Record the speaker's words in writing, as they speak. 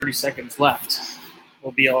30 seconds left.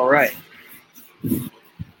 We'll be all right.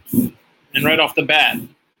 And right off the bat,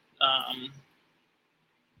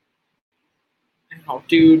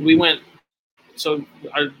 dude, we went. So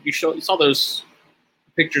you saw those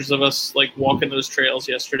pictures of us like walking those trails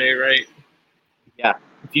yesterday, right? Yeah.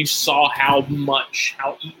 If you saw how eaten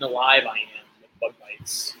alive I am with bug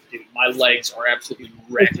bites, dude, my legs are absolutely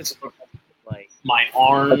wrecked. Like my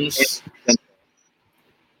arms.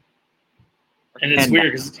 And it's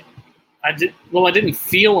weird because I didn't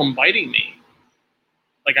feel them biting me.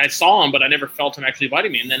 Like I saw him, but I never felt him actually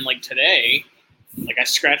biting me. And then like today, like I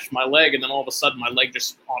scratched my leg, and then all of a sudden my leg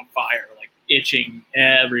just on fire, like itching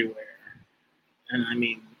everywhere. And I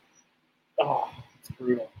mean, it's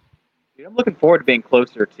brutal. Dude, I'm looking forward to being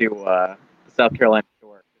closer to the South Carolina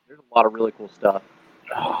shore. There's a lot of really cool stuff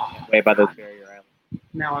way by those barrier islands.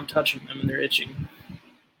 Now I'm touching them and they're itching.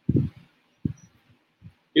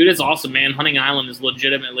 Dude, it's awesome, man. Hunting Island is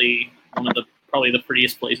legitimately one of probably the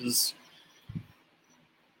prettiest places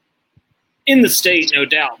in the state, no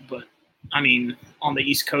doubt. But I mean, on the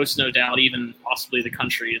East Coast, no doubt, even possibly the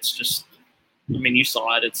country. It's just, I mean, you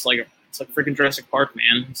saw it. It's like freaking Jurassic Park,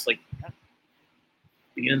 man. It's like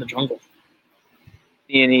being in the jungle.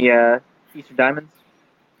 See any Eastern diamonds?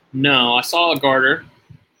 No, I saw a garter.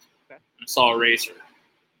 Okay. I saw a racer.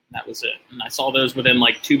 That was it. And I saw those within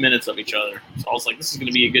like 2 minutes of each other. So I was like, this is going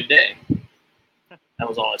to be a good day. That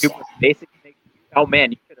was all I saw. Basic. Oh,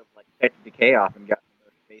 man, you could have like checked the decay off and gotten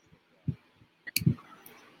those basic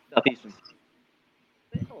Southeastern.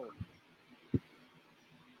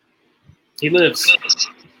 He lives.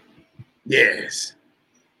 Yes.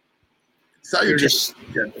 We were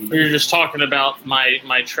just talking about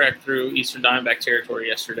my trek through Eastern Diamondback territory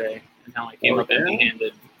yesterday and how I came up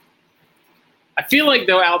empty-handed. I feel like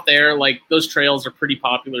though out there, like those trails are pretty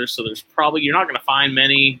popular, so you're not going to find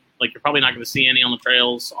many. Like you're probably not going to see any on the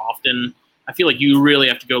trails often. I feel like you really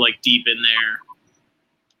have to go like deep in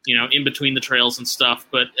there, in between the trails and stuff.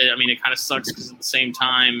 But I mean, it kind of sucks because at the same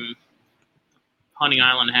time, Hunting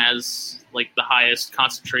Island has like the highest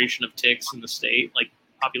concentration of ticks in the state, like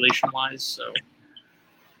population-wise. So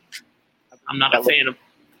I'm not a fan of.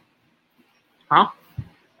 Huh?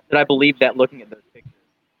 Did I believe that looking at those pictures?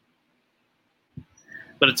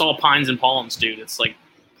 But it's all pines and pollens, dude. It's like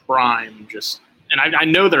prime, and I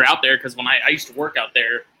know they're out there because when I used to work out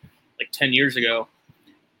there, like 10 years ago,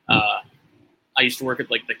 I used to work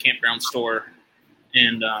at like the campground store,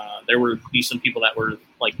 and there would be some people that were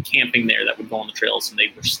like camping there that would go on the trails, and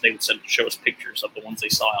they would show us pictures of the ones they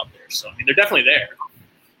saw out there. So I mean, they're definitely there.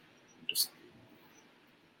 Just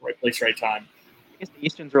right place, right time. I guess the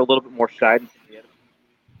Easterns are a little bit more shy than the others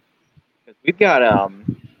because we've got up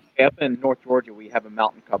in North Georgia, we have a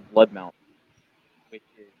mountain called Blood Mountain, which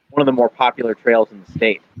is one of the more popular trails in the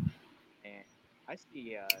state. And I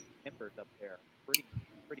see campers up there pretty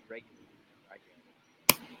regularly.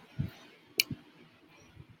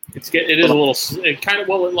 It is a little. It kind of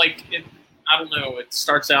I don't know. It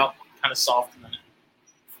starts out kind of soft and then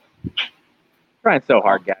trying so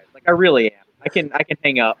hard, guys. Like I really am. I can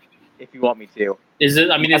hang up if you want me to. Is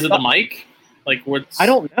it? I mean, is it the mic? Like what's? I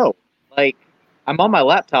don't know. Like. I'm on my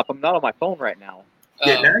laptop. I'm not on my phone right now.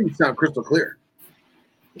 Yeah, now you sound crystal clear.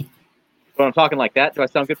 But I'm talking like that. Do I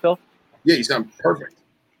sound good, Phil? Yeah, you sound perfect.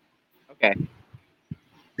 Okay.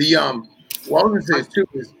 What I was going to say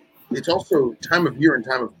is it's also time of year and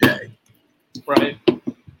time of day. Right.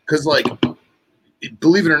 Because, like,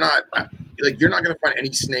 believe it or not, like you're not going to find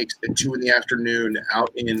any snakes at 2 p.m. out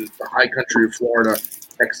in the high country of Florida,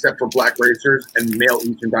 except for black racers and male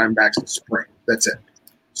eastern diamondbacks in spring. That's it.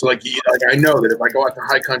 So, like, I know that if I go out to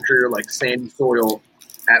high country or, like, sandy soil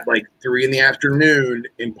at, like, 3 p.m.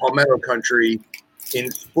 in Palmetto country in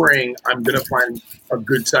spring, I'm going to find a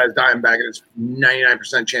good-sized diamondback, and it's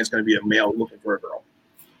 99% chance going to be a male looking for a girl.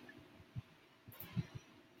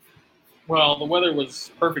 Well, the weather was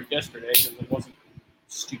perfect yesterday because it wasn't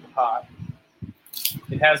stupid hot.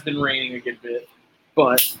 It has been raining a good bit,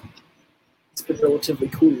 but it's been relatively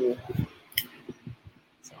cool.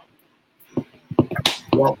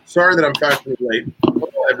 Well, sorry that I'm fashionably late. Hello,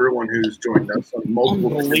 everyone who's joined us on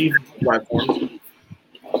multiple platforms.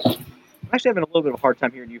 I'm actually having a little bit of a hard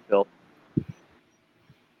time hearing you, Phil.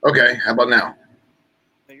 Okay, how about now?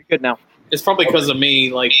 No, you're good now. It's probably because of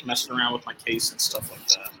me, like, messing around with my case and stuff like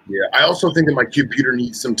that. Yeah, I also think that my computer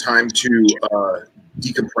needs some time to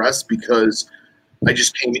decompress because I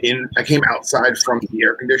came outside from the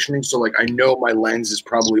air conditioning, so, like, I know my lens is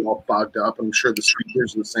probably all fogged up. I'm sure the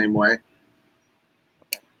speakers are the same way.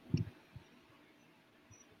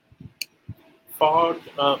 Fogged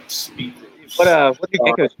up speakers. What do you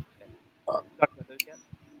think of?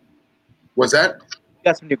 What's that?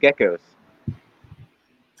 got some new geckos.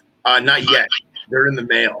 Not yet. They're in the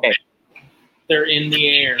mail. Okay. They're in the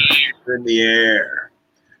air. They're in the air.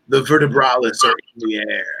 The vertebralis are in the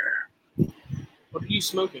air. What are you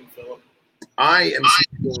smoking, Philip? I am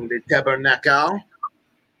smoking the Tabernacle.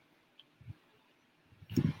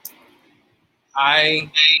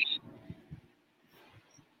 I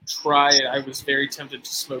tried. I was very tempted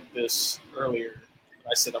to smoke this earlier.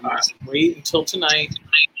 I said I'm going to wait until tonight.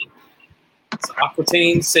 It's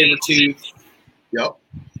Aquitaine Sabertooth. Yep.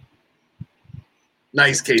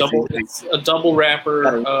 Nice, Casey. It's a double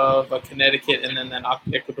wrapper of a Connecticut and then that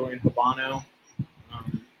Ecuadorian Habano.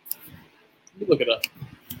 Let me look it up.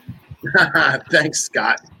 Thanks,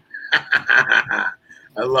 Scott. I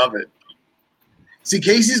love it. See,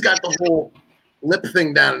 Casey's got the whole lip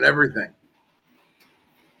thing down and everything.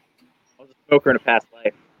 I was a smoker in a past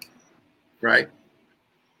life. Right.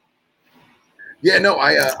 Yeah, no,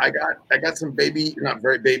 I got some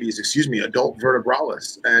adult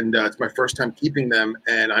vertebralis, and it's my first time keeping them,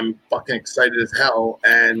 and I'm fucking excited as hell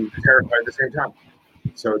and terrified at the same time.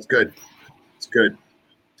 So it's good. It's good.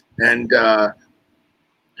 And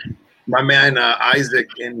my man Isaac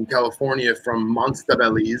in California from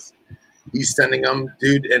Monstabelis, he's sending them,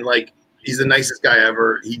 dude, and like he's the nicest guy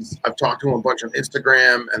ever. I've talked to him a bunch on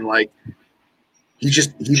Instagram, and like he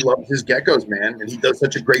loves his geckos, man, and he does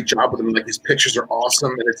such a great job with them. Like his pictures are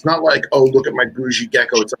awesome, and it's not like, oh, look at my bougie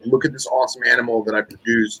gecko. It's like, look at this awesome animal that I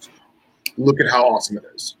produced. Look at how awesome it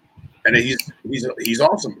is, and he's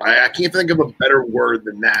awesome. I can't think of a better word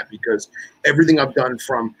than that, because everything I've done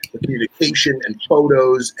from the communication and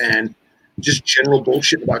photos and just general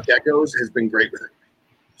bullshit about geckos has been great with it.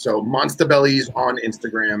 So Monster Bellies on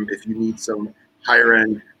Instagram if you need some higher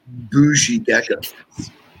end bougie geckos.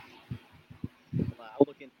 I'll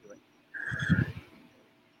look into it.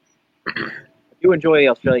 I do enjoy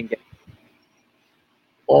Australian geckos.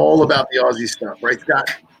 All about the Aussie stuff, right, Scott?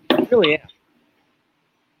 I really am.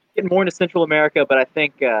 Getting more into Central America, but I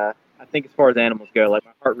think as far as animals go, like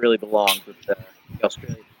my heart really belongs with the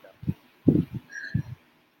Australian stuff.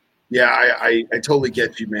 Yeah, I totally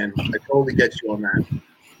get you, man. I totally get you on that.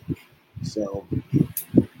 So,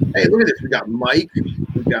 hey, look at this. We got Mike.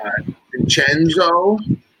 We got Vincenzo,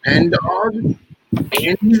 Pendog.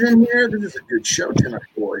 Andy's in here. This is a good show tonight,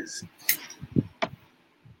 boys.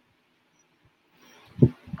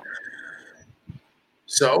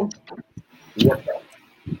 So, what up?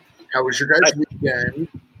 How was your guys' weekend?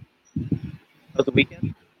 How was the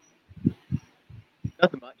weekend?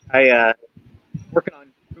 Nothing much. I working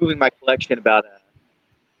on improving my collection about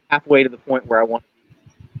halfway to the point where I want to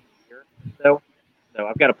be here. So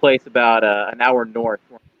I've got a place about an hour north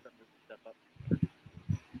where I'm starting to stuff up.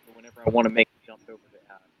 So whenever I want to make a jump over to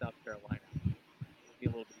South Carolina, it'll be a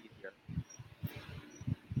little bit easier.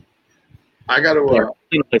 I got to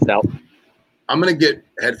clean the place out. I'm gonna get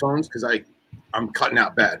headphones because I'm cutting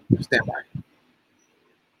out bad. Stand by.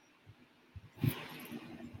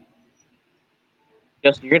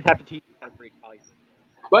 Justin, you're gonna have to teach me how to breed collie brids.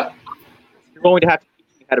 What? You're going to have to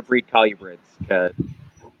teach me how to breed collie brids because I'm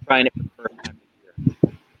trying it for the first time this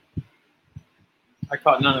year. I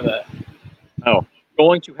caught none of that. Oh, you're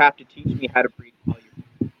going to have to teach me how to breed collie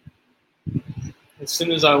brids. As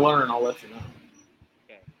soon as I learn, I'll let you know.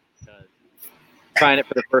 Okay, because I'm trying it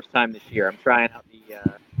for the first time this year. I'm trying out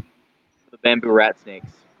the bamboo rat snakes.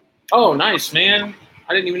 Oh, nice, man!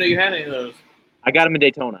 I didn't even know you had any of those. I got them in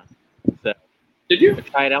Daytona. So did you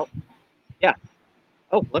try it out? Yeah.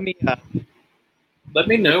 Oh, let me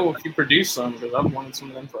know if you produce some, because I've wanted some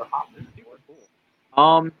of them for a hot minute. They were cool.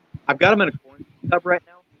 I've got them in a corn tub right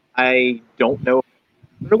now. I don't know.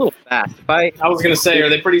 They're a little fast. I was gonna say, are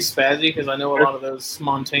they pretty spazzy? Because I know a lot of those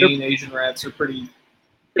Montane Asian rats are pretty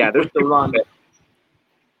they're quick to run. That's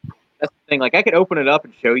the thing. Like, I could open it up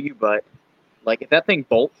and show you, but like if that thing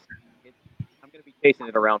bolts, I'm gonna be chasing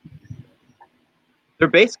it around. They're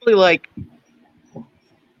basically like East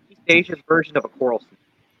Asia's version of a coral snake.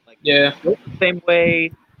 Like, yeah, they look the same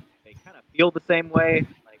way. They kind of feel the same way.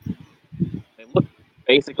 Like, they look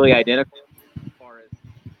basically identical as far as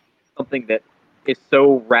something that is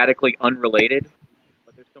so radically unrelated,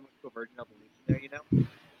 but there's so much convergent evolution there, you know?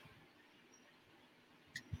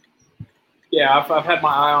 Yeah, I've had my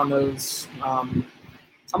eye on those. I'm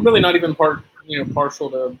really not even partial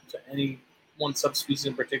to any one subspecies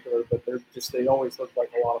in particular, but they always look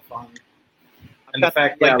like a lot of fun. And the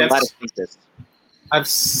fact, like, I've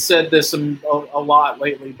said this a lot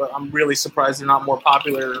lately, but I'm really surprised they're not more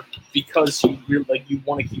popular because you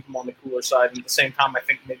want to keep them on the cooler side. And at the same time, I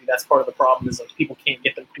think maybe that's part of the problem is like people can't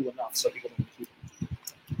get them cool enough, so people don't keep them.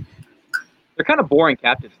 They're kind of boring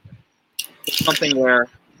captives. It's something where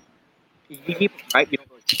you keep them right, you don't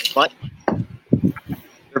really see much.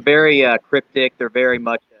 They're very cryptic. They're very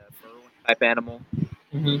much a burrowing type animal.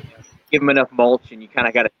 Mm-hmm. Give them enough mulch, and you kind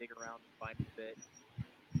of got to dig around and find a bit.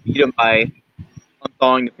 Feed them by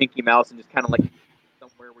unthawing the pinky mouse and just kind of like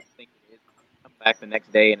somewhere where you think it is. Come back the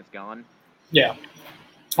next day and it's gone. Yeah.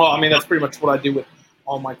 Well, I mean, that's pretty much what I do with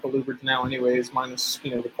all my colubrids now, anyways, minus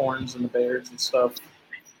the corns and the bears and stuff.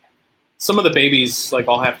 Some of the babies, like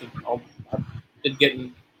I've been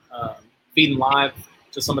getting feeding live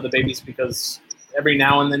to some of the babies because every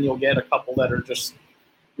now and then you'll get a couple that are just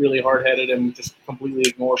really hard headed and just completely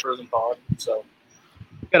ignore frozen thawed. So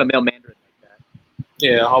You got a male mandarin like that.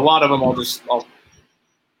 yeah, a lot of them I'll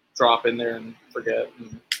drop in there and forget.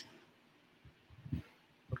 And,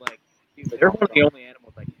 But like, they're one of the only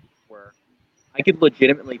animals I can where I could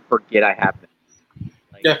legitimately forget I have them.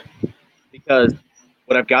 Like, yeah. Because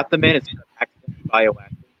what I've got them in is accidentally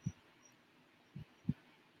bioactive.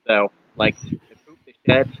 So, like, they poop the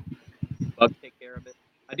shed, bugs take care of it.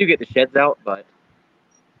 I do get the sheds out, but,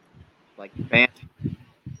 like, man.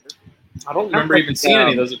 I don't remember even seeing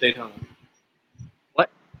any of those at Daytona. What?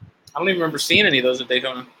 I don't even remember seeing any of those at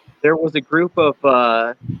Daytona. There was a group of,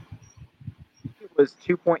 it was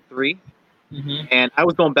 2.3, and I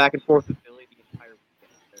was going back and forth with Billy the entire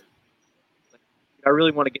weekend. Like, I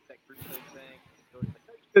really want to get that cruise thing. Billy's like,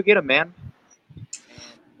 oh, you should go get them, man. And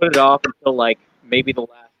put it off until, like, maybe the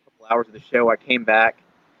last couple hours of the show. I came back,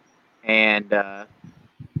 and, 1.2,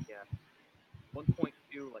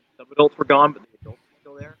 like, sub-adults were gone, but the adults were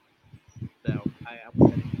still there. So I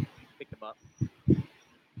went ahead and picked them up.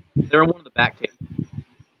 They're on one of the back tables.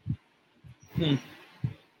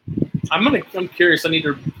 I'm curious. I need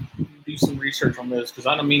to do some research on this because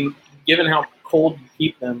I mean, given how cold you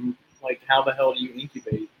keep them, like how the hell do you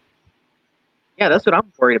incubate? Yeah, that's what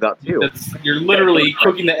I'm worried about too. You're literally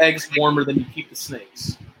cooking the eggs warmer than you keep the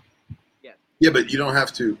snakes. Yeah. Yeah, but you don't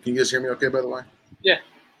have to. Can you guys hear me okay, by the way? Yeah.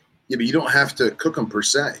 Yeah, but you don't have to cook them per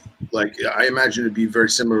se. Like, I imagine it'd be very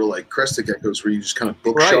similar to like crested geckos where you just kind of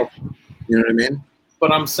bookshelf. Right. You know what I mean?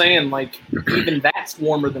 But I'm saying, like, even that's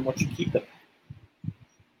warmer than what you keep them.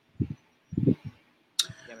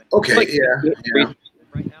 Okay, like, yeah.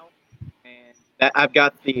 Right now, and I've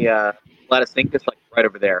got the laticinctus like right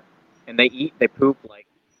over there, and they eat, they poop, like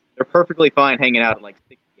they're perfectly fine hanging out at like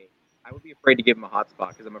 68. I would be afraid to give them a hot spot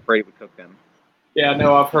because I'm afraid it would cook them. Yeah,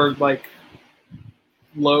 no, I've heard like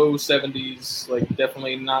low 70s, like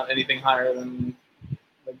definitely not anything higher than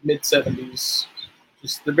like mid 70s.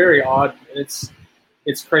 Just they're very odd. It's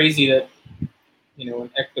crazy that an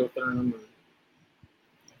ectotherm or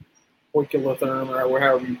oikulotherm or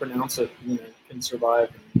however you pronounce it, can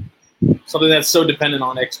survive. And something that's so dependent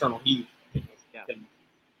on external heat. Yeah.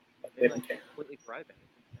 They don't care. Completely thriving.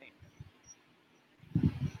 It's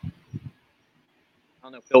insane. I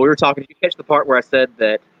don't know, Phil. We were talking. Did you catch the part where I said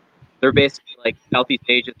that they're basically like Southeast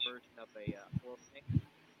Asia's version of a coral snake?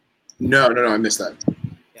 No, I missed that.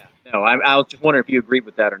 Yeah, no. I was just wondering if you agreed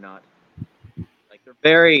with that or not. Like they're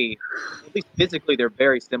very, at least physically, they're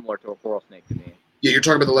very similar to a coral snake to me. Yeah, you're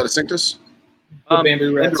talking about the laticinctus?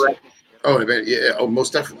 Bamboo rats. Oh, yeah. Oh,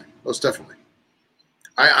 most definitely.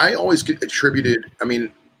 I always get attributed. I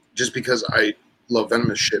mean, just because I love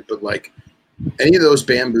venomous shit, but like any of those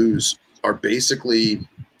bamboos are basically,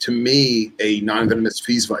 to me, a non-venomous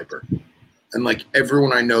fees viper. And like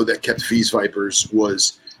everyone I know that kept fees vipers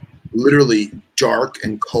was literally dark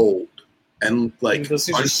and cold, and like those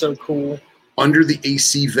things are so cool. Under the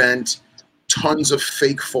AC vent, tons of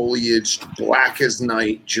fake foliage, black as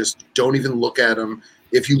night. Just don't even look at them.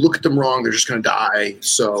 If you look at them wrong, they're just going to die.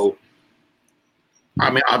 So,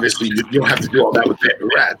 I mean, obviously, you don't have to do all that with bamboo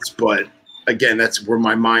rats, but again, that's where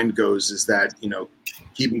my mind goes, is that,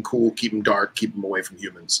 keep them cool, keep them dark, keep them away from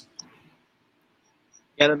humans.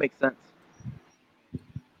 Yeah, that makes sense.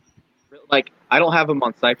 Like, I don't have them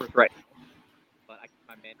on Cypress right now, but I keep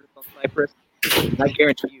my mandarins on Cypress. And I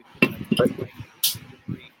guarantee you, like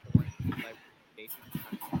 3, 4 Cypress locations,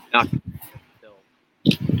 I'm not going to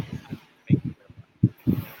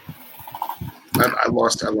I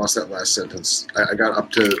lost that last sentence. I got up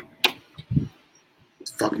to,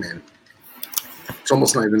 fuck, man. It's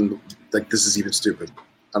almost not even, like, this is even stupid.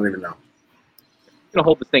 I don't even know. I'm going to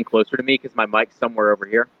hold this thing closer to me because my mic's somewhere over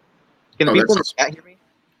here. Can the people in the chat hear me?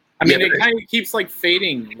 I mean, it kind of keeps, like,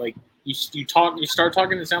 fading. Like, you start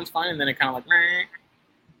talking, it sounds fine, and then it kind of like,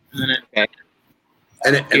 and then it... Okay.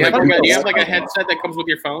 Do you have, like, a headset that comes with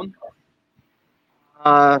your phone?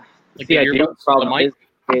 Like the I do. Problem is,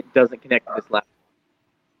 it doesn't connect to this laptop.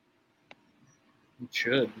 It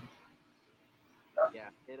should.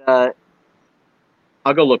 Yeah.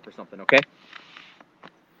 I'll go look for something, okay?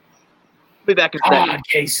 Be back in a Ah, second.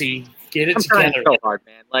 Casey, get it I'm trying together. so hard,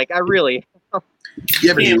 man. Like I really.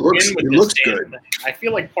 Yeah, but he Can't looks win with this damn good. thing. I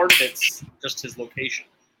feel like part of it's just his location.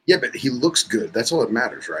 Yeah, but he looks good. That's all that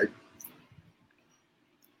matters, right?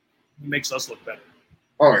 He makes us look better.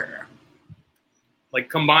 Oh yeah. Like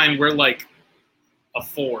combined, we're like a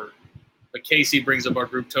 4, but Casey brings up our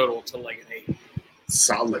group total to like an 8.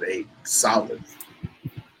 Solid 8. Solid.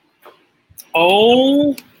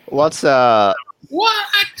 Oh, What's what?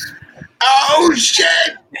 Oh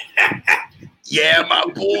shit! Yeah, my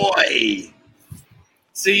boy.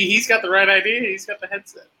 See, he's got the right idea. He's got the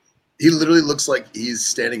headset. He literally looks like he's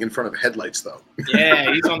standing in front of headlights, though.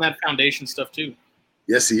 Yeah, he's on that foundation stuff too.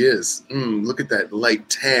 Yes, he is. Look at that light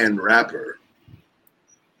tan wrapper.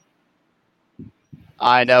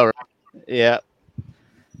 I know. Right? Yeah.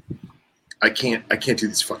 I can't do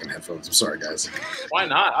these fucking headphones. I'm sorry, guys. Why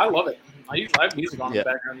not? I love it. I have music on in the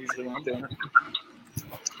background usually when I'm doing it.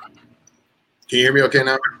 Can you hear me okay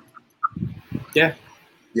now? Yeah.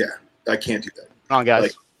 Yeah, I can't do that. Come on,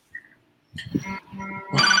 guys.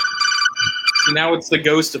 See, now it's the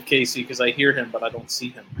ghost of Casey because I hear him, but I don't see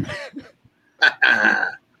him.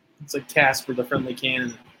 It's like Casper, the friendly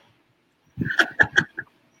cannon.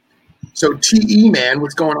 So, TE, man,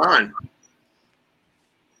 what's going on?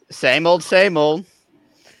 Same old, same old.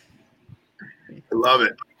 I love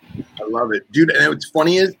it. Dude, and what's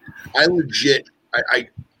funny is I legit, I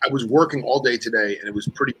was working all day today, and it was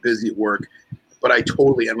pretty busy at work, but I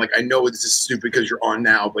totally, and like, I know this is stupid because you're on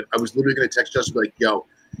now, but I was literally going to text Justin, like, yo,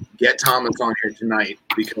 get Thomas on here tonight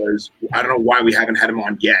because I don't know why we haven't had him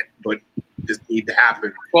on yet, but this need to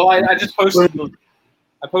happen. Well, I just posted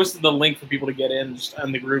the link for people to get in just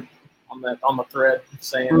on the group on the thread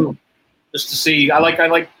saying just to see. I like I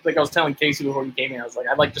was telling Casey before you came in. I was like,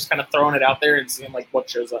 I like just kind of throwing it out there and seeing like what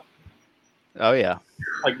shows up. Oh yeah.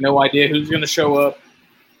 Like no idea who's going to show up.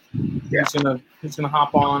 Yeah. Who's gonna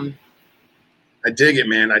hop on? I dig it,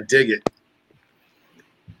 man. I dig it.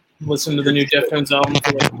 Listen to the new Deftones album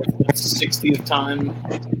for like the 60th time.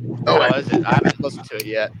 Oh, How is it? I haven't listened to it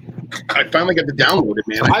yet. I finally got to download it,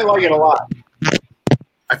 man. I like it a lot.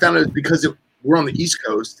 I found it because we're on the East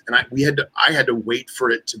Coast, and I had to wait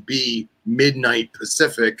for it to be midnight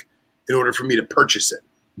Pacific in order for me to purchase it.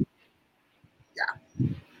 Yeah.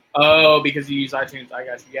 Oh, because you use iTunes. I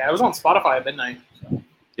got you. Yeah, it was on Spotify at midnight. So.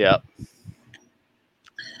 Yep.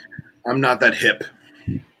 I'm not that hip.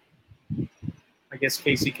 I guess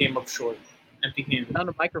Casey came up short, empty-handed. Found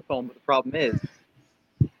a microphone, but the problem is,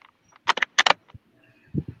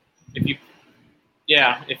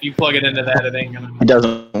 if you plug it into that, it ain't gonna. it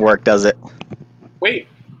doesn't work, does it? Wait.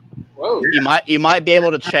 Whoa. You might be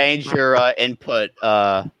able to change your input.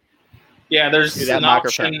 Yeah, there's that an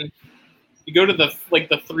microphone. option. You go to the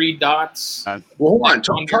 3 dots. Well, hold on.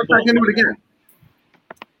 Talk back into it again.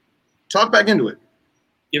 Talk back into it.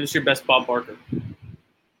 Give us your best Bob Barker.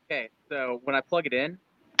 Okay, so when I plug it in,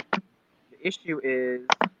 the issue is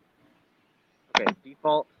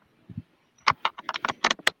default.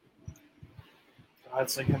 God,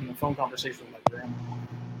 it's like having a phone conversation with my grandma.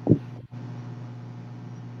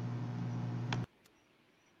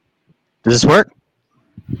 Does this work?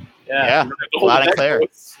 Yeah, The whole loud and deck clear.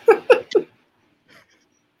 goes.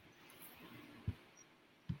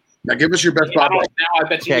 Now give us your best Bob. Now I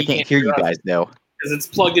bet you Okay, I he can't hear you guys though. because it's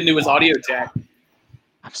plugged into his audio jack.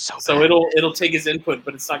 I'm so So it'll take his input,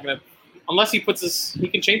 but it's not gonna unless he puts he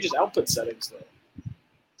can change his output settings though.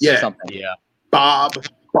 Yeah, something. Yeah. Bob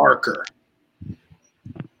Barker.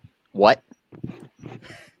 What?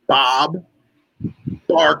 Bob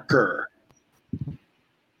Barker.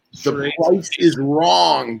 The Straight. price is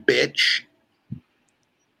wrong, bitch.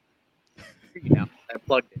 I hear you now. I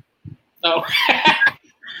plugged it. Oh.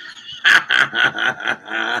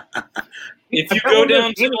 If you go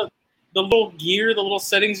down to the little gear, the little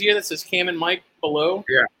settings gear that says cam and mic below.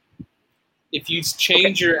 Yeah. If you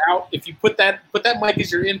change your if you put that mic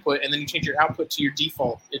as your input and then you change your output to your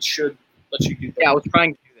default, it should let you do that. Yeah, I was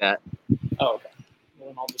trying to do that. Oh, okay. Well,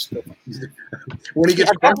 then I'll just go. When he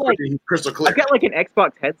gets I've got, he's crystal clear. I've got like an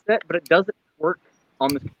Xbox headset, but it doesn't work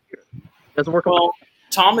on the computer. It doesn't work on Well,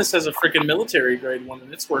 Thomas has a freaking military grade one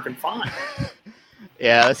and it's working fine.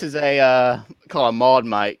 Yeah, this is a called a mod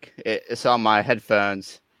mic. It's on my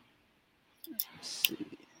headphones.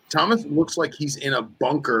 Thomas looks like he's in a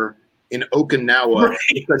bunker in Okinawa.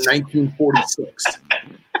 It's a 1946.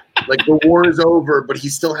 Like the war is over, but he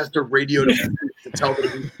still has to radio to tell that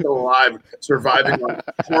he's still alive, surviving on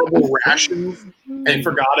horrible rations. And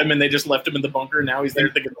forgot him and they just left him in the bunker and now he's there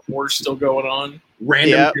thinking the war's still going on.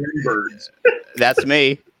 Random birds. That's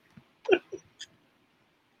me.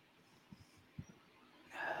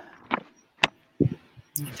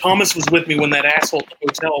 Thomas was with me when that asshole at the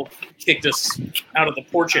hotel kicked us out of the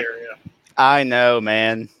porch area. I know,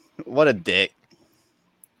 man. What a dick.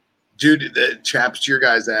 Dude, the chaps your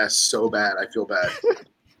guy's ass so bad. I feel bad.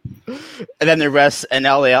 And then the rest, and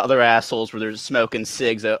all the other assholes were there smoking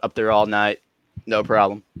cigs up there all night. No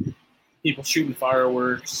problem. People shooting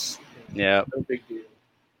fireworks. Yeah. No big deal.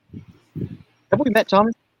 Have we met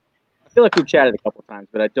Thomas? I feel like we've chatted a couple times,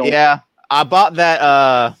 but I don't. Yeah. I bought that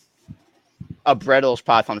a Brettles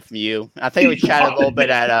python from you. I think we chatted a little bit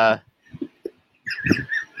at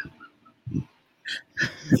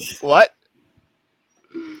what?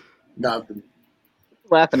 Nothing.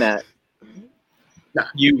 Laughing at. Nah,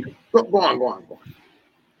 You. Go on.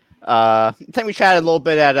 I think we chatted a little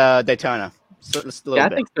bit at Daytona. So just a little Yeah, I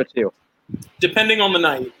bit. think so too. Depending on the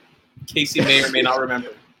night, Casey may or may not remember.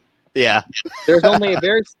 Yeah. There's only a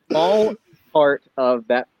very small part of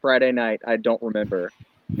that Friday night I don't remember.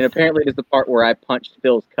 And apparently it is the part where I punched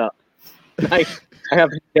Phil's cup. I have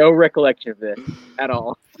no recollection of this at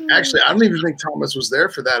all. Actually, I don't even think Thomas was there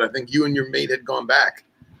for that. I think you and your mate had gone back.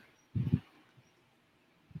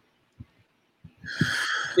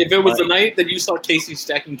 If it was the night that you saw Casey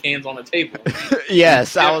stacking cans on a table.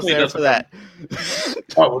 Yes, I was there for that.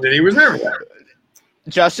 Oh, well, then he was there for that.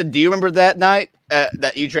 Justin, do you remember that night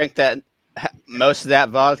that you drank that most of that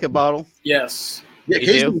vodka bottle? Yes. Yeah, You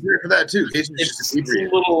Casey do? was there for that too. Casey was It's just a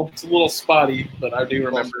inebriated. little spotty, but I do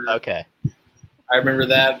remember. Okay. I remember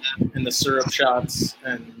that and the syrup shots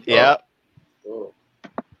and Yep. Oh.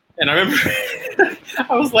 And I remember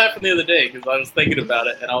I was laughing the other day because I was thinking about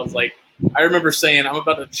it, and I was like, I remember saying, "I'm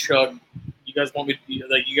about to chug. You guys want me to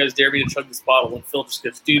like? You guys dare me to chug this bottle?" And Phil just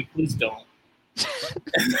goes, "Dude, please don't."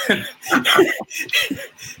 and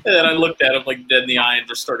then I looked at him like dead in the eye and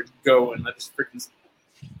just started going. I just freaking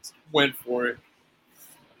went for it.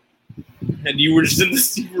 And you were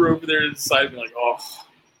just you were over there inside me like, "Oh."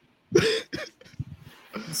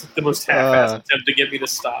 It's like the most half-assed attempt to get me to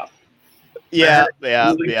stop. Yeah.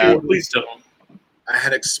 Dude, please don't. I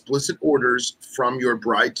had explicit orders from your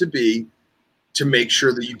bride-to-be to make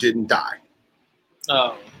sure that you didn't die.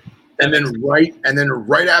 Oh. And then right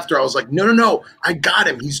after, I was like, no, I got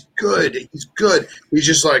him. He's good. He's good. He's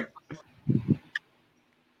just like,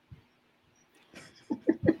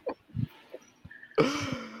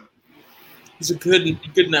 It's a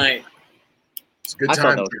good night. it's a good I thought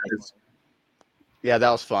time. that was guys. Yeah, that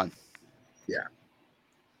was fun. Yeah.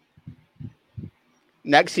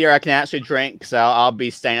 Next year I can actually drink because I'll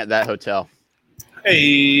be staying at that hotel.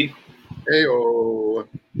 Hey, Hey-oh.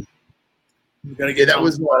 you gotta get that that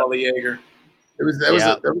was- bottle of Jaeger. That was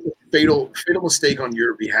a fatal mistake on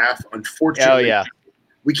your behalf. Unfortunately, Oh yeah.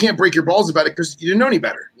 we can't break your balls about it because you didn't know any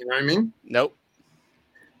better. You know what I mean? Nope.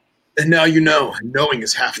 And now you know. Knowing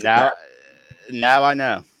is half the battle. Now I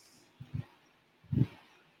know.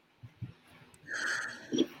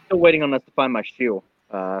 Still waiting on us to find my shoe.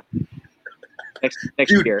 Next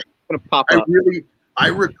Dude, year. It's gonna pop up. I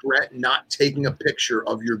regret not taking a picture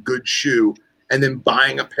of your good shoe and then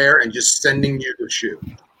buying a pair and just sending you the shoe.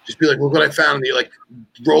 Just be like, look what I found. And you like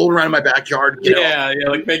roll around in my backyard. And get it off. Yeah,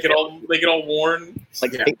 like make it all worn.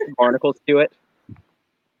 Like Yeah. take some barnacles to it.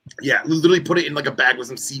 Yeah, literally put it in like a bag with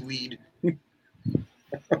some seaweed. That'd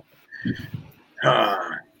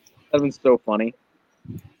been so funny.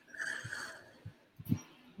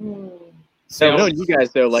 So, No, you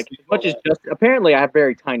guys though, like as much as Justin. Apparently, I have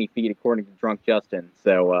very tiny feet, according to Drunk Justin.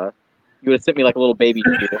 So you would have sent me like a little baby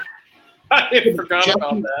shoe. I forgot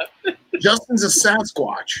about that. Justin's a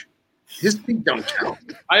Sasquatch. His feet don't count.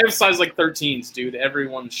 I have size like 13s, dude.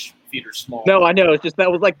 Everyone's feet are small. No, I know. It's just that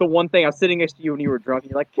was like the one thing. I was sitting next to you when you were drunk,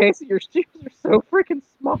 and you're like, "Casey, your shoes are so freaking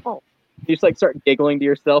small." You just like start giggling to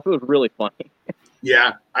yourself. It was really funny.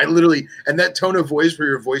 Yeah, I literally, and that tone of voice where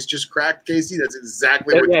your voice just cracked, Casey, that's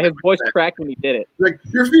exactly what Yeah, his voice cracked when he did it. like,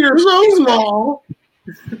 your feet are so small.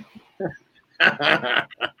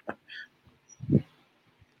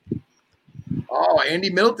 Oh, Andy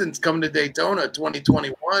Middleton's coming to Daytona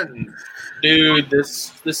 2021. Dude,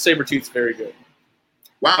 this Sabertooth's very good.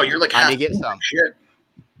 Wow, you're like I half need to get some. shit.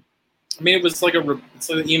 I mean, it's like an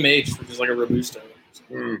EMH, which is like a Robusto.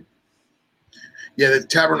 Mm. Yeah, the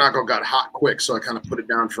Tabernacle got hot quick, so I kind of put it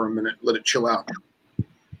down for a minute, let it chill out.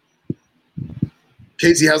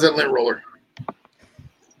 Casey, how's that lint roller?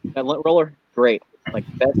 That lint roller, great. Like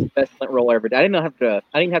best lint roller ever. I didn't have to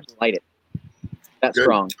light it. That's Good.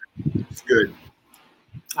 strong. It's good.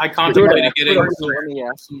 I contemplated getting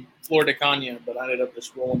Yeah. some Florida Cagna, but I ended up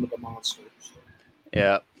just rolling with the monster. So.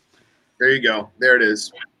 Yeah. There you go. There it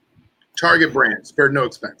is. Target brand, spared no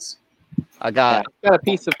expense. I got Got a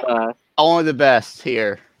piece of only the best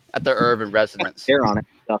here at the Urban Residence. hair on it.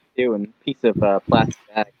 stuff too, and a piece of plastic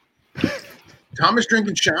bag. Thomas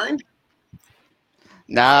drinking Shine?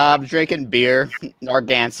 Nah, I'm drinking beer,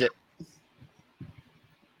 Narragansett.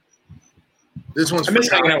 This one's I for miss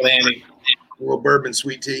hanging Tom. out with Andy. A little bourbon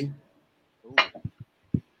sweet tea.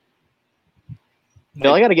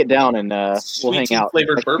 Bill, I got to get down and we'll Sweet hang tea out.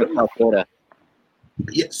 flavored Next to bourbon? South Florida.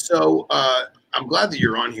 Yeah, so I'm glad that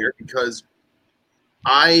you're on here because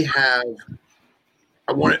I'm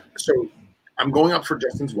going up for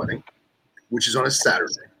Justin's wedding, which is on a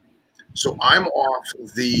Saturday. So I'm off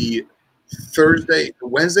the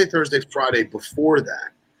Wednesday, Thursday, Friday before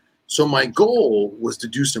that. So my goal was to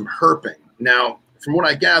do some herping. Now, from what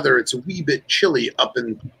I gather, it's a wee bit chilly up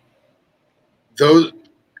in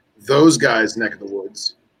those guys' neck of the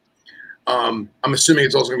woods. I'm assuming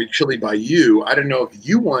it's also going to be chilly by you. I don't know if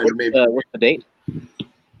you wanted to maybe. What's the date?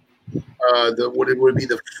 It would be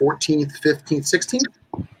the 14th, 15th, 16th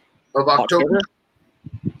of October.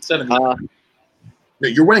 17. No,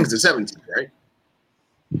 your wedding's the 17th, right?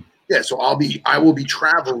 Yeah, so I will be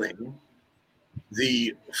traveling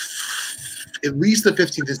at least the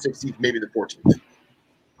 15th and 16th, maybe the 14th.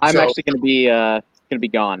 I'm actually going to be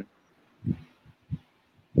gone.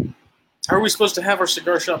 How are we supposed to have our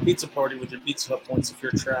cigar shop pizza party with your Pizza Hut points if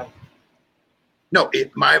you're traveling? No,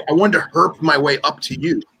 I wanted to herp my way up to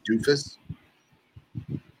you, doofus.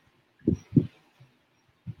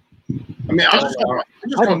 I mean, I just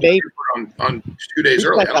on 2 days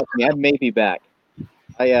early. I may be back.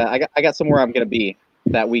 I got somewhere I'm going to be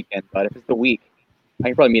that weekend, but if it's the week, I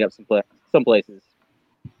can probably meet up some places.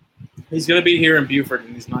 He's going to be here in Buford,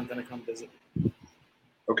 and he's not going to come visit.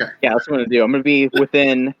 Okay. Yeah, that's what I'm going to do. I'm going to be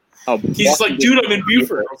within. He's like, dude, I'm in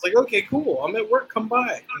Buford. I was like, okay, cool. I'm at work. Come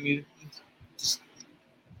by. I mean, just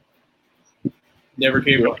never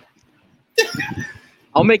came up.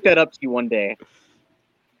 I'll make that up to you one day.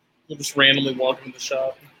 We'll just randomly walk into the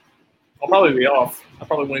shop. I'll probably be off. I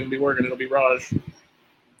probably won't even be working. It'll be Raj,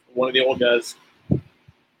 one of the old guys.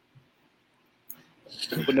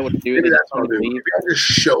 Wouldn't know what to do. Maybe that's what I'll do. Maybe I'll just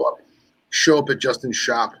show up at Justin's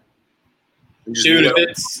shop. Dude,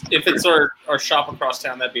 if it's our shop across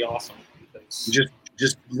town, that'd be awesome.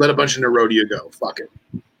 Just let a bunch of Nerodia go. Fuck it.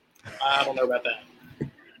 I don't know about that.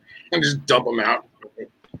 And just dump them out.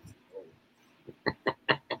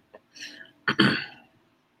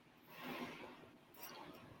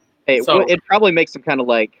 Hey, it probably makes some kind of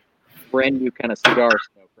like brand new kind of cigar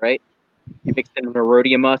smoke, right? You mix in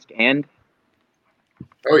Nerodia musk and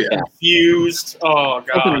infused. Oh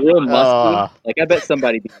god, something real musky. Like I bet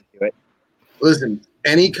somebody be into it. Listen,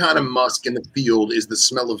 any kind of musk in the field is the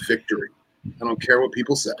smell of victory. I don't care what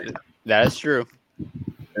people say. That is true.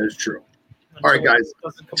 That is true. All right, guys.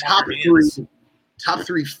 Top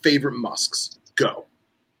three favorite musks. Go.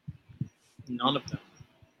 None of them.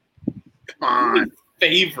 Come on.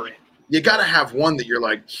 Favorite. You got to have one that you're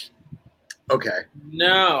like, okay.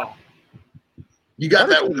 No. You got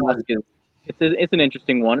that one. It's an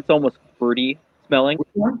interesting one. It's almost fruity smelling. Which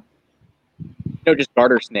one? Just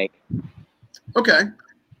garter snake. Okay.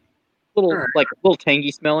 Like a little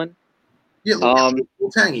tangy smelling. Yeah, a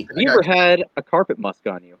little tangy. Have you ever had a carpet musk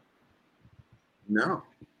on you? No.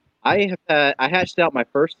 I hatched out my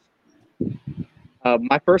first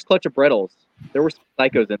clutch of Brettles. There were some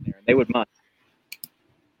psychos in there, and they would musk.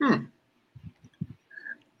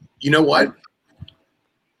 You know what?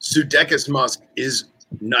 Sudeikis musk is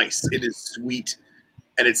nice. It is sweet,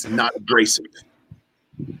 and it's not abrasive.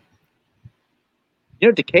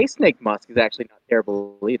 Decay snake musk is actually not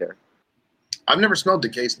terrible either. I've never smelled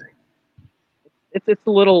decay snake. It's a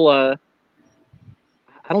little. I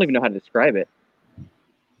don't even know how to describe it.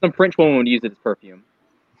 Some French woman would use it as perfume.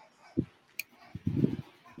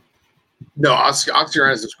 No,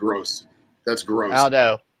 Oxyuranus is gross. That's gross. Oh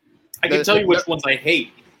no. I can tell you which ones I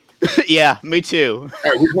hate. Yeah, me too.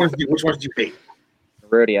 All right, which ones do you hate?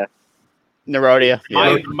 Nerodia.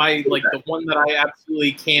 Yeah. My like the one that I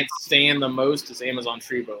absolutely can't stand the most is Amazon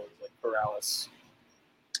Trebo, like Paralis.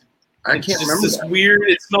 I can't remember. It's weird.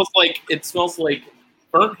 It smells like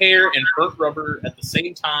burnt hair and burnt rubber at the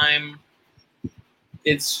same time.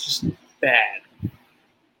 It's just bad.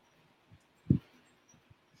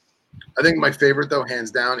 I think my favorite, though, hands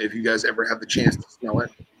down, if you guys ever have the chance to smell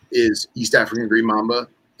it, is East African Green Mamba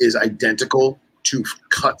is identical to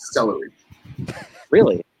cut celery.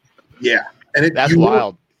 Really? Yeah, and that's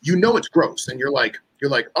wild. You know it's gross, and you're like,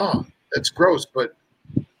 oh, that's gross, but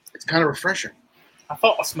it's kind of refreshing. I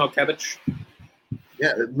thought I smelled cabbage.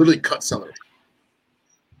 Yeah, it literally cut celery.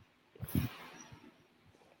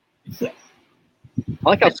 I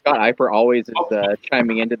like how Scott Eiper always is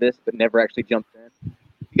chiming into this, but never actually jumps in.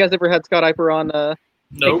 You guys ever had Scott Eiper on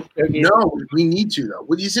Nope. No, we need to though.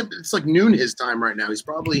 It's like noon his time right now. He's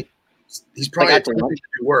probably at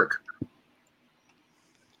work.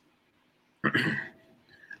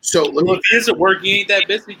 So if he isn't working, he ain't that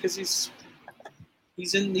busy because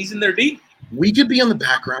he's in there deep. We could be on the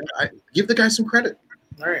background. I give the guy some credit.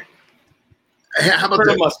 All right. How about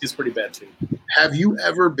Colonel Musk is pretty bad too. Have you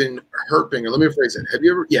ever been herping? Or let me rephrase it. Have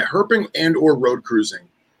you ever, herping and or road cruising,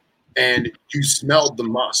 and you smelled the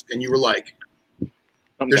musk, and you were like,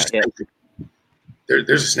 "There's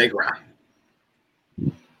a snake around."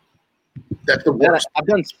 That's the worst. I've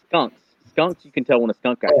done skunks. Skunks, you can tell when a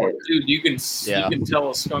skunk got hit. Dude, you can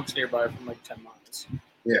tell a skunk's nearby from like 10 miles.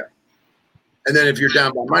 Yeah. And then if you're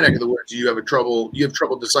down by my neck of the woods, you have trouble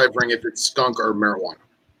deciphering if it's skunk or marijuana.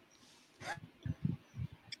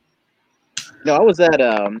 No, I was at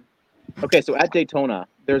so at Daytona,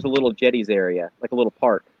 there's a little jetties area, like a little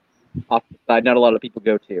park off the side. Not a lot of people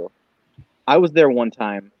go to. I was there one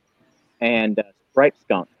time, and striped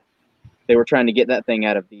skunk. They were trying to get that thing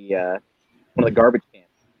out of the one of the garbage cans.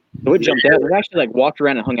 So it jumped out. It actually walked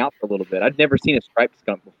around and hung out for a little bit. I'd never seen a striped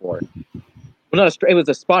skunk before. Well, it was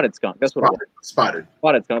a spotted skunk. That's what it was. Spotted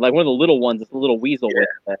skunk, like one of the little ones. This little weasel with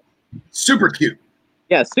it. Super cute.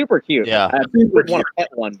 Yeah, super cute. Yeah, I would want to pet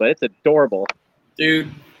one, but it's adorable.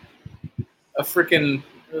 Dude, if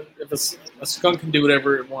a skunk can do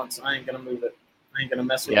whatever it wants, I ain't gonna move it. I ain't gonna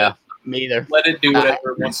mess with it. Yeah, me either. Let it do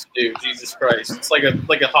whatever it wants to do. Jesus Christ, it's like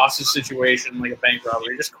a hostage situation, like a bank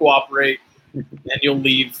robbery. Just cooperate, and you'll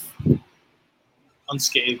leave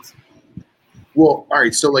unscathed. Well, all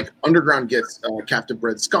right. So Underground gets captive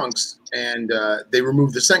bred skunks, and they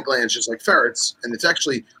remove the scent glands just like ferrets, and it's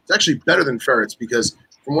actually better than ferrets because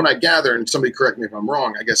from what I gather, and somebody correct me if I'm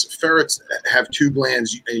wrong, I guess ferrets have two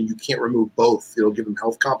glands and you can't remove both. It'll give them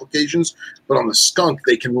health complications. But on the skunk,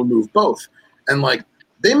 they can remove both, and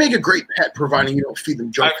they make a great pet providing you don't feed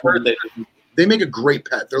them junk food. They make a great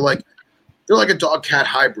pet. They're like a dog cat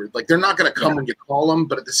hybrid. They're not going to come when you call them,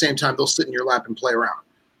 but at the same time they'll sit in your lap and play around.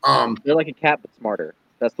 They're like a cat, but smarter.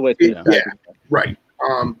 That's the way it's right.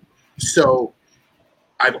 So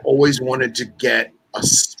I've always wanted to get a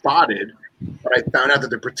spotted, but I found out that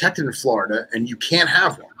they're protected in Florida and you can't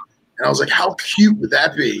have one. And I was like, how cute would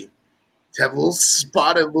that be to have a little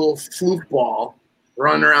spotted little flute ball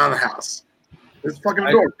running around the house? It's fucking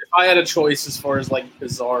adorable. If I had a choice as far as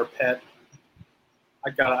bizarre pet,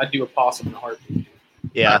 I'd do a possum in a heartbeat.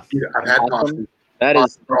 Yeah. I've had possum. That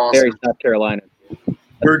is very South Carolina.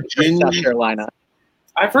 Virginia, South Carolina.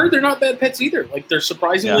 I've heard they're not bad pets either. They're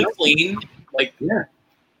surprisingly clean.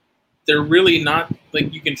 They're really not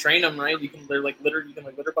you can train them right. They're litter. You can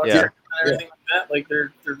litter box and everything like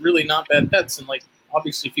that. They're really not bad pets. And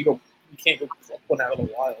obviously, if you can't go pluck one out of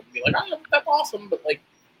the wild and be like, oh, that's awesome. But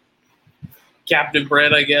captive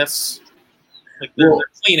bred, I guess. They're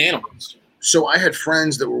clean animals. So I had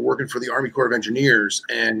friends that were working for the Army Corps of Engineers,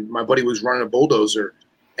 and my buddy was running a bulldozer,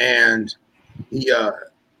 and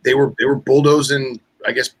they were bulldozing,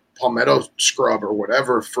 I guess, palmetto scrub or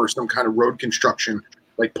whatever for some kind of road construction,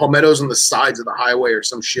 like palmettos on the sides of the highway or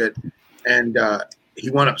some shit. And he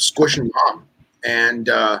wound up squishing mom, and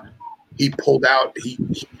he pulled out. He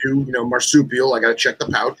knew, marsupial. I got to check the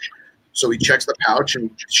pouch, so he checks the pouch, and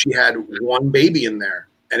she had one baby in there,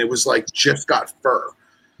 and it was just got fur.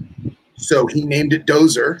 So he named it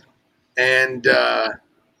Dozer, and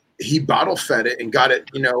he bottle fed it and got it,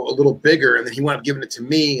 a little bigger. And then he wound up giving it to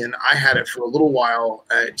me, and I had it for a little while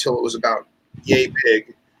until it was about yay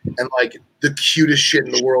big and the cutest shit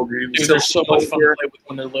in the world. Dude, they're so much fun to play with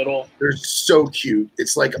when they're little. They're so cute.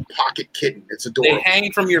 It's like a pocket kitten. It's adorable. They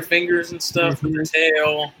hang from your fingers and stuff with their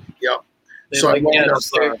tail. Yep. They so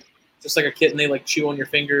just like a kitten, they little on your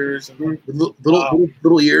fingers and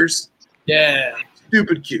little ears. Yeah.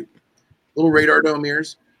 Stupid cute. Little radar dome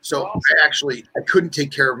ears. So I couldn't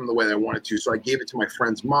take care of him the way that I wanted to. So I gave it to my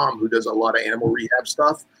friend's mom, who does a lot of animal rehab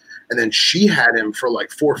stuff. And then she had him for 4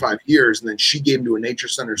 or 5 years. And then she gave him to a nature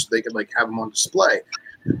center so they could have him on display.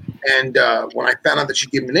 And when I found out that she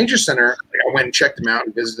gave him a nature center, I went and checked him out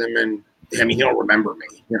and visited him. And he don't remember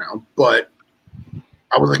me, but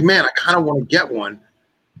I was like, man, I kind of want to get one.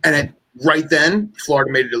 And right then, Florida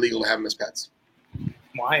made it illegal to have them as pets.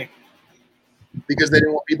 Why? Because they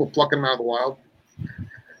didn't want people plucking them out of the wild.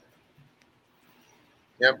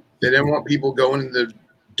 Yep. They didn't want people going in the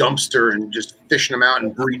dumpster and just fishing them out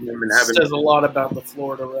and breeding them and having. It says a lot about the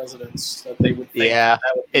Florida residents that they would think. Yeah,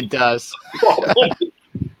 it does.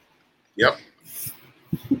 Yep.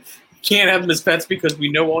 Can't have them as pets because we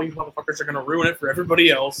know all you motherfuckers are going to ruin it for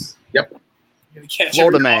everybody else. Yep.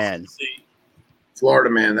 Florida man. Florida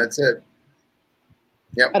man, that's it.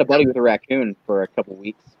 Yep. I had a buddy with a raccoon for a couple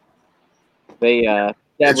weeks. They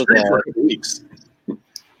That was great for a couple weeks.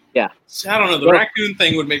 Yeah. So, I don't know. The raccoon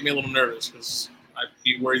thing would make me a little nervous because I'd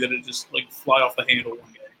be worried that it'd just like fly off the handle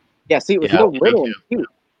one day. Yeah, see, it was so little and cute.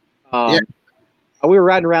 We were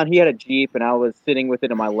riding around. He had a Jeep, and I was sitting with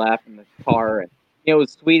it on my lap in the car. And it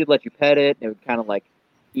was sweet. It let you pet it. And it would kind of like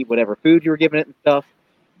eat whatever food you were giving it and stuff.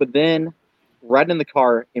 But then, riding in the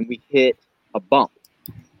car, and we hit a bump.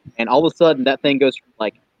 And all of a sudden, that thing goes from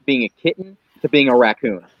like being a kitten to being a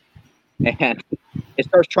raccoon. And it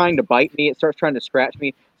starts trying to bite me. It starts trying to scratch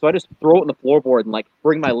me. So I just throw it in the floorboard and like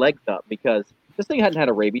bring my legs up because this thing hadn't had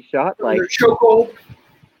a rabies shot. Like, chokehold.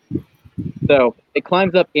 So it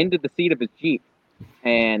climbs up into the seat of his Jeep,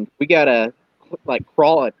 and we gotta like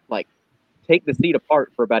crawl it, like take the seat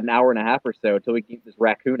apart for about an hour and a half or so until we get this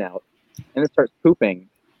raccoon out, and it starts pooping,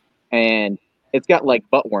 and it's got like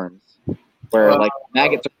butt worms where like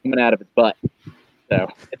maggots are coming out of its butt. So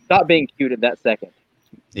it stopped being cute at that second.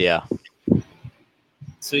 Yeah.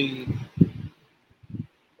 See,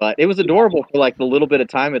 but it was adorable for like the little bit of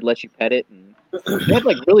time it let you pet it, and it had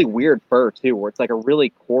like really weird fur too, where it's like a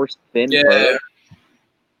really coarse, thin fur.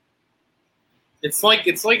 It's like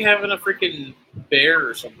having a freaking bear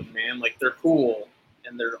or something, man. Like they're cool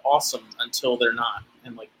and they're awesome until they're not,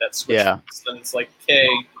 and like that switch. Yeah. Then it's like, okay,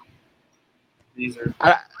 these are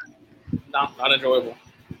not enjoyable.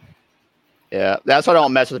 Yeah, that's why I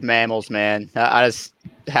don't mess with mammals, man. I just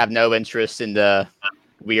have no interest in the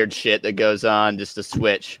weird shit that goes on, just to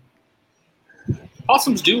switch.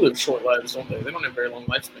 Possums do live short lives, don't they? They don't have very long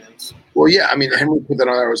lifespans. Well, yeah, I mean, Henry put that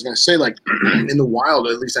on there. I was going to say, like, in the wild,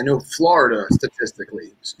 at least I know Florida,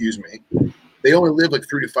 statistically, they only live like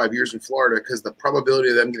 3 to 5 years in Florida because the probability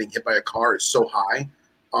of them getting hit by a car is so high.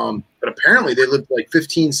 But apparently they lived like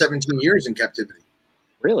 15, 17 years in captivity.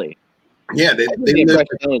 Really? Yeah, they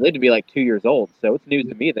only lived to be like 2 years old, so it's news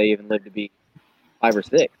to me they even lived to be 5 or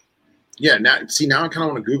 6. Yeah, now I kind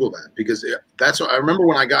of want to Google that because that's what I remember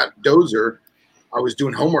when I got Dozer. I was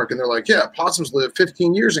doing homework, and they're like, yeah, possums live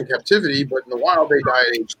 15 years in captivity, but in the wild, they die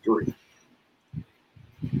at age 3.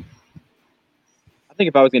 I think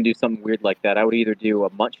if I was going to do something weird like that, I would either do a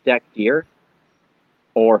muntjac deer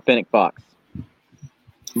or fennec fox.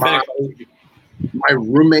 My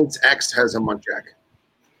roommate's ex has a muntjac.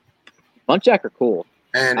 Muntjac are cool.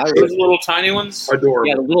 And those little tiny ones? Adorable.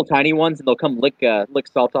 Yeah, the little tiny ones, and they'll come lick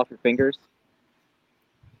salt off your fingers.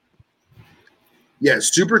 Yeah,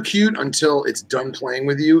 super cute until it's done playing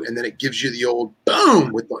with you, and then it gives you the old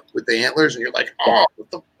boom with the antlers, and you're like, oh,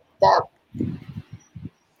 what the fuck?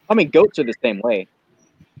 I mean, goats are the same way.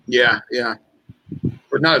 Yeah,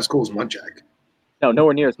 but not as cool as muntjac. No,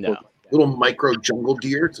 nowhere near as cool. Little micro jungle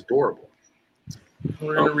deer, it's adorable.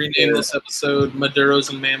 We're gonna rename this episode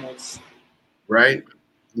 "Maduros and Mammals." Right?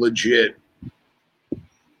 Legit.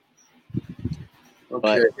 Okay.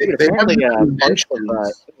 But apparently,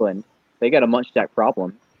 England, they got a muntjac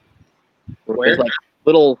problem. Where? There's like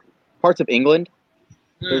little parts of England.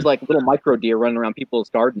 There's like little micro deer running around people's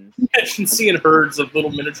gardens. Imagine seeing herds of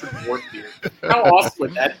little miniature dwarf deer. How awesome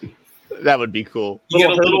would that be? That would be cool. You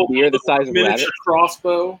get a little deer the size of miniature rabbit.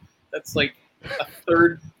 crossbow that's like a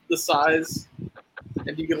third the size,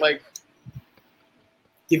 and you can like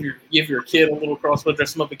give your kid a little crossbow,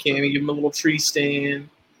 dress him up in cami, give him a little tree stand,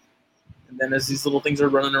 and then as these little things are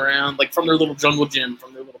running around, like from their little jungle gym,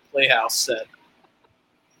 from their little playhouse set.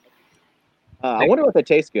 I wonder if they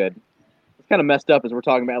taste good. It's kind of messed up as we're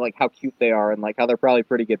talking about like how cute they are and like how they're probably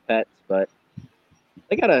pretty good pets, but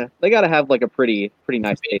they gotta have like a pretty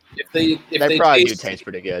nice taste. If they probably do taste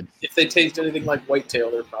pretty good. If they taste anything like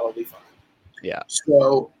whitetail, they're probably fine. Yeah.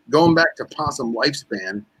 So going back to possum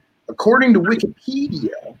lifespan, according to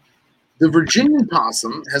Wikipedia, the Virginian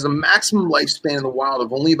possum has a maximum lifespan in the wild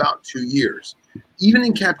of only about 2 years. Even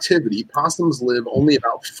in captivity, possums live only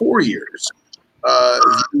about 4 years.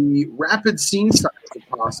 The rapid scene size of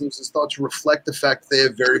possums is thought to reflect the fact that they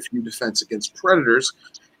have very few defense against predators,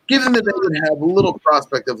 given that they would have little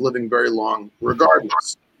prospect of living very long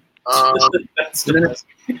regardless.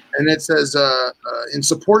 And it says, in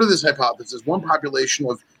support of this hypothesis, one population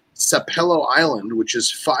of Sapelo Island, which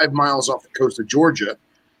is 5 miles off the coast of Georgia,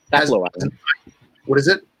 Sapelo Island. What is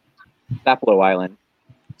it? Sapelo Island.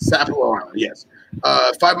 Sapelo Island, yes.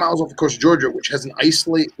 5 miles off the coast of Georgia, which has an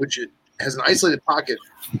isolated pocket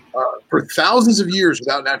for thousands of years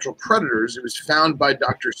without natural predators. It was found by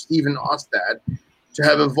Dr. Stephen Ostad to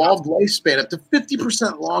have evolved lifespan up to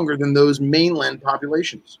 50% longer than those mainland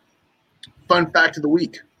populations. Fun fact of the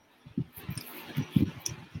week.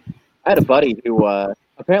 I had a buddy who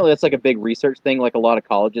apparently that's like a big research thing. Like a lot of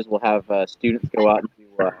colleges will have students go out and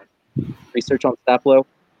do research on Sapelo.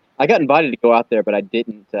 I got invited to go out there, but I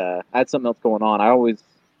didn't. I had something else going on. I always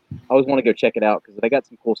I always want to go check it out because they got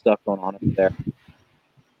some cool stuff going on up there.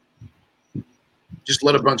 Just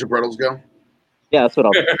let a bunch of Brettles go. Yeah, that's what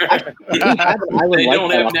I'll do. We have an island They like don't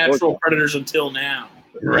that have off natural Georgia. predators until now.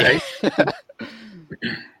 Right.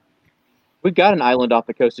 We've got an island off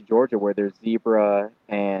the coast of Georgia where there's zebra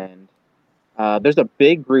and there's a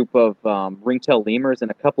big group of ringtail lemurs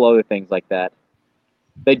and a couple other things like that.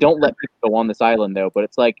 They don't let people go on this island though, but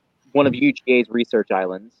it's like one of UGA's research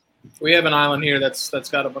islands. We have an island here that's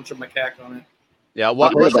got a bunch of macaque on it. Yeah, I've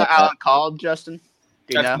what's heard the about island called, Justin? Do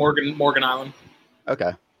you That's know? Morgan Island.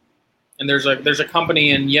 Okay. And there's a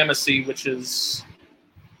company in Yemisi, which is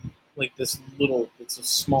like this little. It's a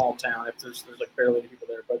small town. If there's like barely any people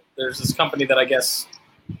there, but there's this company that I guess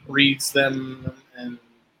breeds them and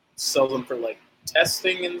sells them for like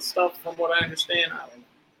testing and stuff. From what I understand, I don't know.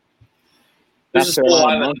 There's That's this whole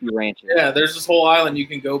island. monkey ranches. Yeah, there's this whole island you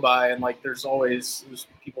can go by, and like there's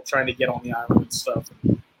people trying to get on the island and stuff.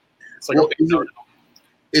 It's like Well, a big no-no.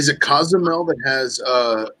 Is it Cozumel that has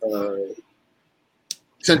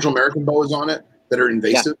Central American boas on it that are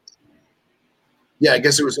invasive? Yeah, I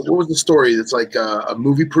guess it was. What was the story? It's like a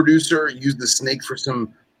movie producer used the snake for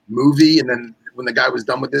some movie, and then when the guy was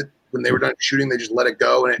done with it, when they were done shooting, they just let it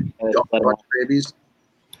go, and it dumped a bunch of babies.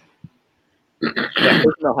 Yeah,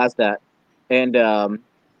 Cozumel has that. And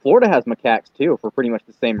Florida has macaques too for pretty much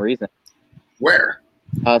the same reason. Where?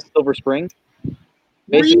 Silver Spring.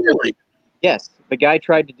 Basically, Really? yes. The guy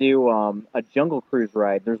tried to do a Jungle Cruise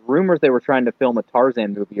ride. There's rumors they were trying to film a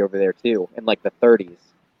Tarzan movie over there too in like the 30s.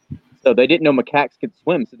 So they didn't know macaques could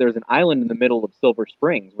swim. So there's an island in the middle of Silver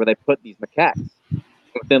Springs where they put these macaques.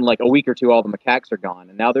 Within like a week or two, all the macaques are gone,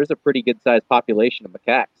 and now there's a pretty good sized population of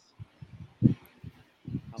macaques.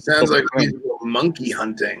 Sounds like we need to go monkey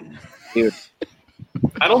hunting. Dude.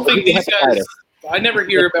 I don't think these guys. I never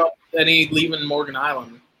hear about any leaving Morgan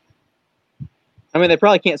Island. I mean, they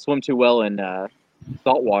probably can't swim too well in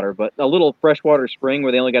salt water, but a little freshwater spring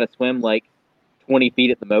where they only got to swim like 20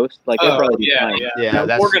 feet at the most, like they'll probably be fine. Yeah.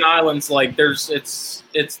 Now, Morgan Island's like there's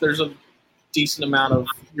a decent amount of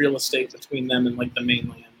real estate between them and like the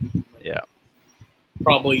mainland. Yeah,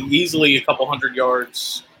 probably easily a couple 100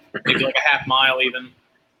 yards, maybe like a half mile even.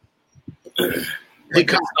 Like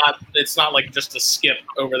it's not like just a skip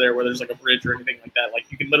over there where there's like a bridge or anything like that. Like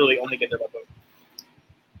you can literally only get there by boat.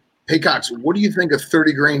 Hey Cox, what do you think a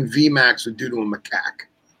 30 grain VMAX would do to a macaque?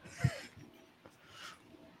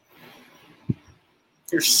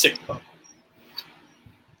 You're sick, pup.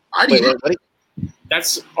 I'd eat it.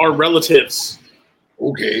 That's our relatives.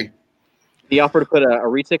 Okay. He offered to put a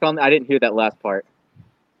retic on. I didn't hear that last part.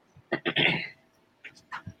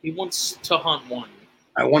 He wants to hunt one.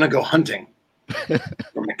 I want to go hunting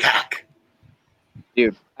for macaque.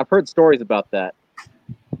 Dude, I've heard stories about that.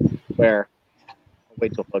 Where? I'll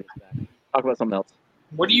wait till Plug is back. Talk about something else.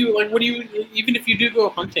 What do you even if you do go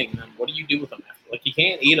hunting, then what do you do with them after? Like, you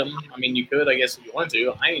can't eat them. I mean, you could, I guess, if you wanted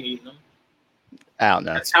to. I ain't eating them. I don't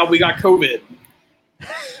know. That's how we got COVID.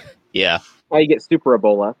 Yeah. How you get super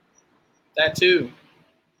Ebola. That too.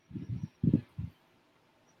 But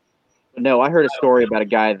no, I heard a story about a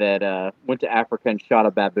guy that went to Africa and shot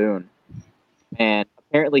a baboon. And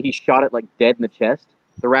apparently he shot it, like, dead in the chest.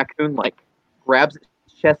 The raccoon, like, grabs its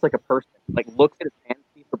chest like a person, like, looks at his hand,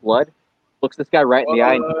 sees the blood, looks this guy right in the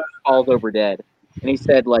eye, and falls over dead. And he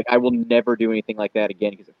said, like, I will never do anything like that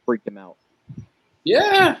again because it freaked him out.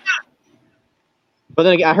 Yeah. But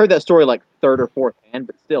then again, I heard that story, like, third or fourth hand,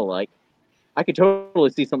 but still, like, I could totally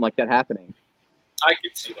see something like that happening. I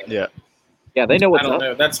could see that. Yeah. Yeah, they know what's I don't up.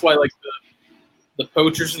 know. That's why, like, the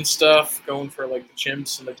poachers and stuff going for, like, the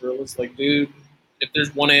chimps and the gorillas. Like, dude, if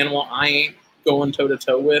there's one animal I ain't going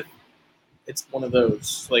toe-to-toe with, it's one of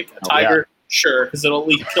those. Like, a tiger, sure, because it'll at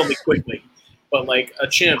least kill me quickly. But, like, a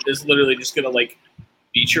chimp is literally just going to, like,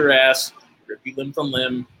 beat your ass, rip you limb from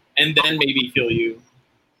limb, and then maybe kill you.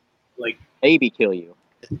 Like, maybe kill you.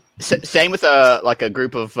 Same with a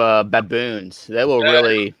group of baboons. They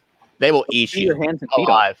will eat you Your hands and feet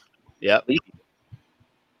alive. Yep.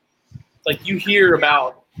 Like, you hear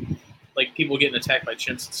about, like, people getting attacked by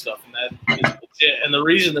chimps and stuff, and that is legit. And the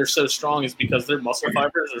reason they're so strong is because their muscle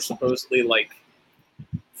fibers are supposedly, like,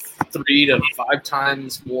 3 to 5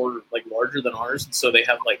 times more, like, larger than ours, and so they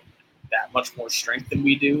have, like, that much more strength than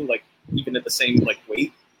we do, like, even at the same, like,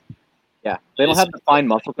 weight. Yeah, they don't have the fine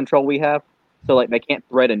muscle control we have, so, like, they can't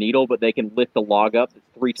thread a needle, but they can lift a log up that's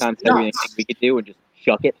 3 times heavier than anything we could do and just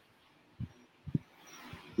chuck it.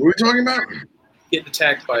 What are we talking about? Getting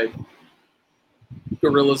attacked by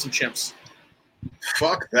gorillas and chimps.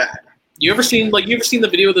 Fuck that. You ever seen the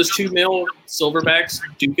video of those 2 male silverbacks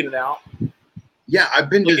duking it out? Yeah, I've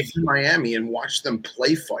been to Miami and watched them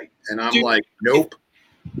play fight, and I'm like, nope.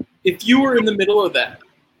 if you were in the middle of that,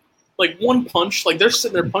 like one punch, like they're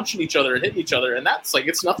sitting there punching each other and hitting each other, and that's like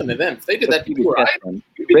it's nothing to them. If they did that to you,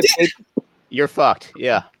 you'd be dead. You're fucked.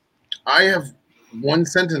 Yeah. I have one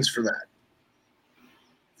sentence for that.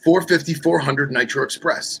 450, 400 Nitro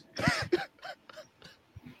Express.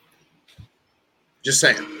 Just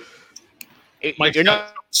saying. You're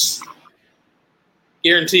not.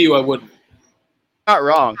 Guarantee you, I wouldn't. Not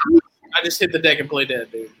wrong. I just hit the deck and play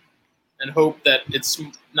dead, dude, and hope that it's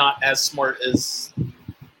not as smart as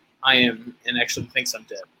I am and actually thinks I'm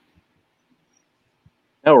dead.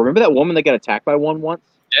 No, remember that woman that got attacked by one once?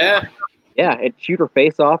 Yeah. Yeah, it chewed her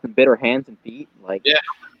face off and bit her hands and feet. Like, yeah.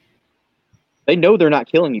 They know they're not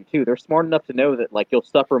killing you, too. They're smart enough to know that, like, you'll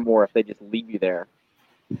suffer more if they just leave you there.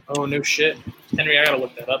 Oh, no shit. Henry, I gotta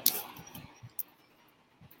look that up now.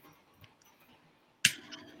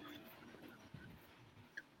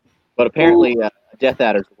 But apparently, Death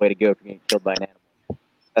Adder's the way to go if you're getting killed by an animal.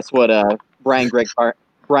 That's what Brian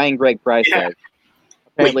Greg Price says.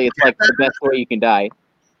 Apparently, it's like the best way you can die.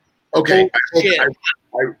 Okay,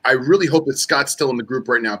 I really hope that Scott's still in the group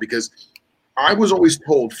right now, because I was always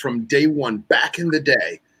told from day one, back in the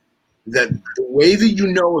day, that the way that you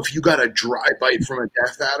know if you got a dry bite from a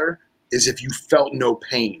Death Adder is if you felt no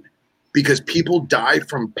pain, because people die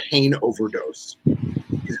from pain overdose.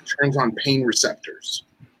 It turns on pain receptors.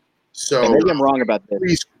 So maybe I'm wrong about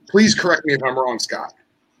this. Please correct me if I'm wrong, Scott.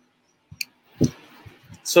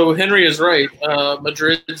 So Henry is right.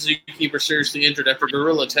 Madrid zookeeper seriously injured after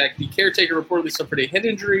gorilla attack. The caretaker reportedly suffered a head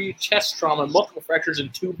injury, chest trauma, multiple fractures,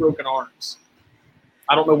 and 2 broken arms.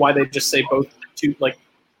 I don't know why they just say both. Two, like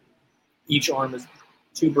each arm is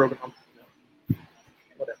 2 broken arms. No.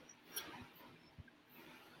 Whatever.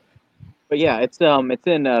 But yeah, it's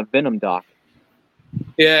in Venom Doc.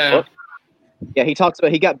 Yeah. What? Yeah, he talks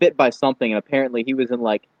about he got bit by something, and apparently he was in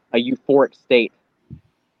like a euphoric state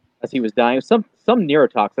as he was dying. Some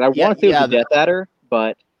neurotoxin. I want to say it was a Death Adder,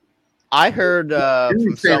 but I heard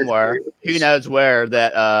from somewhere, who knows where,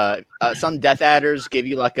 that some Death Adders give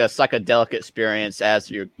you like a psychedelic experience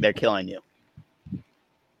as they're killing you.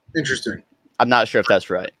 Interesting. I'm not sure if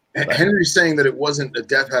that's right. Henry's saying that it wasn't a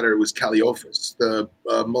Death Adder; it was Caliophus, the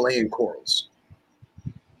Malayan corals.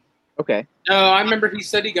 Okay. No, I remember he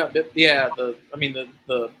said he got bit. Yeah, the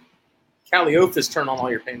Caliophis turn on all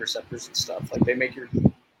your pain receptors and stuff. Like they make your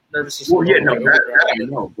nervous system. Well, yeah, no, that I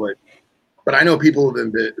know, but I know people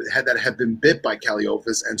have been bit by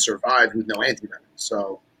Caliophis and survived with no antivenom.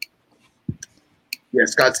 So, yeah,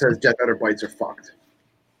 Scott says Death Adder bites are fucked.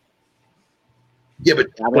 Yeah, but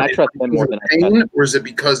I mean, I trust them more than pain, or is it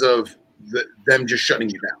because of them just shutting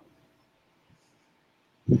you down?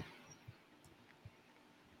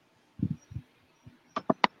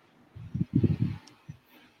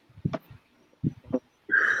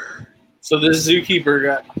 So this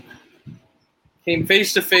zookeeper came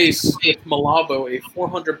face to face with Malabo, a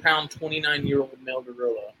 400-pound, 29-year-old male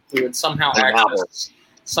gorilla who had somehow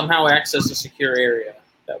accessed a secure area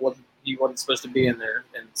that he wasn't supposed to be in there,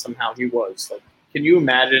 and somehow he was. Like, can you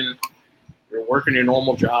imagine you're working your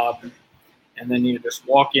normal job, and then you just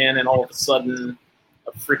walk in, and all of a sudden,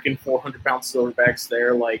 a freaking 400-pound silverback's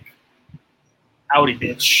there, like, howdy,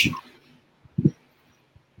 bitch.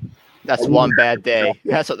 That's one bad day.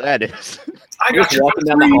 That's what that is. I got you walking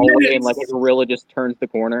down the hallway and like a gorilla just turns the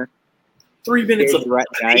corner. 3 minutes of right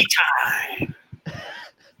time.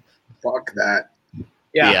 Fuck that.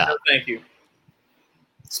 Yeah. No, thank you.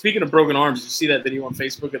 Speaking of broken arms, did you see that video on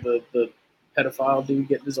Facebook of the pedophile dude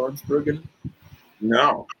getting his arms broken?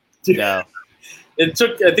 No. No. I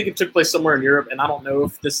think it took place somewhere in Europe, and I don't know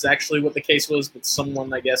if this is actually what the case was, but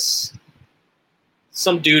someone, I guess,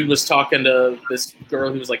 some dude was talking to this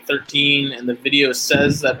girl who was like 13, and the video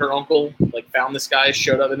says that her uncle like found this guy,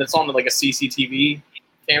 showed up, and it's on like a CCTV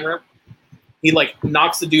camera. He like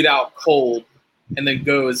knocks the dude out cold, and then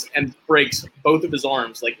goes and breaks both of his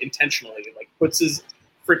arms like intentionally, like puts his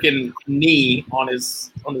freaking knee on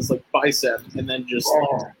his like bicep, and then just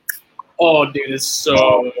oh dude, it's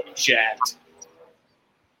so jacked.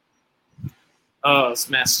 Oh, it's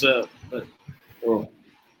messed up, but.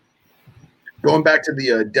 Going back to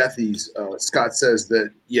the deathies, Scott says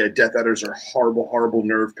that, yeah, Death Adders are horrible, horrible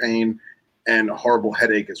nerve pain and a horrible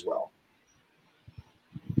headache as well.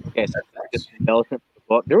 Okay, so that's just embellishment for the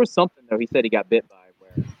book. There was something, though, he said he got bit by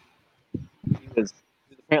where he was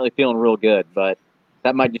apparently feeling real good, but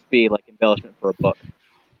that might just be like embellishment for a book.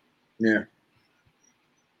 Yeah.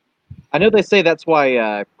 I know they say that's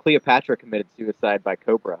why Cleopatra committed suicide by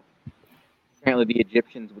cobra. Apparently the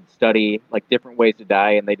Egyptians would study like different ways to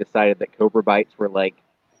die, and they decided that cobra bites were like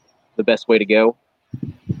the best way to go.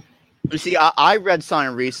 See, I read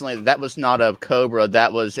something recently that was not a cobra.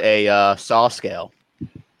 That was a saw scale.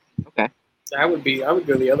 Okay. I would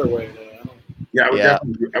go the other way. Yeah, I would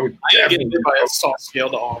definitely. I ain't getting bit by a saw scale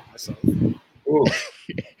to off myself.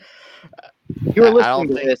 If you are listening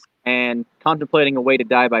to this and contemplating a way to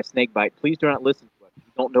die by snake bite, please do not listen to us. You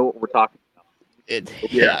don't know what we're talking about.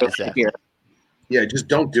 Exactly. Yeah, just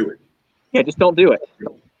don't do it. Yeah, just don't do it.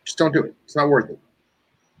 Just don't do it. It's not worth it.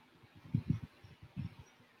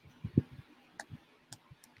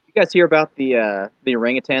 You guys hear about the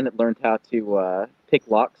orangutan that learned how to pick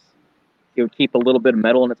locks? It would keep a little bit of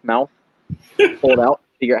metal in its mouth, pull it out,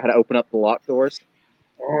 figure out how to open up the lock doors.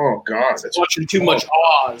 Oh God, that's watching too much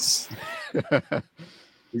Oz.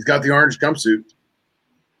 He's got the orange jumpsuit.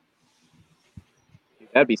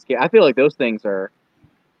 That'd be scary. I feel like those things are.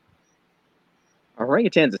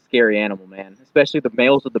 Orangutan's a scary animal, man. Especially the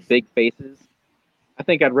males with the big faces. I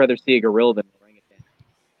think I'd rather see a gorilla than an orangutan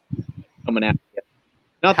coming after you.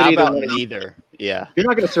 Not that How either about one neither? Yeah. You're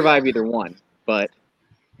not going to survive either one, but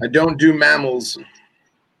I don't do mammals.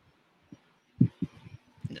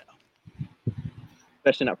 No.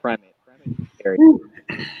 Especially not primates. Primates are scary.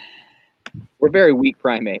 We're very weak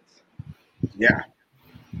primates. Yeah.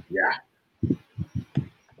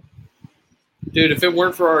 Dude, if it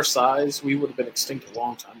weren't for our size, we would have been extinct a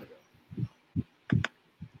long time ago.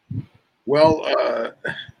 Well,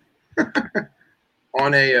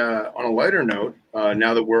 on a lighter note,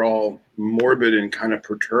 now that we're all morbid and kind of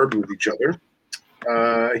perturbed with each other,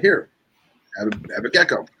 here, have a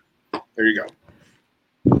gecko. There you go.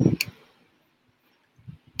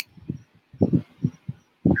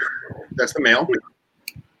 That's the male.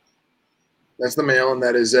 That's the male, and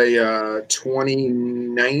that is a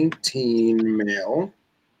 2019 male.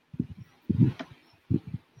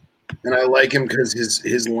 And I like him because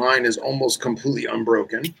his line is almost completely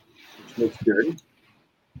unbroken, which looks good.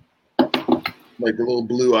 Like the little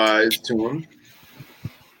blue eyes to him.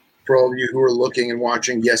 For all of you who are looking and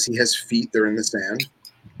watching, yes, he has feet. They're in the sand.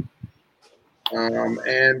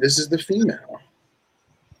 And this is the female.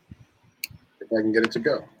 If I can get it to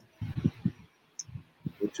go.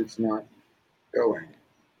 Which it's not going.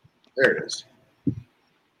 There it is.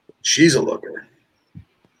 She's a looker.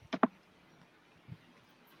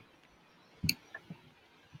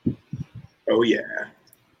 Oh, yeah.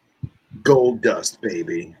 Gold dust,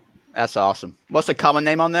 baby. That's awesome. What's the common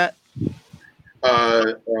name on that?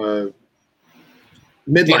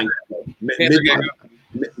 Midline.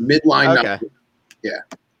 Midline. Okay. Yeah.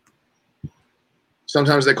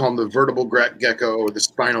 Sometimes they call them the vertebral gecko or the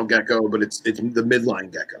spinal gecko, but it's the midline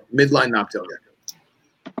gecko, midline knobtail gecko.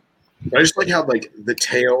 But I just like how like the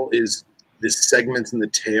tail is the segments in the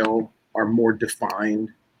tail are more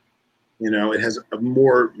defined. You know, it has a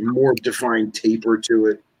more defined taper to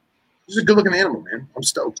it. It's a good looking animal, man. I'm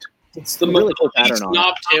stoked. It's the really cool pattern on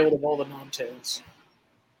knobtailed of all the knobtails.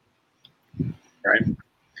 Right.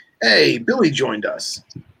 Hey, Billy joined us.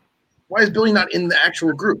 Why is Billy not in the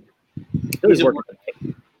actual group? Billy's working.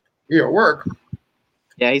 He's at work.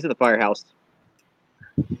 Yeah, he's at the firehouse.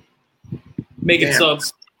 Making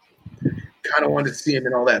subs. Kind of wanted to see him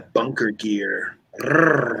in all that bunker gear.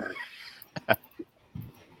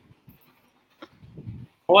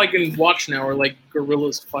 All I can watch now are like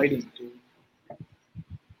gorillas fighting, dude.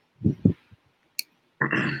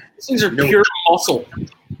 These things are pure muscle.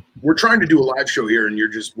 We're trying to do a live show here, and you're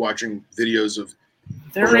just watching videos of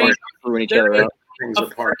there ain't each other out. Things a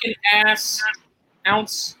apart. Freaking ass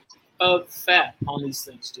ounce of fat on these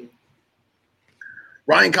things, dude.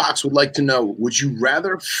 Ryan Cox would like to know: would you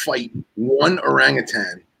rather fight one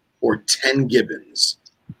orangutan or 10 gibbons?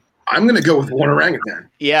 I'm going to go with one orangutan.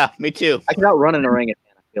 Yeah, me too. I can outrun an orangutan.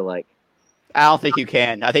 I feel like. I don't think you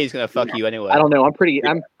can. I think he's going to fuck you anyway. I don't know. I'm pretty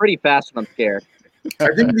fast when I'm scared. I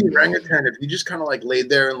think the orangutan, if you just kind of like laid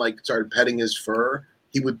there and like started petting his fur,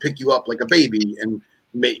 he would pick you up like a baby, and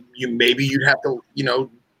maybe you'd have to,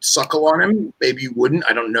 suckle on him. Maybe you wouldn't.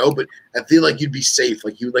 I don't know, but I feel like you'd be safe.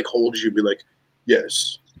 Like he would like hold you, be like,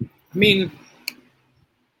 yes. I mean,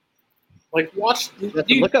 like watch.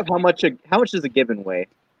 Look up how much does a gibbon weigh?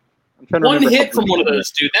 I'm trying to one hit from one of those,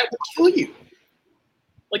 dude, that would kill you.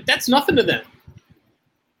 Like that's nothing to them.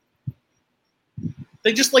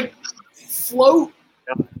 They just like float.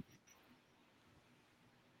 Have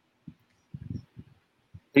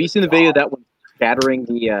you seen the video of that one scattering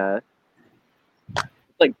the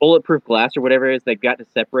like bulletproof glass or whatever it is they've got to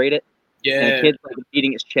separate it? Yeah. And the kid's like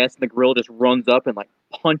beating its chest, and the gorilla just runs up and like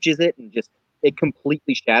punches it, and just it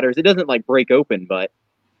completely shatters. It doesn't like break open, but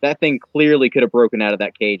that thing clearly could have broken out of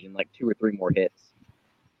that cage in like 2 or 3 more hits.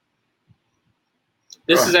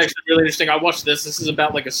 This is actually really interesting. I watched this. This is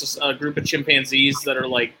about like a group of chimpanzees that are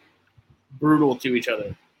like brutal to each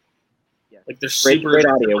other. Yeah. Like they're Great, super. great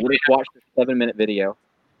audio. We just watched a 7-minute video.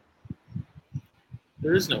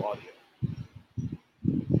 There is no audio.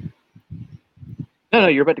 No,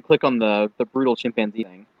 you're about to click on the brutal chimpanzee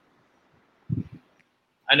thing.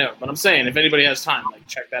 I know, but I'm saying if anybody has time, like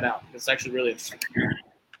check that out. It's actually really interesting.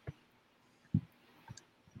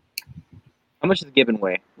 How much is a given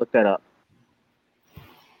weigh? Look that up.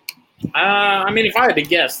 I mean, if I had to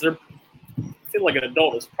guess, I feel like an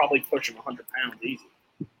adult is probably pushing 100 pounds easy.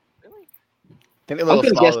 Really? I think they're a I'm little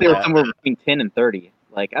gonna smaller guess than they were that. somewhere between 10 and 30.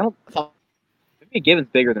 Like maybe a given's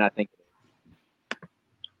bigger than I think.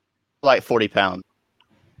 Like 40 pounds.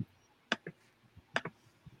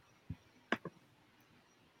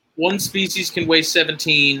 One species can weigh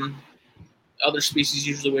 17. Other species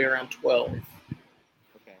usually weigh around 12.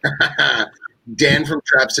 Okay. Dan from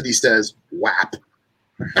Trap City says, "WAP."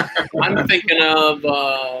 I'm thinking of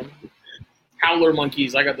howler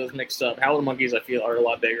monkeys. I got those mixed up. Howler monkeys, I feel, are a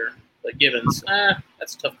lot bigger. Like givens,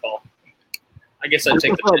 that's a tough call. I guess I'd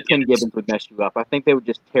take the 10 givens would mess you up. I think they would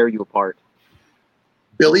just tear you apart.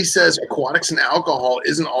 Billy says aquatics and alcohol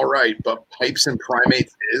isn't all right, but pipes and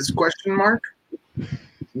primates is ?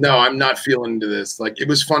 No, I'm not feeling into this. Like, it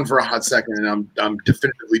was fun for a hot second, and I'm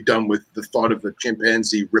definitively done with the thought of a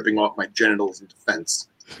chimpanzee ripping off my genitals in defense.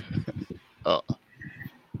 Oh.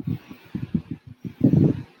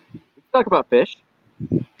 Let's talk about fish.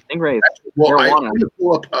 Stingrays. Well, I marijuana. want to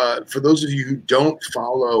pull up, for those of you who don't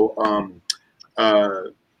follow,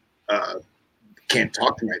 can't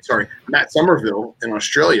talk tonight, sorry, Matt Somerville in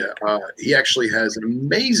Australia. He actually has an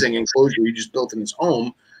amazing enclosure he just built in his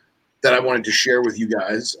home that I wanted to share with you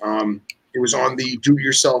guys. It was on the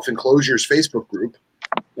Do-It-Yourself Enclosures Facebook group.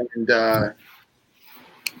 And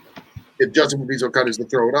if Justin would be so kind as to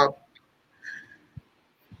throw it up.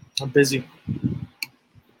 I'm busy.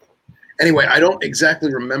 Anyway, I don't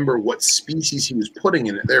exactly remember what species he was putting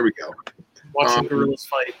in it. There we go. Watching gorillas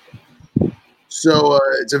fight. So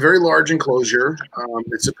it's a very large enclosure.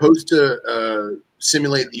 It's supposed to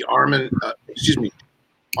simulate the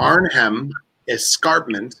Arnhem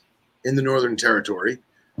Escarpment in the Northern Territory.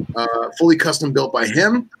 Fully custom built by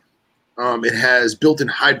him. It has built-in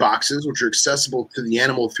hide boxes, which are accessible to the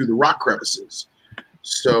animal through the rock crevices.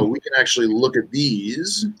 So we can actually look at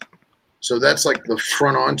these. So that's like the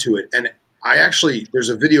front onto it. And there's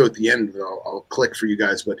a video at the end that I'll click for you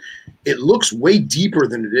guys, but it looks way deeper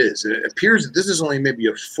than it is. It appears that this is only maybe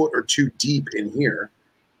a foot or two deep in here.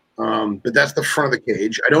 But that's the front of the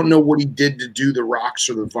cage. I don't know what he did to do the rocks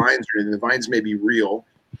or the vines or anything. The vines may be real.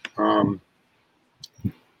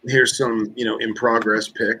 Here's some, in progress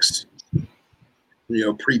pics,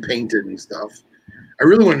 pre-painted and stuff. I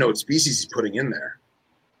really want to know what species he's putting in there.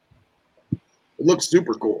 It looks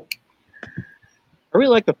super cool. I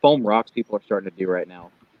really like the foam rocks people are starting to do right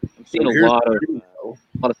now. I'm seeing a lot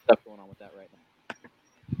of stuff going on with that right now.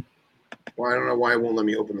 Well, I don't know why it won't let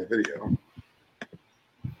me open the video.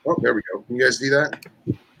 Oh, there we go. Can you guys see that?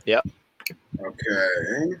 Yep.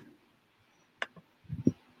 Okay.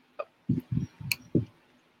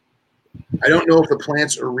 I don't know if the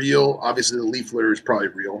plants are real. Obviously, the leaf litter is probably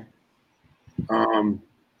real.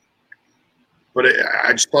 But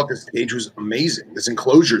I just thought this cage was amazing. This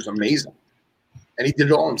enclosure is amazing. And he did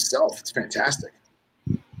it all himself. It's fantastic.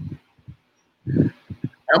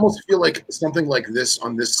 I almost feel like something like this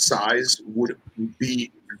on this size would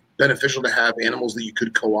be beneficial to have animals that you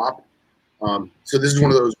could co-op. So this is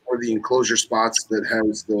one of the enclosure spots that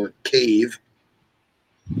has the cave,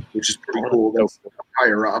 which is pretty cool. That's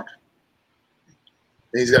higher up.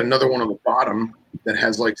 And he's got another one on the bottom that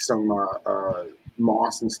has like some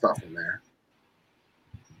moss and stuff in there.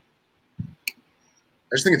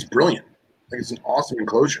 I just think it's brilliant. I think it's an awesome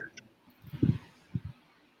enclosure.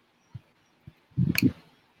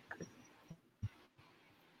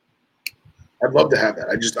 I'd love to have that.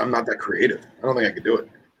 I'm not that creative. I don't think I could do it.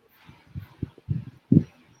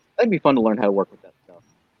 That'd be fun to learn how to work with that stuff.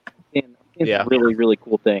 I've seen some really, really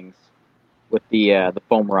cool things with the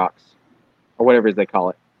foam rocks or whatever it is they call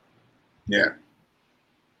it. Yeah.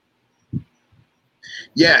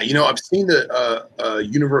 Yeah, I've seen the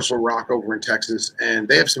Universal Rock over in Texas, and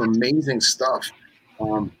they have some amazing stuff.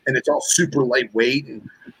 And it's all super lightweight. And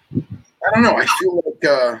I don't know. I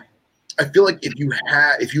feel like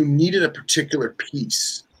if you needed a particular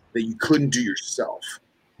piece that you couldn't do yourself,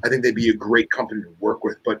 I think they'd be a great company to work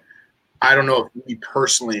with. But I don't know if me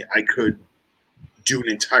personally, I could do an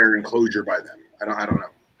entire enclosure by them. I don't know.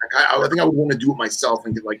 I think I would want to do it myself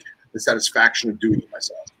and get like the satisfaction of doing it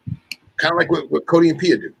myself. Kind of like what Cody and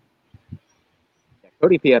Pia do. Yeah,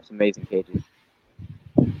 Cody and Pia have some amazing cages.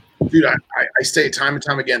 Dude, I say it time and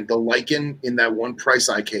time again, the lichen in that one Price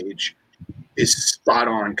Eye cage is spot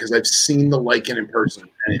on because I've seen the lichen in person,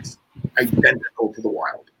 and it's identical to the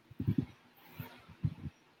wild.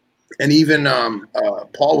 And even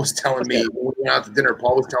Paul was telling me when we went out to dinner.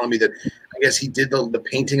 Paul was telling me that I guess he did the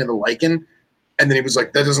painting of the lichen, and then he was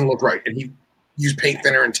like, "That doesn't look right," and he used paint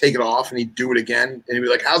thinner and take it off, and he'd do it again, and he'd be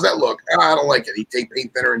like, "How's that look?" Oh, I don't like it. He'd take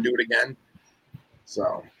paint thinner and do it again.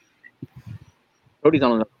 So Cody's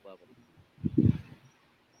on another level.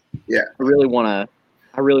 Yeah, I really want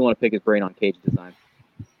to pick his brain on cage design.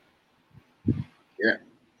 Yeah.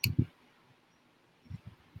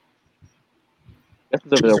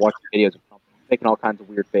 Justin's over there watching videos of something, making all kinds of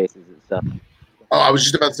weird faces and stuff. Oh, I was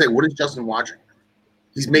just about to say, what is Justin watching?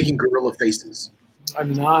 He's making gorilla faces.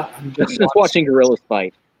 I'm not. I'm Justin's just watching gorillas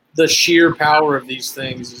fight. The sheer power of these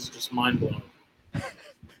things is just mind blowing.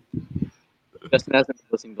 Justin hasn't been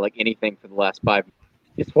listening to like anything for the last 5 years.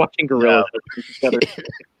 He's watching gorillas fight each other.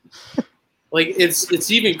 Like it's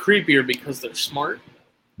even creepier because they're smart.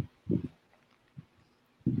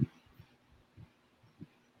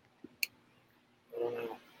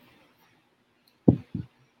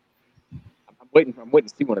 I'm waiting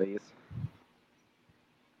to see one of these.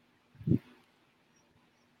 Can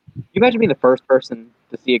you imagine being the first person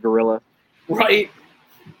to see a gorilla? Right.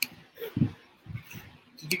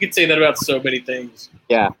 You could say that about so many things.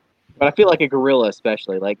 Yeah. But I feel like a gorilla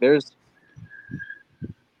especially. Like there's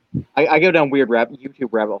I go down weird YouTube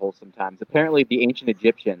rabbit holes sometimes. Apparently the ancient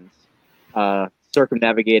Egyptians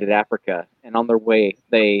circumnavigated Africa, and on their way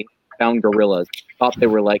they found gorillas. Thought they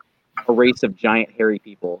were like a race of giant hairy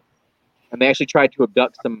people. And they actually tried to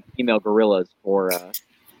abduct some female gorillas for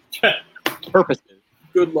purposes.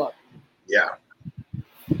 Good luck. Yeah.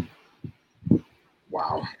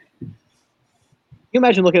 Wow. Can you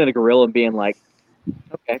imagine looking at a gorilla and being like,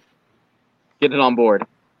 okay, get it on board?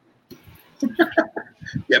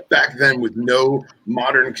 Yeah, back then with no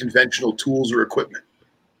modern conventional tools or equipment.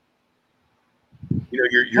 You know,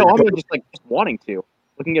 you're I mean just wanting to.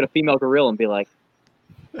 Looking at a female gorilla and be like,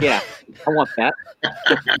 yeah, I want that.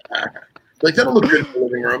 Like, that'll look good in the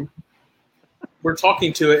living room. We're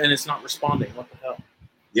talking to it and it's not responding. What the hell?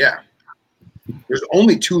 Yeah. There's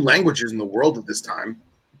only 2 languages in the world at this time.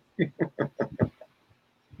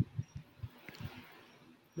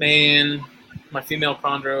 Man, my female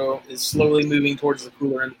chondro is slowly moving towards the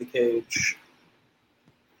cooler end of the cage,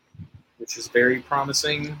 which is very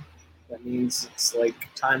promising. That means it's like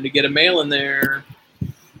time to get a male in there. I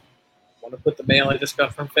want to put the male I just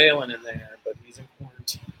got from Phelan in there, but he's in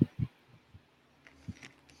quarantine.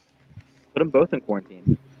 Put them both in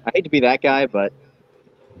quarantine. I hate to be that guy, but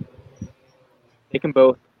take them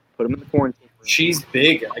both. Put them in the quarantine. She's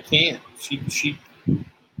big. I can't. She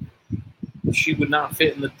would not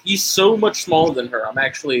fit in the. He's so much smaller than her. I'm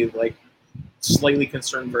actually like slightly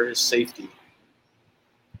concerned for his safety.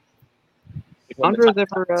 Do chondros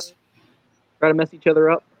ever try to mess each other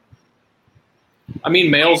up? I mean,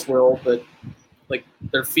 males will, but like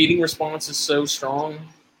their feeding response is so strong.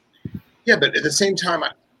 Yeah, but at the same time,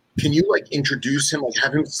 can you like introduce him, like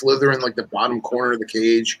have him slither in like the bottom corner of the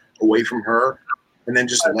cage away from her, and then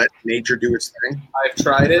just let nature do its thing? I've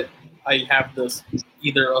tried it. I have this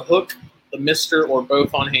either a hook, the mister, or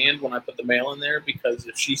both on hand when I put the male in there, because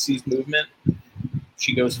if she sees movement,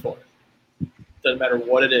 she goes for it. Doesn't matter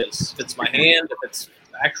what it is. If it's my hand, if it's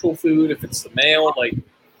actual food, if it's the male, like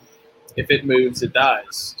if it moves, it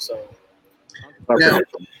dies. So now,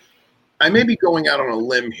 I may be going out on a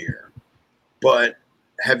limb here, but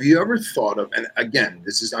have you ever thought of, and again,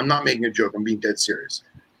 I'm not making a joke, I'm being dead serious.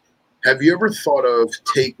 Have you ever thought of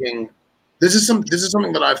taking, this is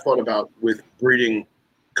something that I've thought about with breeding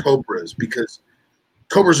cobras, because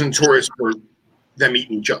cobras are notorious for them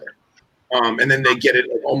eating each other. And then they get it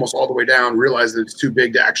like almost all the way down, realize that it's too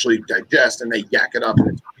big to actually digest, and they yak it up, and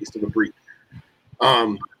it's a waste of a breed.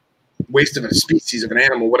 Waste of a species, of an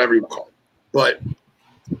animal, whatever you call it. But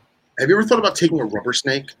have you ever thought about taking a rubber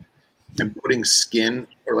snake and putting skin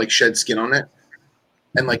or like shed skin on it,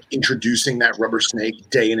 and like introducing that rubber snake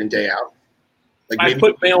day in and day out? Like I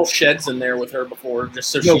put male sheds in there with her before, just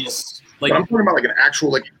so she's like. But I'm talking about like an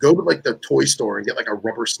actual, like go to like the toy store and get like a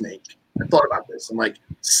rubber snake. I thought about this and like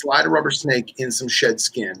slide a rubber snake in some shed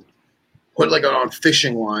skin, put it like on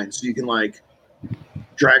fishing line so you can like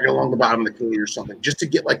drag it along the bottom of the cage or something, just to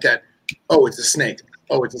get like that. Oh, it's a snake.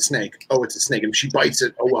 Oh, it's a snake. Oh, it's a snake. And if she bites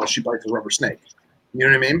it, oh well, she bites a rubber snake. You know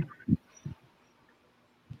what I mean?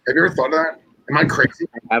 Have you ever thought of that? Am I crazy?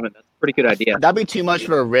 I haven't. That's a pretty good idea. That'd be too much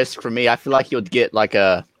of a risk for me. I feel like he would get like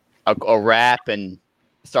a wrap and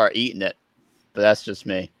start eating it. But that's just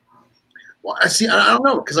me. Well, I don't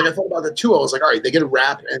know, because like I thought about that too. I was like, all right, they get a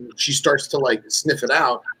wrap and she starts to like sniff it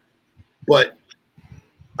out, but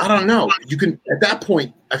I don't know. You can at that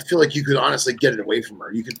point. I feel like you could honestly get it away from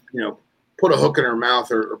her. You could, put a hook in her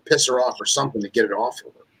mouth or piss her off or something to get it off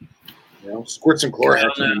of her. Squirt some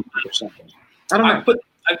Chlorhex or something. I don't know.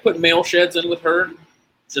 I put mail sheds in with her,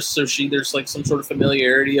 just so there's like some sort of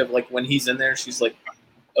familiarity of like when he's in there, she's like,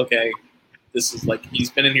 okay, this is like he's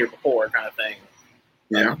been in here before, kind of thing.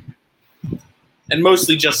 Yeah. And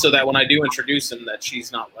mostly just so that when I do introduce him, that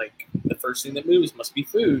she's not like the first thing that moves must be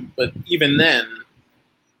food. But even then,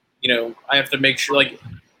 I have to make sure, like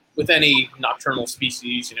with any nocturnal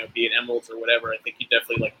species, be it emeralds or whatever, I think you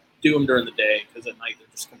definitely like do them during the day because at night they're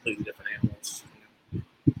just completely different animals.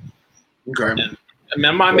 Okay.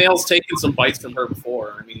 And my male's taken some bites from her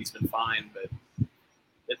before. I mean, he's been fine, but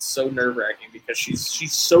it's so nerve wracking because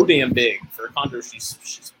she's so damn big for a chondro.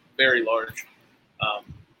 She's very large.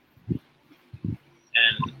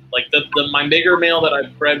 And like my bigger male that I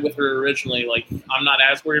bred with her originally, like I'm not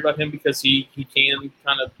as worried about him because he can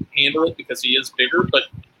kind of handle it because he is bigger. But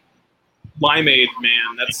limeade,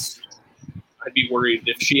 man, I'd be worried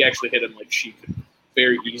if she actually hit him. Like she could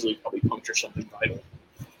very easily probably puncture something vital.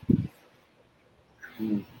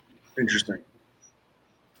 Interesting.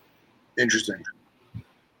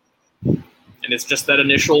 And it's just that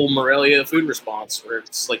initial Morelia food response where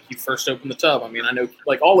it's like you first open the tub. I mean, I know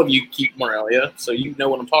like all of you keep Morelia, so you know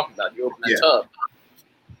what I'm talking about. You open that tub,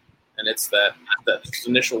 and it's that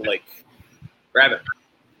initial like grab it.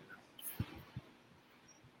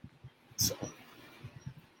 So.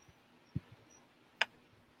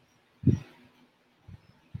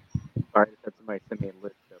 All right, that's somebody send me a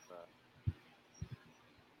list of.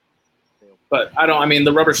 But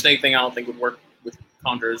the rubber snake thing I don't think would work with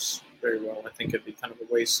chondros very well. I think it'd be kind of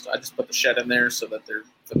a waste. I just put the shed in there so that they're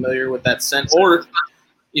familiar with that scent. Or,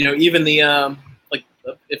 even the,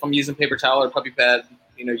 if I'm using paper towel or puppy pad,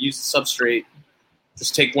 use the substrate.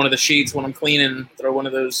 Just take one of the sheets when I'm cleaning, throw one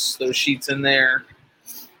of those sheets in there.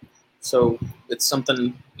 So it's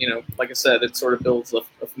something, like I said, it sort of builds a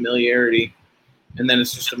familiarity. And then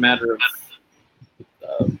it's just a matter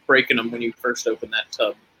of breaking them when you first open that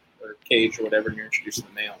tub or cage or whatever, and you're introducing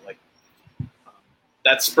the male. Like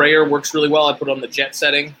that sprayer works really well. I put it on the jet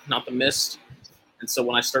setting, not the mist. And so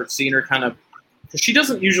when I start seeing her kind of, because she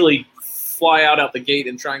doesn't usually fly out the gate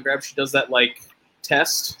and try and grab. She does that like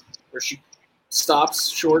test where she stops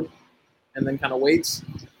short and then kind of waits.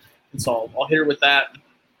 And so I'll hit her with that,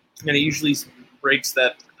 and it usually breaks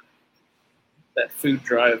that food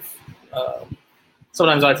drive.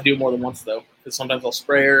 Sometimes I have to do it more than once though. Because sometimes I'll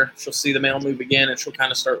spray her, she'll see the male move again, and she'll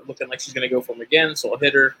kind of start looking like she's going to go for him again, so I'll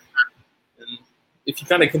hit her. And if you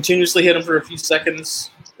kind of continuously hit them for a few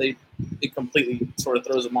seconds, it completely sort of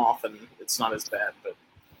throws them off, and it's not as bad. But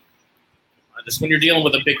just when you're dealing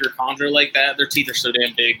with a bigger chondro like that, their teeth are so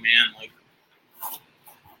damn big, man. Like,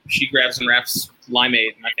 she grabs and wraps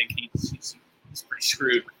limeade, and I think he's pretty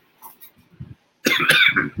screwed.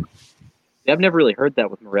 Yeah, I've never really heard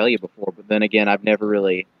that with Morelia before, but then again, I've never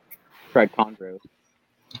really tried chondros.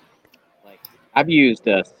 Like I've used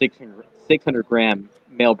 600 gram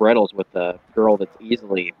male Brettles with a girl that's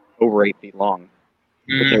easily over 8 feet long.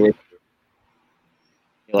 Mm.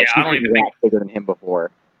 I don't even think bigger than him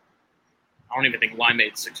before. I don't even think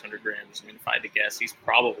limeade's 600 grams. I mean, if I had to guess, he's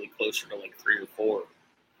probably closer to like 3 or 4.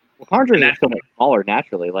 Well, chondros are so much smaller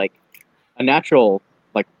naturally. Like a natural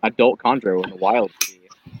like adult chondro in the wild.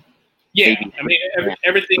 Yeah, I mean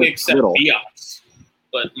everything except Beox.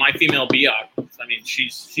 But my female Beox, I mean,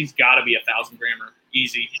 she's got to be 1,000 grammer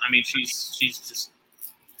easy. I mean,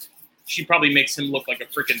 she probably makes him look like a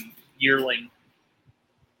freaking yearling.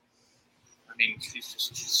 I mean, she's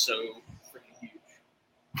so freaking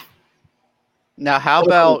huge. Now, how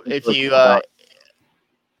about if you?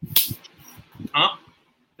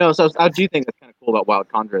 No, so I do think that's kind of cool about wild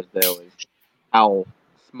chondros, though, is how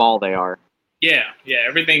small they are. Yeah,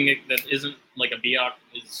 everything that isn't like a Beox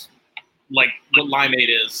is. Like what limeade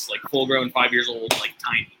is, like full grown, 5 years old, like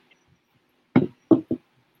tiny. Go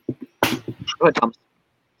ahead, Tom.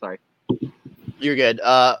 Sorry. You're good.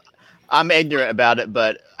 I'm ignorant about it,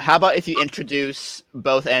 but how about if you introduce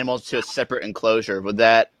both animals to a separate enclosure? Would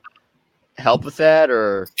that help with that,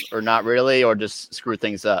 or not really, or just screw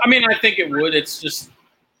things up? I mean, I think it would. It's just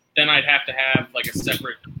then I'd have to have like a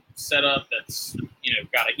separate setup that's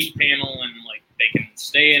got a heat panel and like they can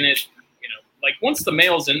stay in it. Like once the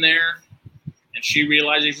male's in there. And she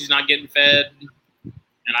realizes she's not getting fed,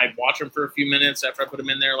 and I watch them for a few minutes after I put them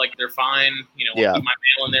in there. Like they're fine, I'll keep my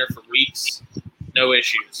male in there for weeks, no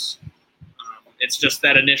issues. It's just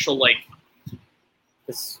that initial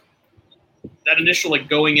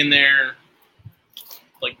going in there,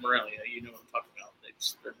 like Morelia, you know what I'm talking about.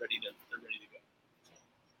 They're ready to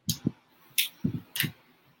go.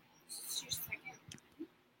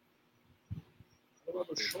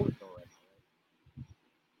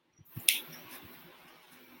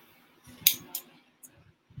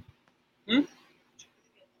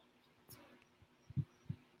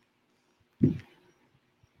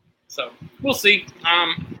 So we'll see.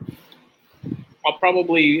 I'll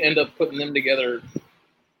probably end up putting them together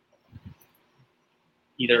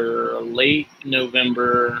either late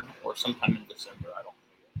November or sometime in December. I don't know.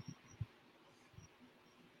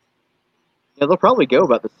 Yeah, they'll probably go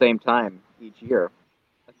about the same time each year.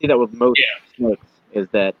 I see that with most snakes, is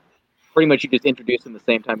that pretty much you just introduce them the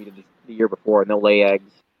same time you did the year before, and they'll lay eggs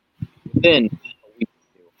within a week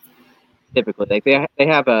or two. Typically, they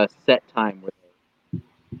have a set time where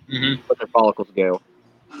let their follicles go.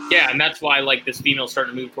 Yeah, and that's why like this female's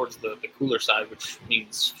starting to move towards the cooler side, which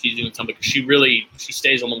means she's doing something. Because she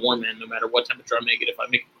stays on the warm end no matter what temperature I make it. If I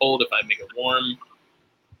make it cold, if I make it warm,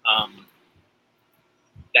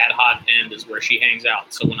 that hot end is where she hangs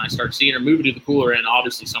out. So when I start seeing her move to the cooler end,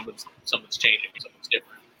 obviously something's changing, something's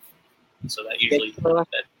different. And so that usually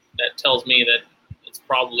that tells me that it's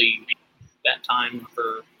probably that time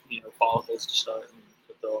for follicles to start and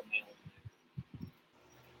to throw a male.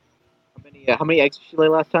 How many eggs did she lay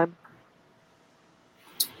last time?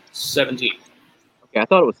 17. Okay, I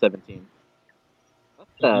thought it was 17.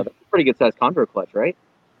 That's a pretty good sized chondro clutch, right?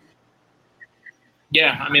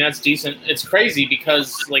 Yeah, I mean that's decent. It's crazy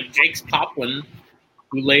because like Jake's Poplin,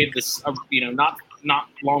 who laid this, not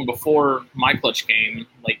long before my clutch came,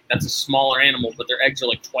 like that's a smaller animal, but their eggs are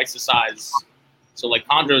like twice the size. So like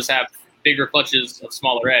chondros have bigger clutches of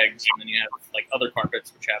smaller eggs, and then you have like other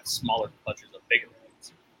carpets which have smaller clutches of bigger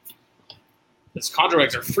eggs. This chondro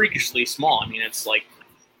eggs are freakishly small. I mean, it's like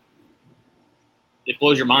it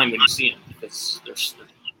blows your mind when you see them because they're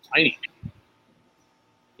tiny.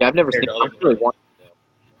 Yeah, I've never seen. I really want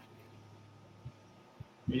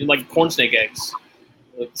to. Like corn snake eggs,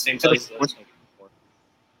 like the same size.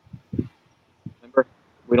 Remember,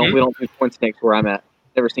 we don't do corn snakes where I'm at.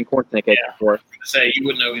 Never seen corn snake eggs before. I was gonna say you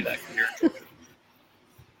wouldn't know that.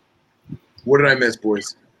 What did I miss,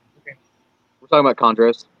 boys? Okay. We're talking about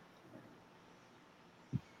chondros.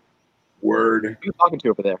 Word. Who are you talking to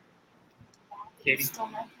over there? Katie.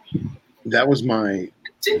 That was my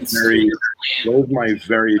very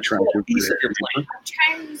attractive.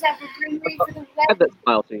 Had that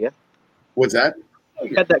smile to you. What's that?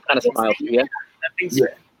 You had that kind of smile to you. Yeah.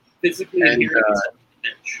 Physically and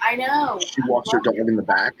I know. she walks her dog in the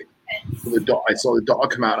back. So I saw the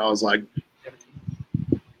dog come out. I was like,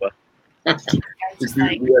 we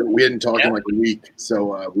hadn't talked in like a week,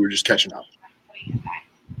 so we were just catching up.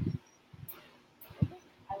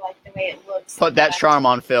 I like the way it looks. Put that charm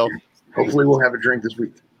on, Phil. Hopefully, we'll have a drink this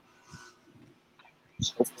week.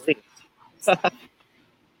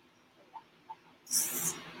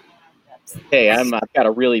 Hey, I've got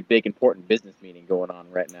a really big, important business meeting going on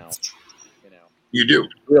right now. You do.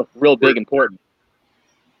 Real big, important.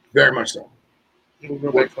 Very much so.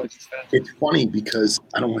 It's funny because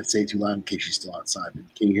I don't want to say it too loud in case she's still outside.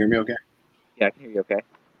 Can you hear me okay? Yeah, I can hear you okay.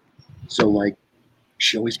 So, like,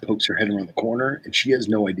 she always pokes her head around the corner, and she has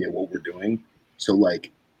no idea what we're doing. So,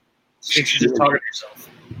 like, she's just talking to herself.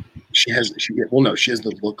 She has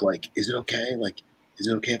the look like, is it okay? Like, is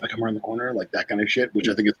it okay if I come around the corner? Like, that kind of shit, which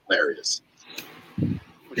I think is hilarious.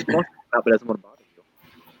 But doesn't want to bother you.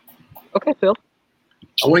 Okay, Phil.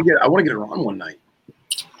 I want to get her on one night.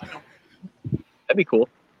 That'd be cool.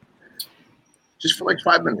 Just for like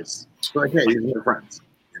 5 minutes. Just like, hey, these are my friends.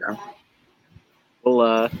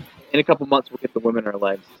 Well, in a couple months, we'll get the women in our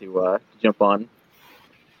lives to jump on.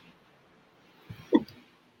 I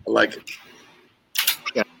like it.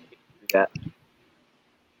 Yeah, do that.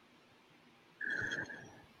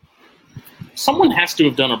 Someone has to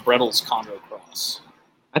have done a Brettles chondro cross.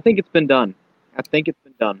 I think it's been done. I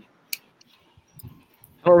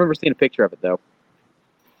don't remember seeing a picture of it, though.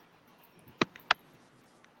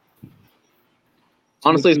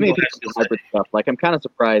 Honestly, as many people do hybrid stuff, like, I'm kind of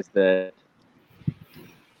surprised that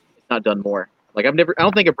it's not done more. Like, I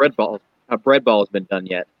don't think a bread ball has been done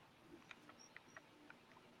yet.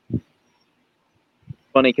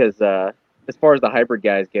 Funny because as far as the hybrid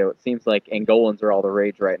guys go, it seems like Angolans are all the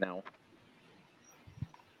rage right now.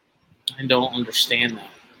 I don't understand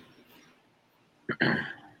that.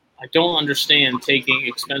 I don't understand taking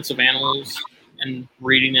expensive animals and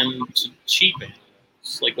breeding them to cheap animals.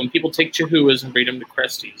 Like when people take Chihuahuas and breed them to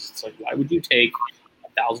Cresties, it's like, why would you take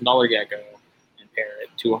 $1,000 gecko and pair it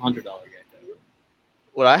to $100 gecko?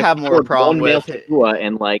 What I have more problem with Chihuahua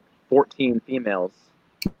and like 14 females.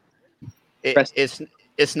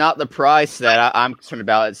 It's not the price that I'm concerned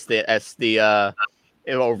about. It's the a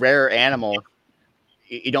rare animal.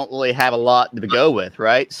 You don't really have a lot to go with,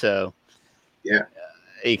 right? So yeah,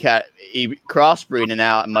 you crossbreeding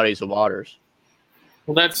out and muddies the waters.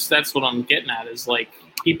 Well, that's what I'm getting at. Is like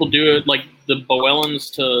people do it like the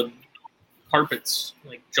Boelens to carpets,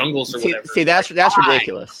 like jungles or whatever. See, that's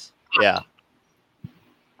ridiculous. Yeah.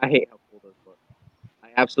 I hate how cool those look. I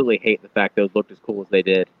absolutely hate the fact those looked as cool as they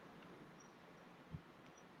did.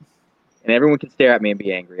 And everyone can stare at me and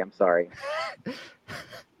be angry. I'm sorry.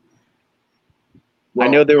 Well,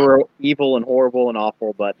 I know they were evil and horrible and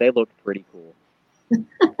awful, but they looked pretty cool.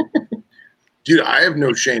 dude, I have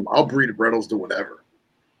no shame. I'll breed Brettles to whatever.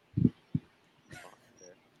 Dude,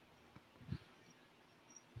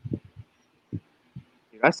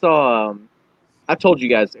 I saw. I've told you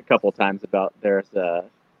guys a couple of times about there's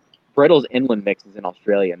Brettles inland mixes in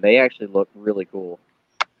Australia, and they actually look really cool.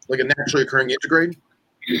 Like a naturally occurring intergrade?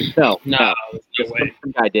 No, No just way.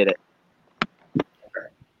 some guy did it.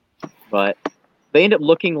 But they end up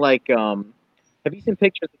looking like. Have you seen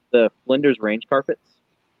pictures of the Flinders range carpets?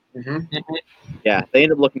 Mm-hmm. Yeah, they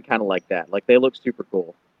end up looking kind of like that. Like they look super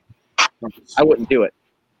cool. I wouldn't do it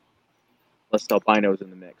unless albino's in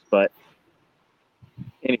the mix. But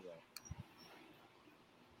anyway,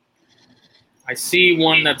 I see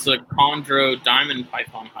one that's a chondro diamond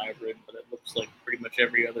python hybrid, but it looks like pretty much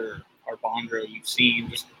every other arbondro you've seen,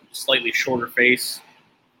 just slightly shorter face,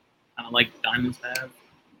 kind of like diamonds have.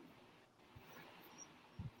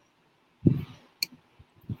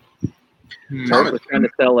 Tarek was trying to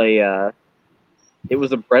sell a. It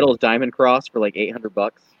was a Brettles diamond cross for like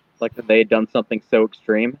 $800. Like they had done something so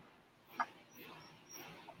extreme.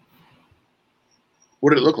 What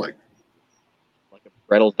did it look like? Like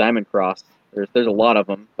a Brettles diamond cross. There's a lot of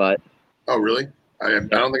them, but Oh, really? I don't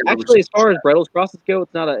think I've ever actually, seen as far as Brettles crosses go,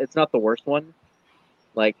 it's not the worst one.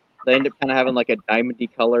 Like they end up kind of having like a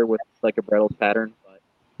diamondy color with like a Brettles pattern, but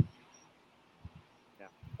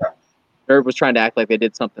yeah. Nerd was trying to act like they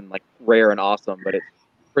did something like rare and awesome, but it's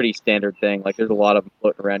a pretty standard thing. Like there's a lot of them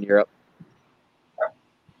floating around Europe. I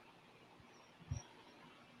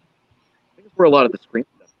think it's where a lot of the screen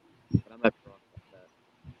stuff is, but I'm not wrong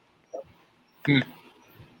about that.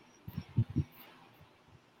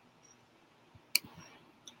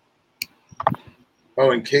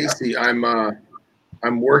 Oh, and Casey, I'm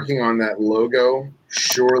working on that logo,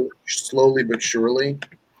 slowly but surely.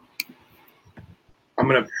 I'm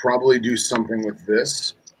gonna probably do something with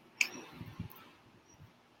this.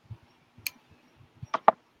 I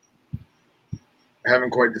haven't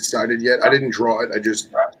quite decided yet. I didn't draw it. I just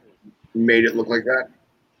made it look like that.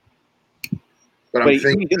 But I'm Wait, who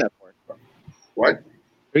are thinking, you doing that for? what?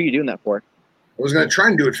 Who are you doing that for? I was gonna try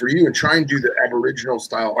and do it for you and try and do the Aboriginal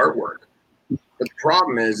style artwork. But the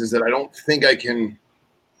problem is that I don't think I can.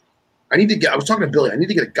 I was talking to Billy. I need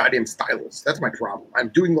to get a goddamn stylus. That's my problem. I'm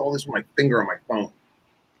doing all this with my finger on my phone.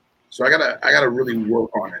 So I gotta really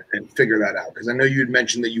work on it and figure that out, because I know you had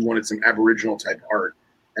mentioned that you wanted some Aboriginal type art,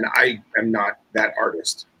 and I am not that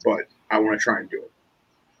artist, but I want to try and do it.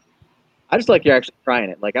 I just like you're actually trying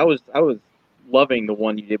it. Like I was loving the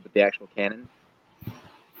one you did with the actual cannon.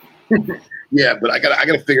 Yeah, but I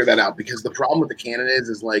gotta figure that out, because the problem with the cannon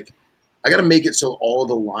is like I gotta make it so all of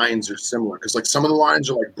the lines are similar, because like some of the lines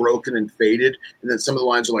are like broken and faded, and then some of the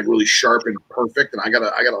lines are like really sharp and perfect, and I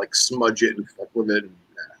gotta like smudge it and fuck with it. And,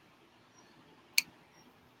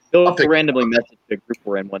 Bill randomly messaged the group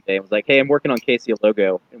we're in one day and was like, "Hey, I'm working on Casey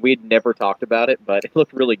logo," and we had never talked about it, but it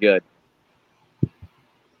looked really good.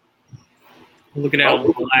 Look at how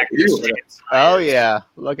black this is. Oh yeah,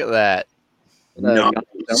 look at that. Nice. What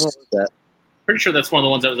was that? Pretty sure that's one of the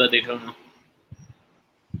ones that was at Daytona.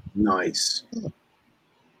 Nice.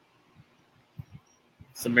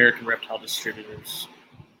 It's American Reptile Distributors.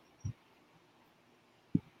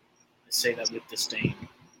 I say that with disdain.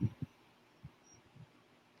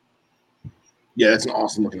 Yeah, that's an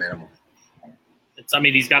awesome looking animal. I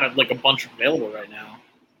mean, he's got like a bunch available right now.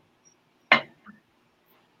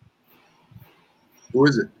 Who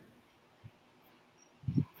is it?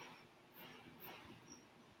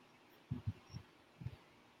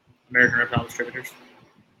 American Reptile Distributors.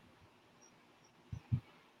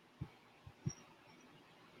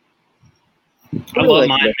 I love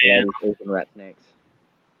mine, man. Open rat snakes.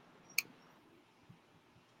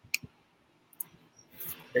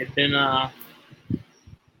 They've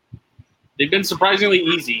been surprisingly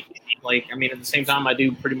easy. Like, I mean, at the same time, I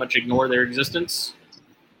do pretty much ignore their existence.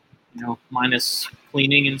 You know, minus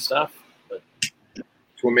cleaning and stuff. But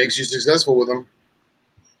That's what makes you successful with them.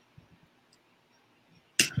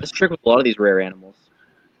 That's the trick with a lot of these rare animals.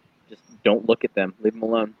 Just don't look at them. Leave them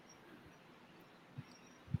alone.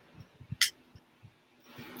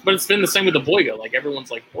 But it's been the same with the Boiga. Like, everyone's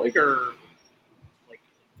like, Boiga, like,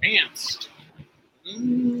 advanced.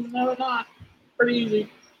 No, they're not. Pretty easy.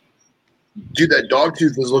 Dude, that dog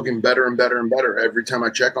tooth is looking better and better and better every time I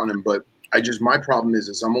check on him. But my problem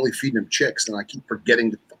is I'm only feeding him chicks, and I keep forgetting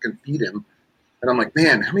to fucking feed him. And I'm like,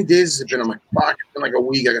 man, how many days has it been? I'm like, fuck, it's been like a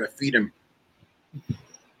week. I got to feed him.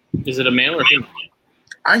 Is it a male or female?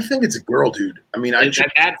 I think it's a girl, dude. I mean, at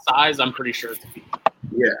that size, I'm pretty sure it's a female.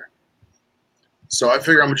 Yeah. So I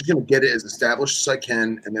figure I'm just going to get it as established as I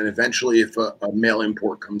can. And then eventually, if a male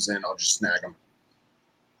import comes in, I'll just snag them.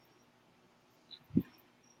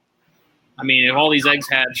 I mean, if all these eggs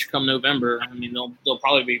hatch come November, I mean, they'll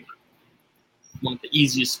probably be one of the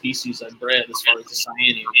easiest species I've bred as far as the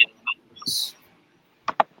cyanine.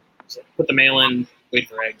 So put the male in, wait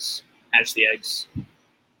for eggs, hatch the eggs,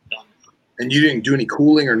 done. And you didn't do any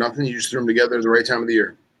cooling or nothing? You just threw them together at the right time of the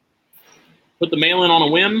year? Put the male in on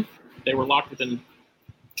a whim. They were locked within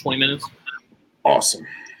 20 minutes. Awesome.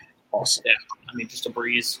 Yeah, I mean, just a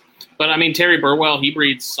breeze. But, I mean, Terry Burwell, he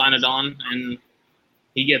breeds Cynodon, and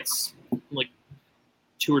he gets, like,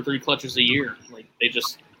 2 or 3 clutches a year. Like, they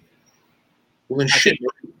just... Well, then shit.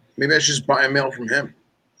 Maybe I should just buy a male from him.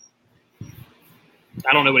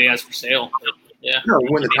 I don't know what he has for sale, but, yeah. No,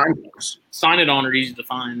 when the time comes. Cynodon are easy to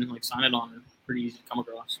find. Like, Cynodon are pretty easy to come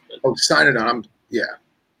across. But. Oh, Cynodon, yeah.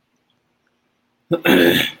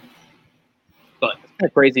 But it's kind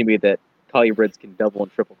of crazy to me that colubrids can double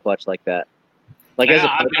and triple clutch like that. Like yeah, as a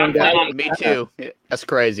Python guy, me too. That's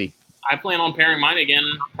crazy. I plan on pairing mine again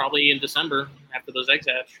probably in December after those eggs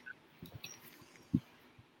hatch.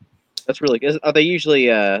 that's really good. Are they usually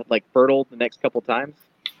like fertile the next couple times?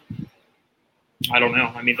 I don't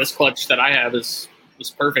know. I mean, this clutch that I have is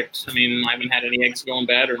perfect. I mean, I haven't had any eggs going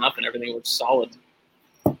bad or nothing. Everything looks solid.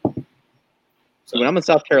 So when I'm in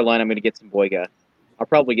South Carolina, I'm going to get some Boyga. I'll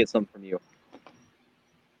probably get some from you.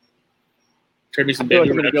 Maybe some I feel like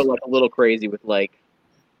baby I'm going to go like a little crazy with like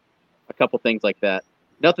a couple things like that.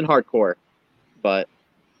 Nothing hardcore, but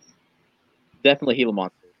definitely Gila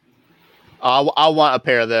monsters. I want a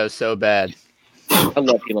pair of those so bad. I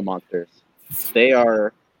love Gila monsters. They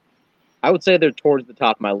are, I would say they're towards the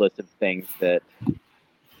top of my list of things that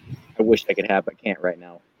I wish I could have, but can't right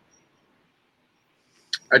now.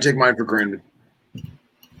 I take mine for granted.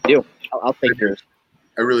 I'll take yours.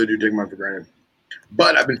 I really do take mine for granted.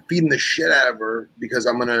 But I've been feeding the shit out of her because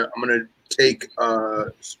I'm gonna take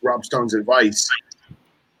Rob Stone's advice,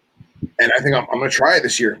 and I think I'm gonna try it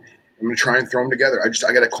this year. I'm gonna try and throw them together. I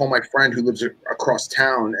gotta call my friend who lives across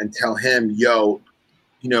town and tell him, yo,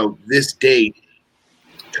 you know, this date,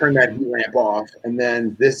 turn that heat lamp off, and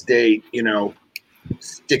then this date, you know,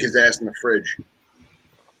 stick his ass in the fridge.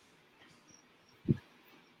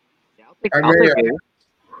 Yeah, I'll take it.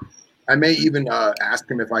 I may even ask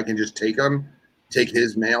him if I can just take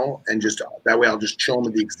his mail, and just that way I'll just chill them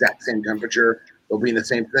at the exact same temperature. They'll be in the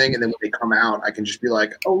same thing, and then when they come out, I can just be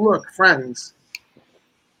like, "Oh, look, friends."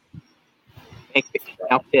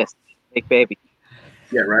 Now pissed. Big baby.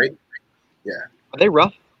 Yeah, right? Yeah. Are they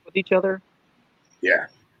rough with each other? Yeah.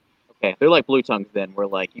 Okay, they're like blue tongues then. We're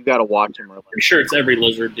like, you got to watch them. Like, pretty sure it's every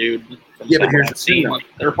lizard, dude. Yeah, but here's the thing.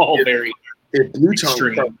 They're all very if blue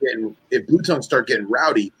tongues start getting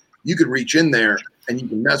rowdy, you could reach in there and you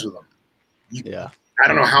can mess with them. Yeah. I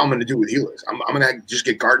don't know how I'm going to do with healers. I'm going to just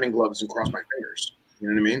get gardening gloves and cross my fingers. You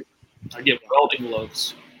know what I mean? I get welding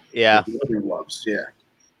gloves. Yeah. Welding gloves, yeah.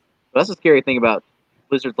 That's the scary thing about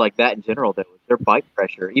lizards like that in general, though. Is their bite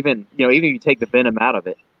pressure. Even if you take the venom out of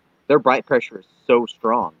it, their bite pressure is so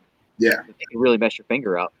strong. Yeah. It can really mess your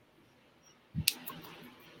finger up.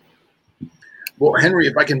 Well, Henry,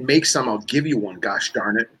 if I can make some, I'll give you one. Gosh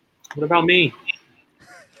darn it. What about me?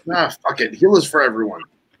 Nah, fuck it. Healers for everyone.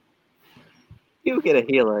 You get a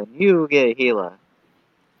Gila. You get a Gila.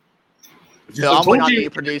 So I'm waiting on you to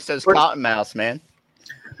produce those cottonmouths, man.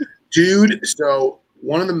 Dude, so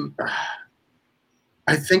one of them,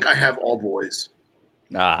 I think I have all boys.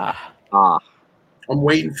 Ah. I'm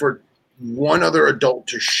waiting for one other adult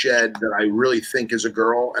to shed that I really think is a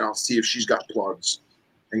girl, and I'll see if she's got plugs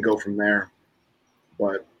and go from there.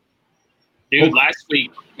 But dude, last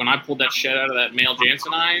week when I pulled that shed out of that male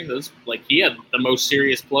Jansenii, those like he had the most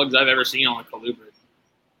serious plugs I've ever seen on a colubrid,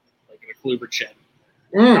 like in a colubrid shed.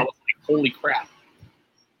 I was like, holy crap!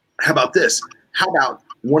 How about this? How about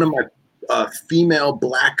one of my female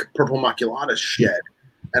black purple maculatus shed?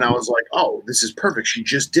 And I was like, oh, this is perfect. She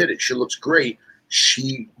just did it. She looks great.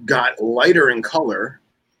 She got lighter in color.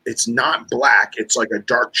 It's not black. It's like a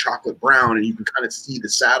dark chocolate brown, and you can kind of see the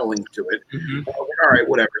saddling to it. Mm-hmm. I was like, all right,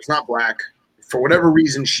 whatever. It's not black. For whatever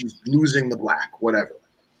reason, she's losing the black, whatever.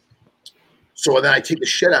 So then I take the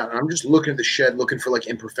shed out, and I'm just looking at the shed, looking for like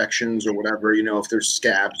imperfections or whatever, you know, if there's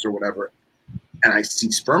scabs or whatever. And I see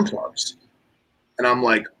sperm plugs. And I'm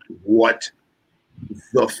like, what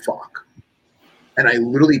the fuck? And I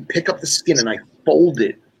literally pick up the skin and I fold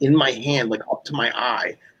it in my hand, like up to my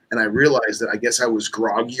eye. And I realized that I guess I was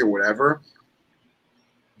groggy or whatever.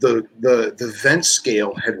 the vent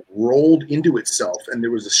scale had rolled into itself, and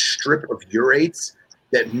there was a strip of urates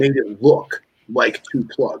that made it look like two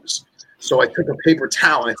plugs. So I took a paper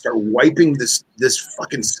towel and I started wiping this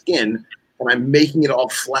fucking skin, and I'm making it all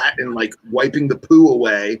flat and like wiping the poo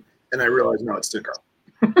away. And I realized, no, it's Sicko.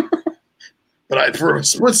 But for a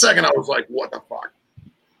split second, I was like, what the fuck?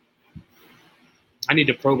 I need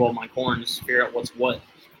to probe all my corns, figure out what's what,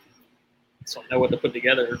 so I know what to put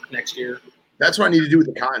together next year. That's what I need to do with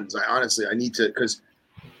the cottons. I need to, because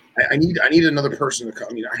I need another person to come.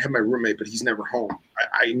 I mean, I have my roommate, but he's never home.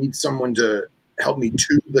 I need someone to help me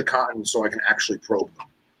tube the cotton so I can actually probe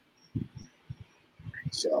them.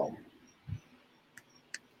 So,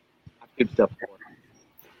 good stuff.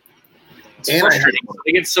 It's frustrating.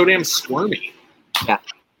 They get so damn squirmy. Yeah.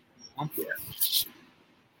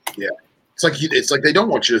 Yeah. It's like they don't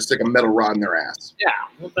want you to stick a metal rod in their ass. Yeah.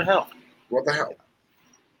 What the hell? What the hell?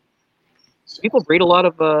 People breed a lot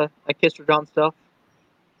of Echistrodon stuff.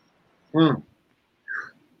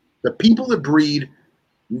 The people that breed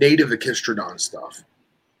native Echistrodon stuff,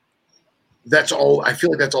 that's all. I feel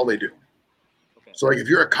like that's all they do. Okay. So, like, if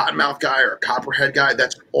you're a cottonmouth guy or a copperhead guy,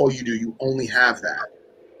 that's all you do. You only have that.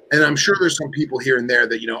 And I'm sure there's some people here and there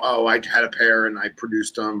that, oh, I had a pair and I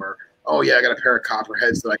produced them, or oh yeah, I got a pair of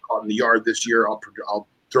copperheads that I caught in the yard this year. I'll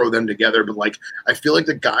throw them together. But like, I feel like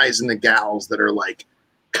the guys and the gals that are like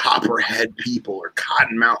copperhead people or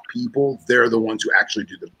cottonmouth people, they're the ones who actually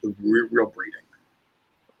do the real breeding.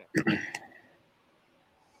 Because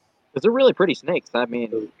they're really pretty snakes. I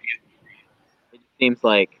mean, it seems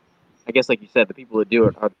like, I guess like you said, the people that do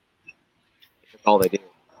it are that's all they do.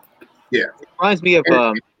 Yeah. It reminds me of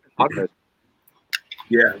hognose.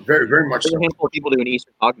 Yeah, very, very much There's so. a handful of people doing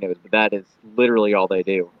Eastern hognose, but that is literally all they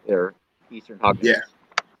do. They're Eastern hognose. Yeah.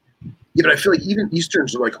 Yeah, but I feel like even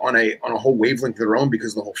Easterns are like on a whole wavelength of their own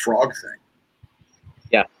because of the whole frog thing.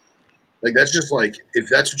 Yeah. Like, that's just like, if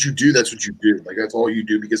that's what you do, that's what you do. Like, that's all you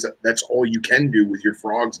do because that's all you can do with your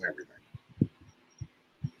frogs and everything.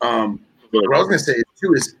 What I was going to say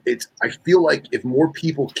too is I feel like if more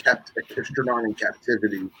people kept Echistrodon in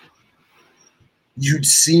captivity, you'd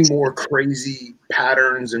see more crazy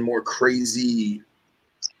patterns and more crazy,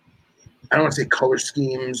 I don't want to say color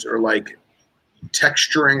schemes or like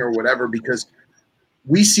texturing or whatever, because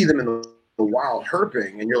we see them in the wild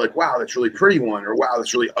herping and you're like, wow, that's really pretty one, or wow,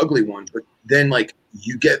 that's really ugly one. But then like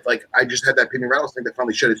you get like, I just had that pygmy rattlesnake that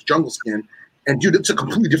finally shed its jungle skin, and dude, it's a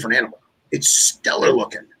completely different animal. It's stellar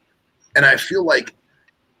looking. And I feel like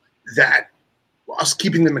that us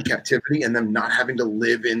keeping them in captivity and them not having to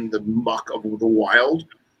live in the muck of the wild,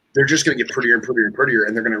 they're just going to get prettier and prettier and prettier,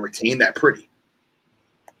 and they're going to retain that pretty.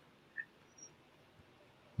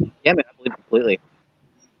 Yeah, man, I believe completely.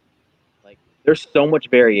 Like, there's so much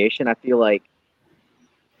variation. I feel like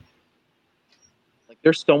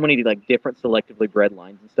there's so many like different selectively bred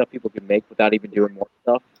lines and stuff people can make without even doing more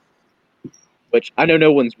stuff. Which I know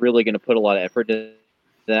no one's really going to put a lot of effort into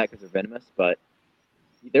that because they're venomous, but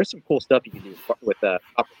there's some cool stuff you can do with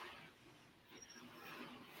copper.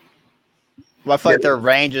 Well, I feel like their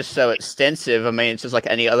range is so extensive. I mean, it's just like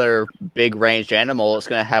any other big ranged animal. It's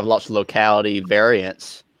going to have lots of locality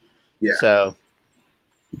variance. Yeah. So.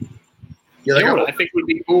 Yeah, you know what I think would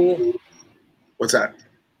be cool? What's that?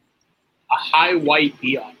 A high white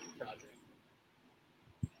Biak project.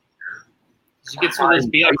 You get some of those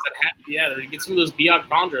Biaks that have, you get some of those Biak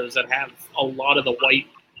chondros that have a lot of the white,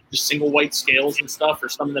 just single white scales and stuff, or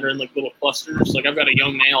some that are in like little clusters. Like I've got a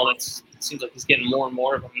young male it seems like he's getting more and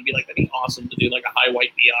more of them. It'd be like, that'd be awesome to do like a high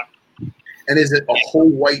white Biak. And is it a whole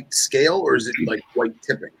white scale or is it like white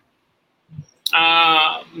tipping?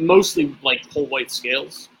 Mostly like whole white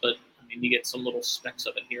scales, but I mean you get some little specks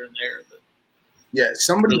of it here and there. But yeah,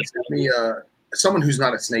 somebody sent me someone who's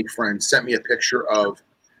not a snake friend sent me a picture of,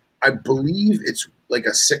 I believe it's like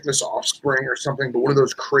a sickness offspring or something, but one of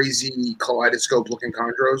those crazy kaleidoscope looking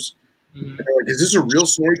chondros. Mm-hmm. And they're like, is this a real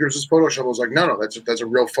snake or is this Photoshop? I was like, no, that's a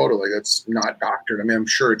real photo. Like, that's not doctored. I mean, I'm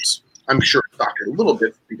sure it's doctored a little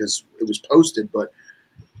bit because it was posted, but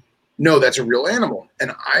no, that's a real animal.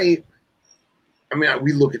 And I mean,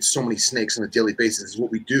 we look at so many snakes on a daily basis. It's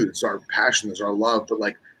what we do. It's our passion. It's our love. But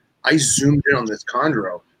like, I zoomed in on this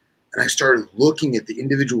chondro and I started looking at the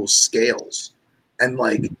individual scales and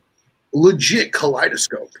like legit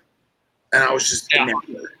kaleidoscope. And I was just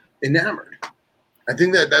enamored. I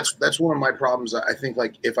think that's one of my problems. I think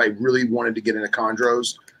like if I really wanted to get into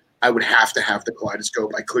chondros, I would have to have the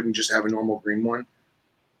kaleidoscope. I couldn't just have a normal green one.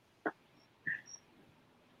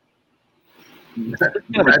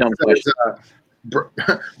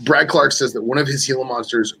 Brad Clark says that one of his Gila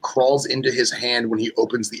monsters crawls into his hand when he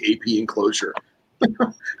opens the AP enclosure.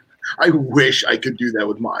 I wish I could do that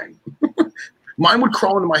with mine. Mine would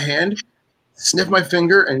crawl into my hand, sniff my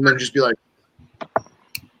finger, and then just be like,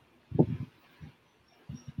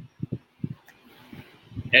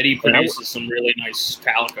 Eddie produces some really nice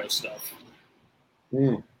calico stuff.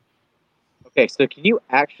 Okay, so can you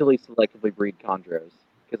actually selectively breed chondros?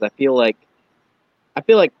 Because I feel like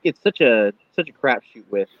it's such a crapshoot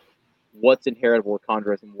with what's inheritable with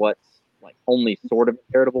chondros and what's like only sort of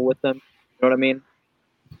inheritable with them. You know what I mean?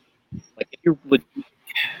 Like if you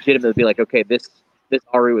legitimately be like, okay, this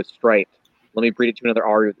Aru is striped, let me breed it to another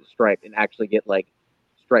Aru that's striped and actually get like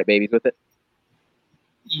striped babies with it.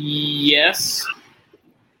 Yes.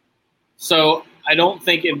 So I don't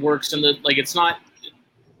think it works in the it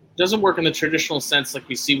doesn't work in the traditional sense like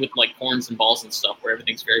we see with like horns and balls and stuff where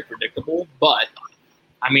everything's very predictable. But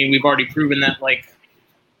I mean, we've already proven that like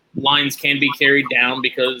lines can be carried down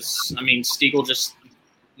because I mean, Stiegel just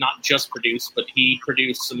not just produced, but he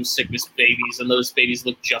produced some sickness babies, and those babies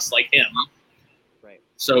look just like him. Right.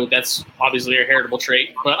 So that's obviously a heritable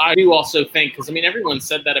trait. But I do also think, because I mean, everyone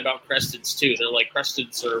said that about cresteds too. They're like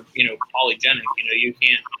cresteds are polygenic.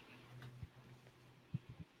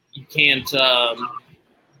 You can't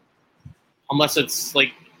unless it's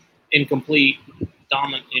like incomplete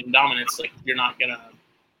dominance. Like you're not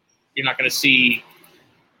gonna see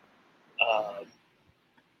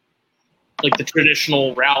like the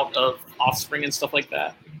traditional route of offspring and stuff like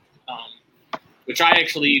that. Which I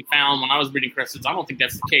actually found when I was breeding cresteds. I don't think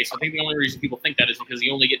that's the case. I think the only reason people think that is because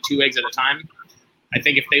you only get 2 eggs at a time. I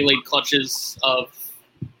think if they laid clutches of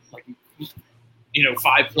like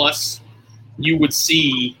 5+, you would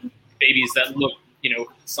see babies that look,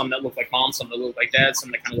 some that look like mom, some that look like dad, some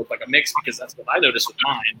that kind of look like a mix, because that's what I noticed with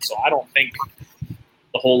mine. So I don't think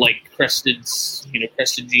the whole like crested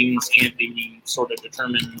genes can't be sort of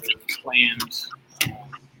determined or planned.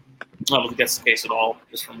 I don't think that's the case at all,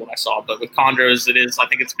 just from what I saw. But with chondros, it is. I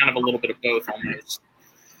think it's kind of a little bit of both almost.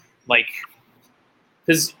 Like,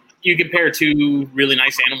 because you compare 2 really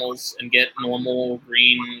nice animals and get normal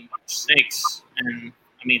green snakes, and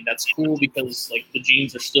I mean that's cool because like the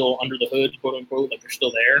genes are still under the hood, quote unquote, like they're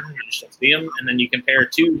still there. You just don't see them. And then you compare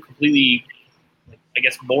 2 completely, I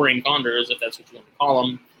guess, boring chondros, if that's what you want to call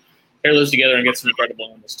them. Pair those together and get some incredible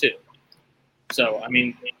animals too. So I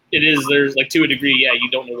mean, it is. There's like to a degree, yeah, you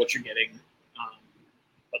don't know what you're getting.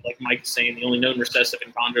 But like Mike is saying, the only known recessive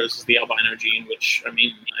in chondros is the albino gene, which I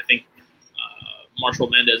mean, I think Marshall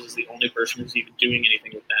Mendez is the only person who's even doing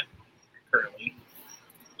anything with that currently.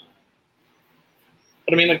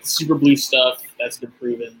 But I mean, like the super blue stuff, that's been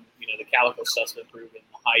proven. The calico stuff's been proven.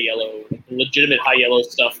 The high yellow, like the legitimate high yellow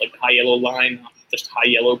stuff, like the high yellow line, not just high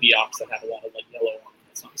yellow Biops that have a lot of like yellow on them.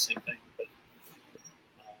 That's not the same thing. But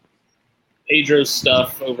Pedro's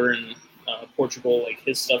stuff over in Portugal, like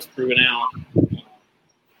his stuff's proven out.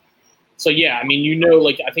 So yeah, I mean,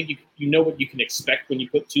 like I think you know what you can expect when you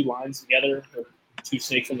put 2 lines together, or 2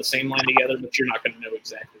 snakes from the same line together, but you're not going to know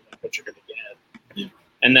exactly what you're going to get. Yeah.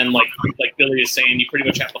 And then like Billy is saying, you pretty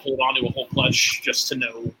much have to hold on to a whole clutch just to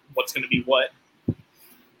know what's going to be what.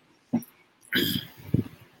 Yeah,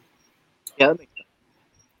 that makes sense.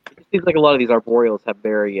 It just seems like a lot of these arboreals have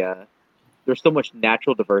very there's so much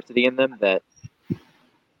natural diversity in them that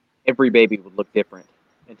every baby would look different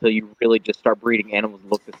until you really just start breeding animals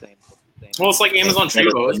that look the same. Well, it's like Amazon tree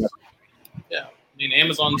boas. Yeah, I mean,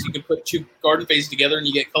 Amazons, you can put 2 garden phase together and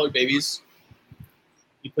you get colored babies.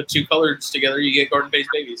 You put 2 coloreds together, you get garden phase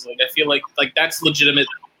babies. Like I feel like that's legitimate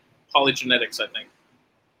polygenetics. I think.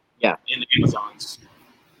 Yeah. In the Amazons.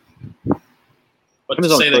 But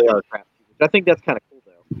Amazons to say really that, are crap. I think that's kind of cool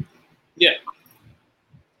though. Yeah.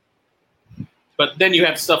 But then you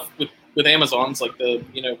have stuff with Amazons like the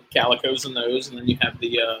calicos and those, and then you have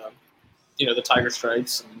the the tiger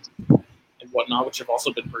stripes and whatnot, which have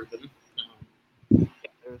also been proven.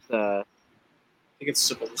 There's I think it's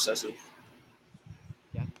super recessive.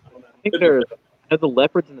 Yeah, I think the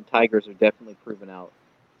leopards and the tigers are definitely proven out.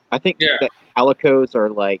 I think that calicos are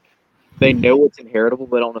like they know it's inheritable,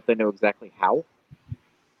 but I don't know if they know exactly how.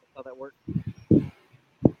 That's how that works.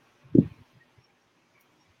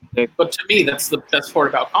 But to me, that's the best part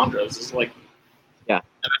about chondros is like, yeah,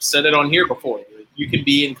 and I've said it on here before. You can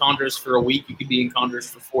be in chondros for a week. You can be in chondros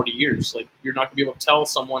for 40 years. Like you're not going to be able to tell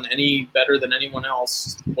someone any better than anyone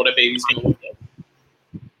else what a baby's going to look like.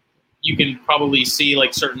 You can probably see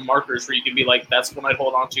like certain markers where you can be like, that's one I'd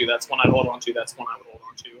hold on to. That's one I'd hold on to. That's one I would hold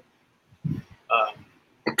on to.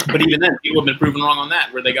 But even then, people have been proven wrong on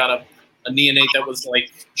that, where they got a neonate that was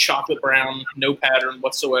like chocolate brown, no pattern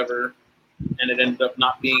whatsoever, and it ended up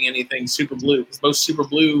not being anything super blue. Because most super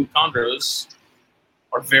blue chondros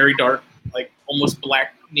are very dark, like almost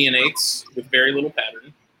black neonates with very little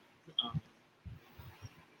pattern.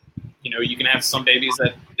 You can have some babies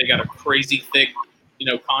that they got a crazy thick,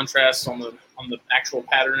 contrast on the actual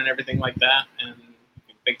pattern and everything like that, and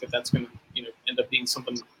you think that that's going to, end up being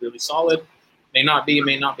something really solid. May not be,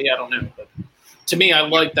 I don't know. But to me, I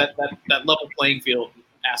like that level playing field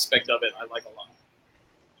aspect of it. I like a lot.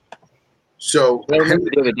 So I remember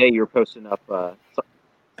the other day you were posting up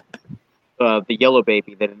the yellow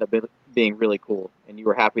baby that ended up being really cool, and you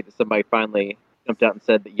were happy that somebody finally jumped out and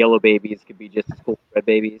said that yellow babies could be just as cool as red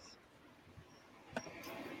babies.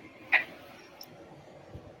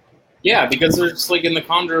 Yeah, because there's like in the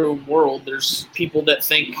chondro world, there's people that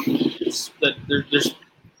think that there's,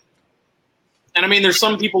 and I mean, there's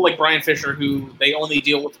some people like Brian Fisher who they only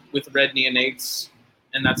deal with red neonates,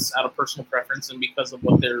 and that's out of personal preference and because of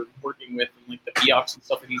what they're working with and like the Biox and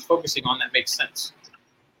stuff that he's focusing on. That makes sense.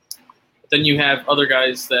 But then you have other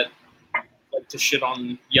guys that like to shit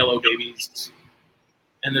on yellow babies,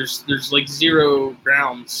 and there's like zero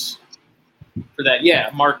grounds for that. Yeah,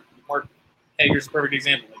 Mark Hager's a perfect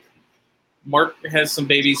example. Mark has some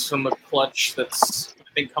babies from a clutch that's, I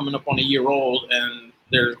think, coming up on a year old, and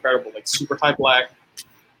they're incredible. Like super high black,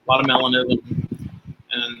 a lot of melanism,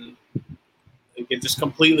 and it just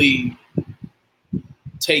completely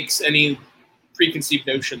takes any preconceived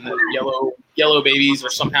notion that yellow babies are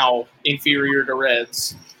somehow inferior to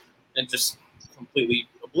reds, and just completely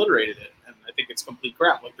obliterated it. And I think it's complete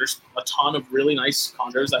crap. Like there's a ton of really nice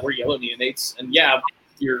chondros that were yellow neonates, and yeah,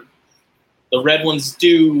 the red ones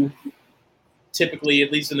do. Typically,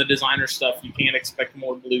 at least in the designer stuff, you can't expect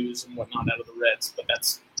more blues and whatnot out of the reds, but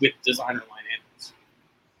that's with designer line animals.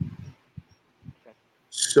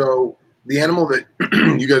 So the animal that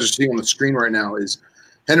you guys are seeing on the screen right now is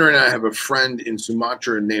Henry and I have a friend in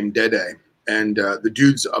Sumatra named Dede, and the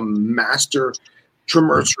dude's a master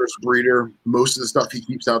trimercerous breeder. Most of the stuff he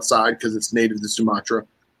keeps outside because it's native to Sumatra,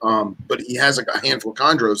 but he has like a handful of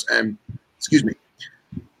chondros. And excuse me.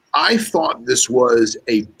 I thought this was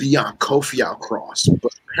a Biak Kofiau cross,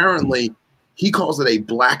 but apparently he calls it a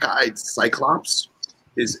black-eyed cyclops.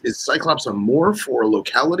 Is cyclops a morph or a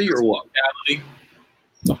locality or what? Locality.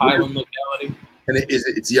 It's a highland locality. And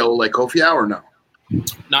it's yellow like Kofiau or no?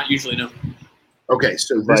 Not usually, no. Okay,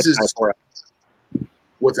 so this is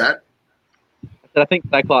what's that? I think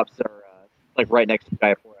cyclops are like right next to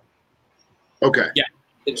Diaphora. Okay.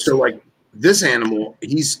 Yeah. So like this animal,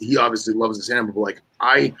 he obviously loves this animal, but like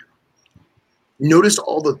I noticed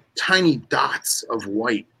all the tiny dots of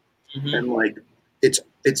white, and like it's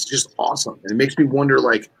just awesome, and it makes me wonder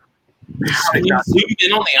like how Can you zoom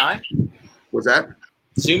in on the eye? What's that?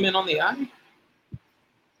 Zoom in on the eye.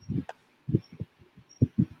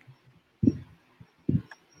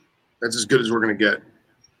 That's as good as we're gonna get.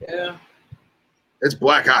 Yeah. It's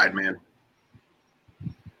black-eyed, man.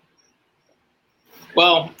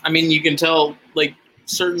 Well, I mean, you can tell, like,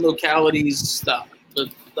 certain localities, the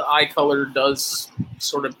eye color does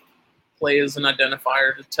sort of play as an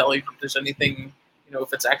identifier to tell you if there's anything,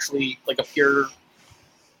 if it's actually, like, a pure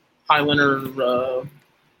Highlander,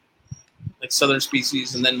 like, southern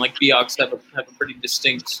species, and then, like, Biox have a pretty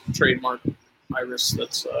distinct trademark iris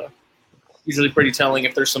that's usually pretty telling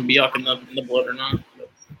if there's some Biox in the blood or not. But.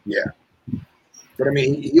 Yeah. But I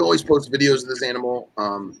mean, he always posts videos of this animal.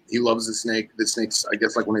 He loves the snake. The snake's, I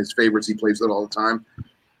guess, like one of his favorites. He plays with it all the time.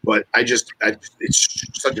 But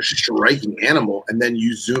it's such a striking animal. And then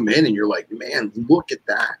you zoom in and you're like, man, look at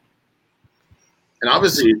that. And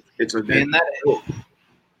obviously, it's a man.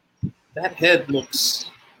 That head looks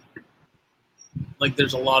like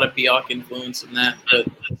there's a lot of Bioc influence in that. But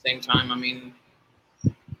at the same time, I mean,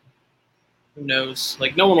 who knows?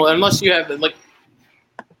 Like no one will, unless you have like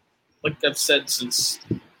I've said since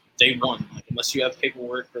day one, like unless you have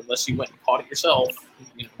paperwork or unless you went and caught it yourself,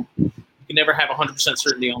 you can never have 100%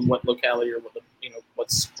 certainty on what locality or what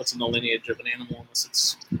what's in the lineage of an animal unless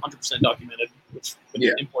it's 100% documented, which with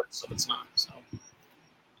imported stuff it's not. So.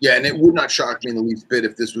 Yeah, and it would not shock me in the least bit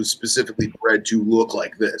if this was specifically bred to look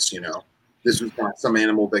like this. This was not some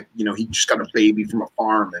animal that he just got a baby from a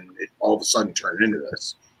farm and it all of a sudden turned into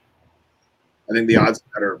this. I think the odds of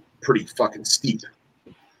that are pretty fucking steep.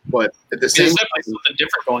 But at the same time, there's something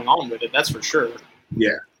different going on with it. That's for sure.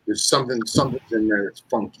 Yeah, there's something in there that's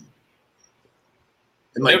funky.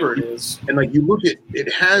 And whatever it is, and like you look at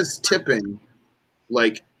it, has tipping,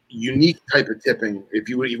 like unique type of tipping, if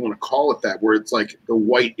you would even want to call it that, where it's like the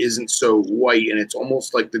white isn't so white and it's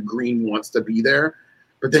almost like the green wants to be there.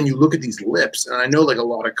 But then you look at these lips, and I know like a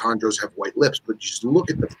lot of chondros have white lips, but just look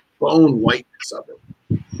at the bone whiteness of it.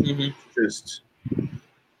 Mm-hmm. Just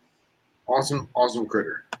awesome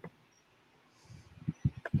critter.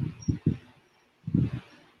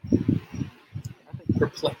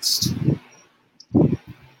 Perplexed.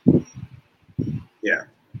 Yeah.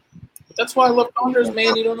 But that's why I love Condors,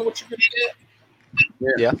 man. You don't know what you're gonna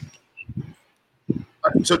get. Yeah.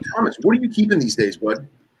 So Thomas, what are you keeping these days, bud?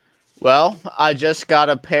 Well, I just got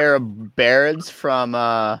a pair of Barrett's from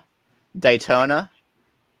Daytona.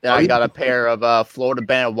 Then I got a pair of Florida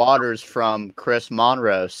Banded Waters from Chris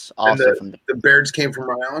Monrose, also from the Bairds came from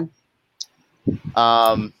Rhode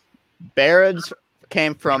Island. Barrett's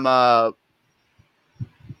came from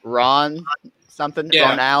Ron something,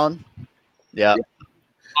 Ron Allen. Yeah. Ron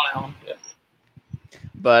Allen, yeah.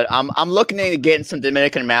 But I'm looking into getting some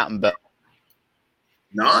Dominican Mountain Bow.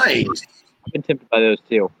 Nice. I've been tempted by those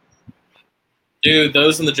too. Dude,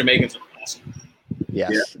 those and the Jamaicans are awesome.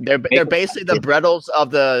 Yes. Yeah. They're basically the Brettles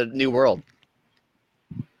of the New World.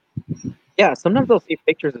 Yeah, sometimes I'll see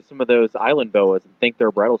pictures of some of those island boas and think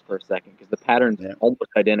they're Brettles for a second because the pattern's almost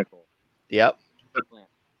identical. Yep.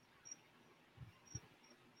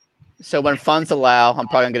 So when funds allow, I'm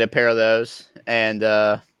probably gonna get a pair of those, and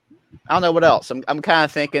I don't know what else. I'm kind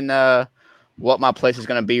of thinking what my place is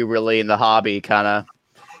gonna be really in the hobby. Kind of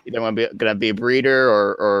either gonna be a breeder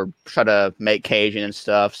or try to make Cajun and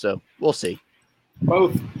stuff. So we'll see.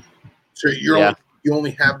 Both. So you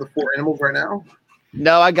only have the 4 animals right now?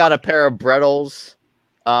 No, I got a pair of Brettles.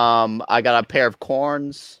 I got a pair of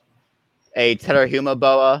corns, a Terrahuma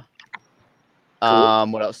boa. Cool.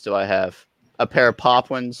 What else do I have? A pair of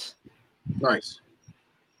Popwins. Nice.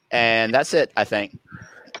 And that's it, I think.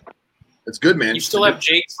 That's good, man. You still have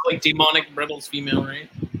Jake's like demonic Brettles female, right?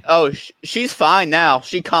 Oh, she's fine now.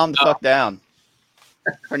 She calmed the fuck down.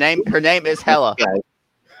 Her name is Hella.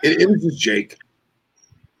 It was just Jake.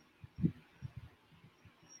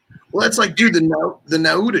 Well, that's like, dude, the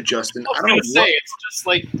Nauta, Justin. I don't know. It's just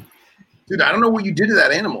like, dude, I don't know what you did to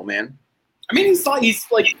that animal, man. I mean,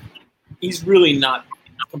 he's really not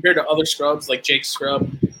compared to other scrubs like Jake's scrub.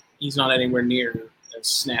 He's not anywhere near as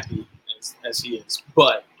snappy as he is,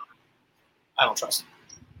 but I don't trust him.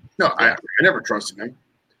 No, I never trusted him.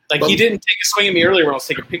 Like, he didn't take a swing at me earlier when I was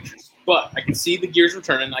taking pictures, but I could see the gears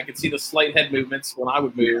returning. I could see the slight head movements when I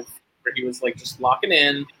would move, where he was like just locking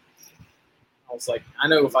in. I was like, I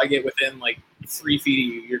know if I get within like 3 feet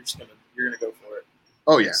of you, you're gonna go for it.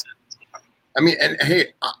 Oh yeah. I mean, and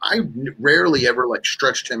hey, I rarely ever like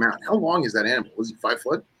stretched him out. How long is that animal? Was he 5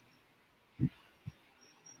 foot?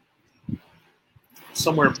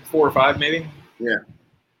 Somewhere 4 or 5, maybe. Yeah.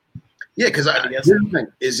 Yeah, because here's the thing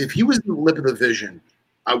is, if he was in the lip of the vision,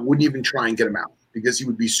 I wouldn't even try and get him out because he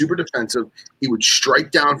would be super defensive. He would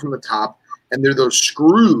strike down from the top, and there are those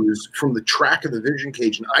screws from the track of the vision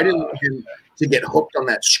cage, and I didn't want him to get hooked on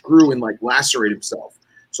that screw and like lacerate himself.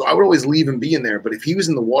 So I would always leave him be in there. But if he was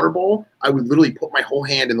in the water bowl, I would literally put my whole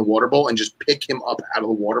hand in the water bowl and just pick him up out of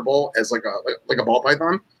the water bowl as like a ball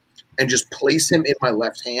python, and just place him in my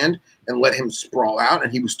left hand and let him sprawl out,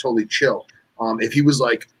 and he was totally chill. If he was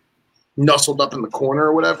like nuzzled up in the corner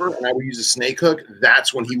or whatever, and I would use a snake hook,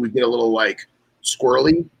 that's when he would get a little like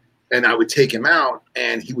squirrely, and I would take him out,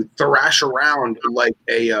 and he would thrash around like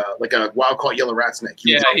a wild-caught yellow rat snake.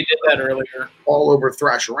 He did that earlier. All over,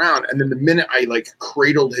 thrash around, and then the minute I like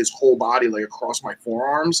cradled his whole body like across my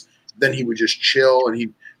forearms, then he would just chill, and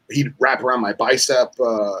he'd wrap around my bicep,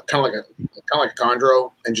 kind of like a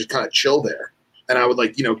chondro, and just kind of chill there. And I would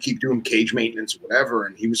like keep doing cage maintenance or whatever,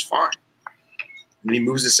 and he was fine. And he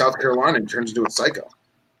moves to South Carolina and turns into a psycho.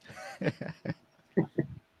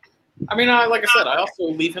 I mean, like I said, I also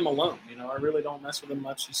leave him alone. I really don't mess with him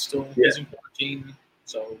much. He's still using quarantine,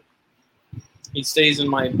 so he stays in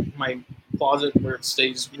my closet where it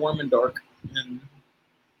stays warm and dark. And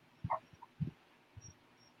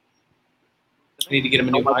I need to get him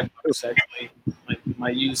a new hide box. Actually,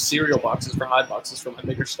 my used cereal boxes for hide boxes for my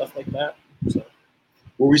bigger stuff like that. So,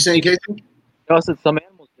 what were we saying, Casey? I said some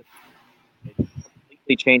animals just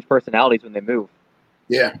completely change personalities when they move.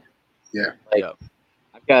 Yeah. Like,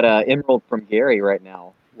 I've got an emerald from Gary right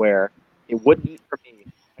now where it wouldn't eat for me.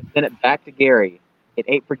 I sent it back to Gary. It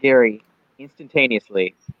ate for Gary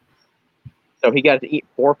instantaneously. So he got to eat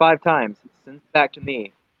 4 or 5 times. Sends it back to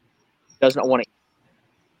me. Doesn't want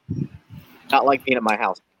to eat. Not like being at my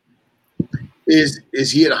house. Is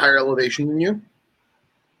he at a higher elevation than you?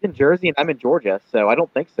 He's in Jersey and I'm in Georgia, so I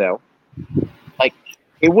don't think so. Like,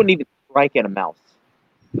 it wouldn't even strike at a mouse.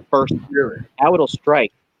 The first really? How it'll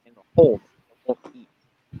strike and it'll hold. It won't eat.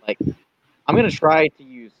 Like, I'm going to try to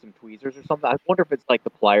use some tweezers or something. I wonder if it's like the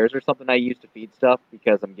pliers or something I use to feed stuff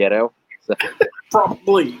because I'm ghetto. So.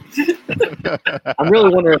 Probably. I'm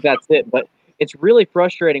really wondering if that's it, but it's really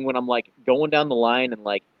frustrating when I'm like going down the line and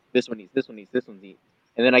like this one eats, this one eats, this one eats.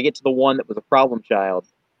 And then I get to the one that was a problem child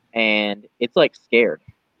and it's like scared.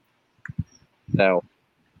 So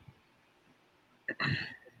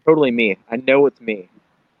totally me. I know it's me.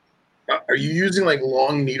 Are you using like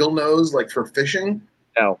long needle nose, like for fishing?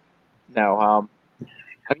 No. I'm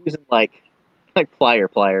using like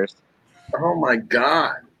pliers. Oh my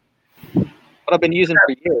god! What I've been using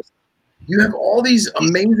for years. You have all these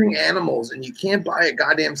amazing animals, and you can't buy a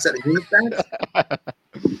goddamn set of hemostats?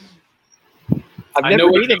 I've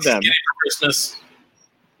never needed them. For Christmas.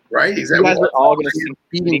 Right? You guys are all going to see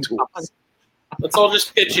feeding tools. Let's all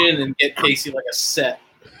just pitch in and get Casey like a set.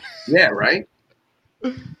 Yeah, right?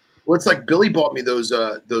 Well, it's like Billy bought me those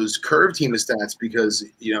curved hemostats because,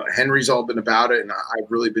 Henry's all been about it, and I've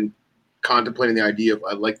really been contemplating the idea of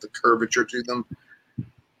I like the curvature to them.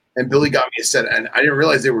 And Billy got me a set, and I didn't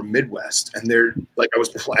realize they were Midwest. And they're like,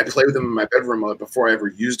 I played with them in my bedroom before I ever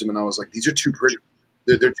used them, and I was like, these are too pretty.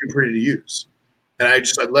 They're too pretty to use. And I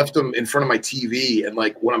left them in front of my TV, and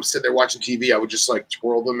like when I'm sitting there watching TV, I would just like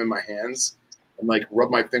twirl them in my hands and like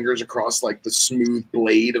rub my fingers across like the smooth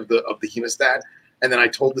blade of the hemostat. And then I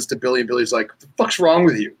told this to Billy, and Billy's like, "What the fuck's wrong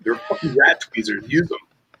with you? They're fucking rat tweezers. Use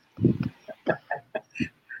them."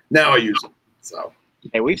 Now I use them. So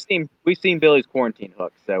hey, we've seen Billy's quarantine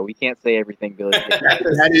hook, so we can't say everything Billy did.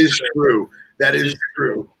 that is true. That is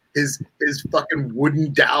true. His fucking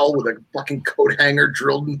wooden dowel with a fucking coat hanger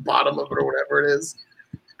drilled in the bottom of it or whatever it is.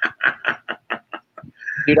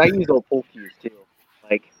 Dude, I use old pull cues too.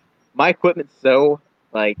 Like my equipment's so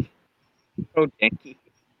janky.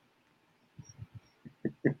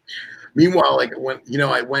 Meanwhile, like when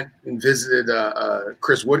I went and visited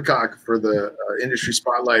Chris Woodcock for the industry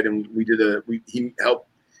spotlight, and we did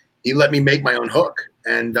he let me make my own hook,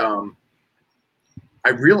 and I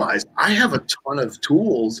realized I have a ton of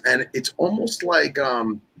tools, and it's almost like I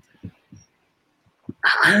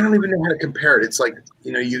don't even know how to compare it. It's like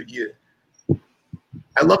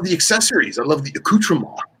I love the accessories, I love the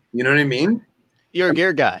accoutrement. You know what I mean? You're a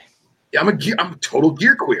gear guy. Yeah, I'm a total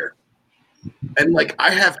gear queer. And like I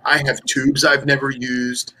have tubes I've never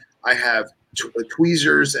used. I have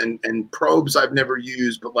tweezers and probes I've never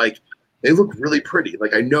used, but like they look really pretty.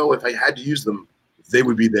 Like I know if I had to use them, they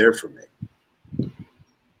would be there for me.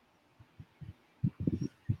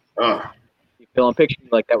 Phil, I'm picturing you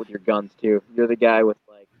like that with your guns too. You're the guy with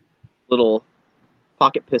like little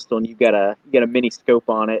pocket pistol, and you got a mini scope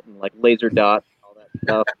on it, and like laser dots, and all that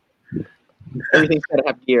stuff. Everything's got to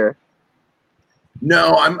have gear.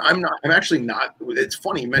 No, I'm not. I'm actually not. It's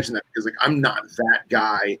funny you mentioned that because like I'm not that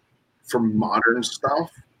guy for modern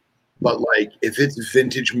stuff. But like if it's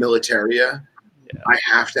vintage militaria, I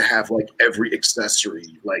have to have like every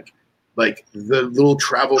accessory, like the little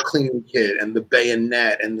travel cleaning kit and the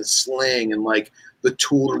bayonet and the sling and like the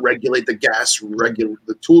tool to regulate the gas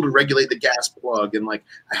plug, and like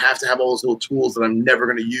I have to have all those little tools that I'm never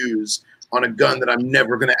going to use on a gun that I'm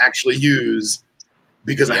never going to actually use.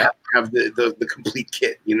 Because I have to have the complete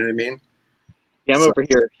kit, you know what I mean? Yeah, I'm over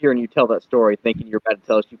here hearing you tell that story, thinking you're about to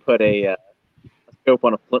tell us you put a scope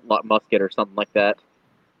on a flintlock musket or something like that.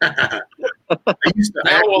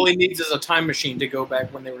 All he needs is a time machine to go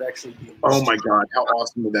back when they were actually used. Oh my god, how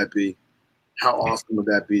awesome would that be? How awesome would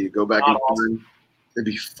that be to go back in time? It'd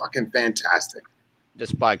be fucking fantastic.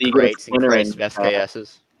 Just buy crates and crates of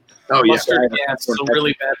SKSs. Oh yeah, it's a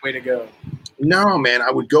really bad way to go. No, man,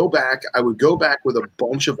 I would go back with a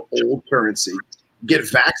bunch of old currency, get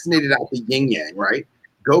vaccinated out the yin yang, right?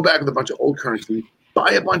 Go back with a bunch of old currency,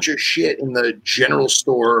 buy a bunch of shit in the general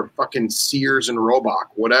store, fucking Sears and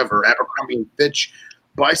Roebuck, whatever, Abercrombie and Fitch,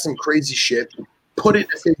 buy some crazy shit, put it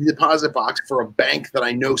in a safety deposit box for a bank that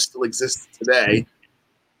I know still exists today,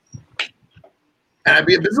 and I'd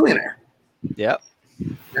be a bazillionaire. Yep.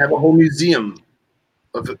 Have a whole museum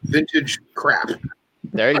of vintage crap.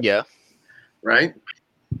 There you go. Right?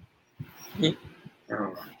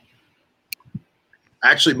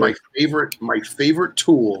 Actually, my favorite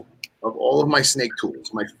tool of all of my snake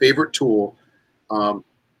tools, my favorite tool,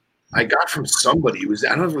 I got from somebody. I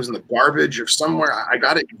don't know if it was in the garbage or somewhere. I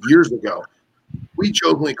got it years ago. We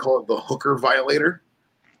jokingly call it the hooker violator.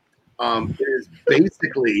 It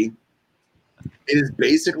is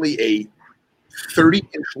basically a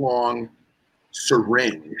 30-inch long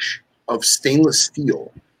syringe of stainless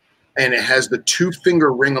steel. And it has the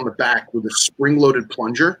 2-finger ring on the back with a spring-loaded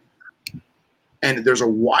plunger, and there's a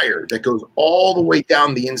wire that goes all the way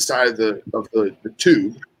down the inside of the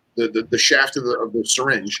tube, the shaft of the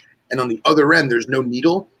syringe. And on the other end, there's no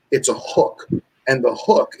needle; it's a hook, and the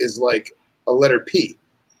hook is like a letter P,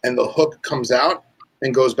 and the hook comes out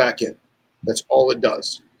and goes back in. That's all it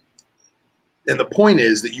does. And the point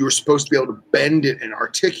is that you were supposed to be able to bend it and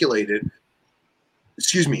articulate it.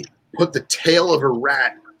 Put the tail of a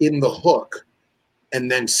rat in the hook and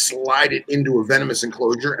then slide it into a venomous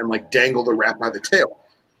enclosure and like dangle the rat by the tail.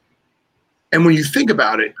 And when you think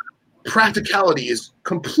about it, practicality is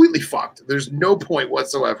completely fucked. There's no point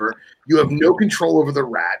whatsoever. You have no control over the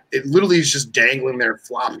rat. It literally is just dangling there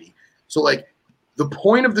floppy. So like the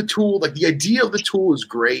point of the tool, like the idea of the tool is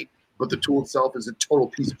great, but the tool itself is a total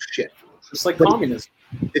piece of shit. Just like communism.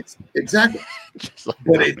 It's exactly. Like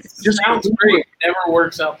but it just sounds great. It never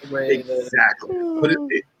works out the way exactly. But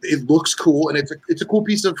it looks cool, and it's a cool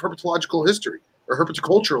piece of herpetological history or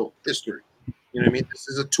herpetocultural history. You know what I mean? This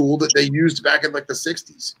is a tool that they used back in like the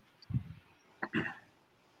 60s.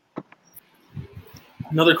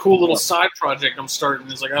 Another cool little side project I'm starting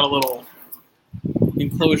is I got a little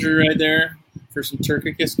enclosure right there for some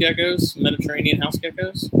Turkicus geckos, Mediterranean house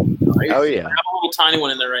geckos. Nice. Oh yeah. I have a little tiny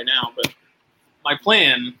one in there right now, but my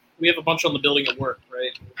plan, we have a bunch on the building at work,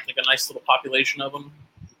 right? Like a nice little population of them.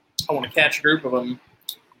 I want to catch a group of them,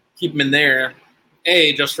 keep them in there.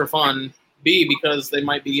 A, just for fun. B, because they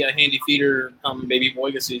might be a handy feeder come baby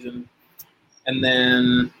boiga season. And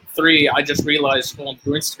then 3, I just realized scrolling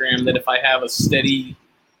through Instagram that if I have a steady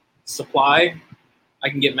supply, I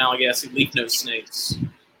can get Malagasy leaf nose snakes,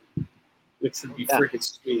 which would be freaking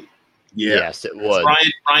sweet. Yeah. Yes, it would.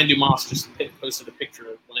 Brian Dumas just posted a picture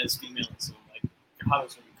of one of his females, and I'm like, God,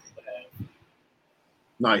 those would be cool to have.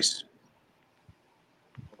 Nice.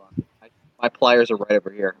 Hold on. My pliers are right over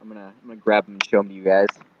here. I'm gonna grab them and show them to you guys.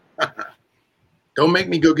 Don't make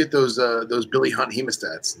me go get those Billy Hunt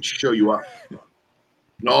hemostats and show you up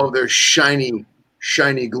in all of their shiny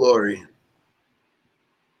glory.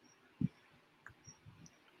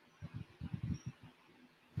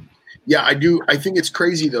 Yeah, I do. I think it's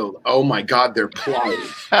crazy though. Oh my God, they're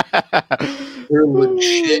pliers. They're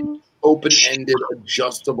legit open-ended,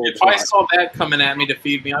 adjustable. If I saw that coming at me to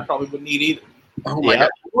feed me, I probably wouldn't eat either. Oh my God,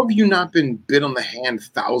 how have you not been bit on the hand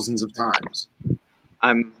thousands of times?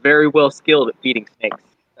 I'm very well skilled at feeding snakes.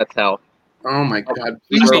 That's how. Oh my God!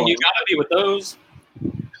 You gotta be with those.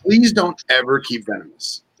 Please don't ever keep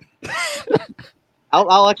venomous.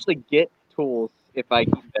 I'll actually get tools if I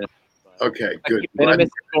keep venomous. Okay, If I good. keep venomous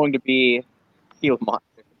is going to be Gila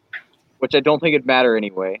monster, which I don't think it'd matter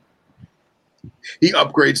anyway. He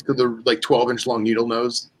upgrades to the 12-inch long needle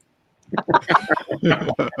nose.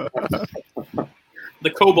 The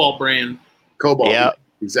Cobalt brand. Cobalt. Yeah.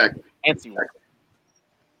 Exactly. Fancy one.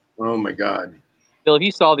 Oh my God. Bill, if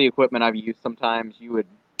you saw the equipment I've used sometimes, you would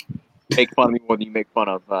make fun of me more than you make fun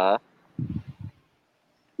of.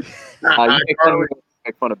 Make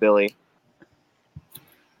fun of Billy.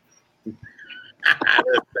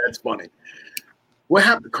 That's funny. What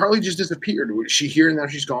happened? Carly just disappeared. Was she here and now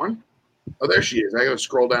she's gone? Oh, there she is. I gotta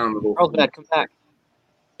scroll down a little. Carlsbad, come back.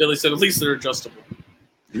 Billy said, at least they're adjustable.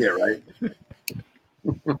 Yeah, right.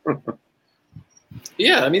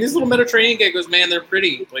 Yeah, I mean, these little Mediterranean geckos, man, they're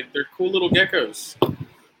pretty. Like, they're cool little geckos.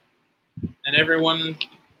 And everyone,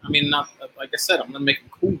 I mean, not like I said, I'm going to make them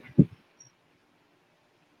cool.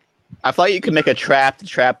 I thought you could make a trap to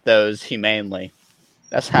trap those humanely.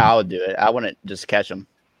 That's how I would do it. I wouldn't just catch them.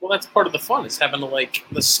 Well, that's part of the fun, is having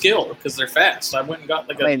the skill, because they're fast. I went and got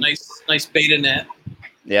a nice beta net.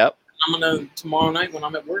 Yep. I'm going to, tomorrow night when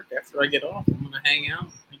I'm at work, after I get off, I'm going to hang out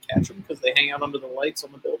and catch them, because they hang out under the lights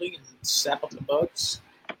on the building and sap up the bugs.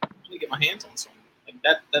 I'm going to get my hands on some. Like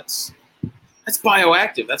that's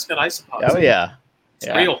bioactive. That's got isopods. Oh, yeah. It's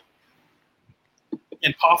real.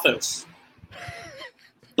 And pothos.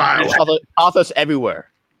 Pothos everywhere.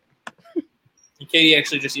 And Katie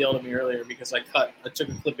actually just yelled at me earlier because I took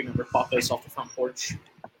a clipping of her pothos off the front porch.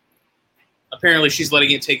 Apparently, she's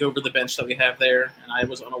letting it take over the bench that we have there, and I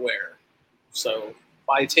was unaware. So,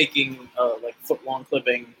 by taking a foot-long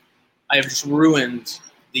clipping, I have just ruined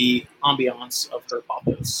the ambiance of her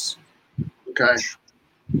pothos. Okay.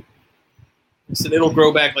 So it'll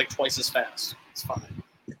grow back twice as fast. It's fine.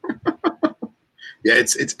 Yeah,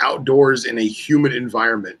 it's outdoors in a humid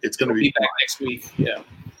environment. It's going to be back next week. Yeah.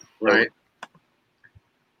 Right.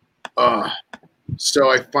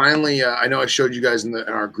 So I finally, I know I showed you guys in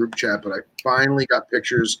our group chat, but I finally got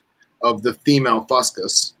pictures of the female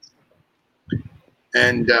fuscus.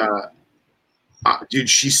 And dude,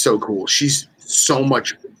 she's so cool. She's so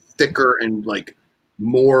much thicker and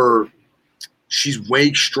more. She's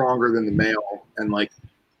way stronger than the male, and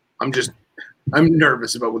I'm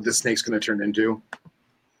nervous about what this snake's going to turn into.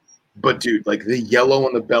 But dude, the yellow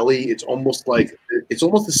on the belly, it's almost the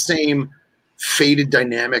same faded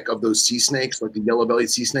dynamic of those sea snakes, like the yellow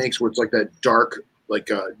bellied sea snakes, where it's that dark, I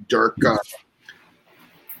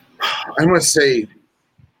want to say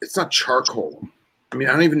it's not charcoal. I mean,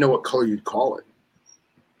 I don't even know what color you'd call it.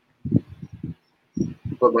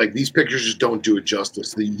 But these pictures just don't do it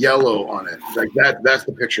justice. The yellow on it, that's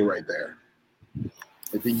the picture right there.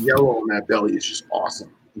 The yellow on that belly is just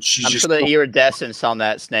awesome. And she's I'm just sure the iridescence on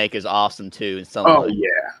that snake is awesome too in oh sunlight. yeah.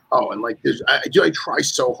 Oh, and like I try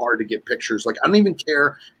so hard to get pictures. Like I don't even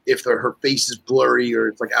care if her face is blurry or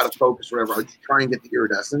it's like out of focus or whatever. I just try and get the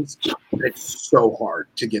iridescence. And it's so hard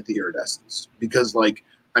to get the iridescence because like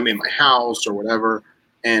I'm in my house or whatever,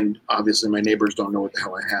 and obviously my neighbors don't know what the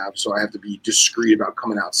hell I have, so I have to be discreet about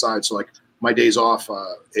coming outside. So like my days off,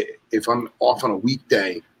 if I'm off on a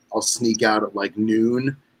weekday, I'll sneak out at like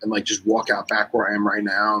noon and like just walk out back where I am right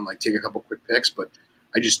now and like take a couple quick pics, but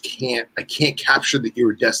I just can't. I can't capture the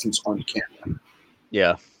iridescence on camera.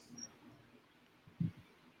 Yeah.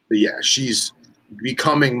 But yeah, she's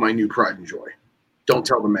becoming my new pride and joy. Don't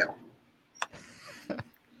tell the male.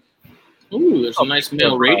 Ooh, there's a nice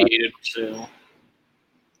male radiated sale.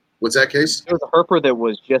 What's that case? There was a herper that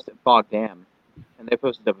was just at Fog Dam, and they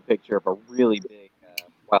posted up a picture of a really big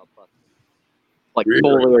wild buck. Like Really?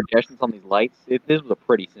 full iridescence on these lights. This was a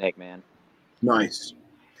pretty snake, man. Nice.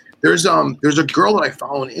 There's a girl that I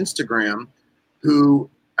follow on Instagram who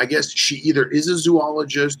I guess she either is a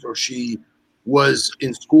zoologist or she was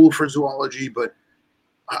in school for zoology, but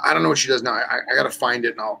I don't know what she does now. I got to find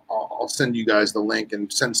it and I'll send you guys the link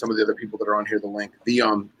and send some of the other people that are on here the link.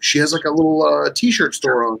 She has like a little t-shirt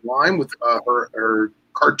store online with her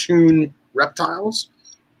cartoon reptiles,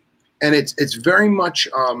 and it's very much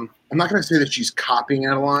I'm not going to say that she's copying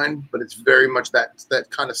Adeline, but it's very much that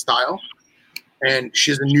kind of style. And she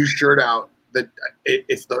has a new shirt out that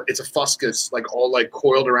it's a fuscus like all like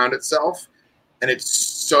coiled around itself, and it's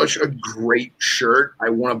such a great shirt. I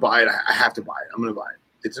want to buy it. I have to buy it. I'm gonna buy it.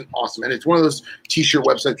 It's an awesome, and it's one of those t-shirt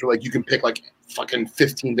websites where like you can pick like fucking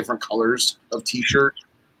 15 different colors of t-shirt.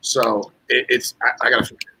 So it's I gotta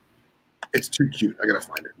find it. It's too cute. I gotta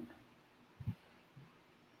find it.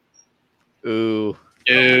 Ooh,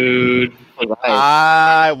 Dude,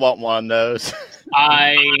 I want one of those.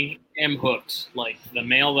 I am hooked. Like the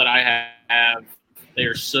male that I have,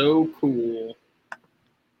 they're so cool.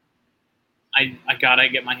 I gotta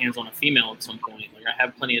get my hands on a female at some point. Like I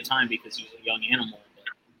have plenty of time because he's a young animal. But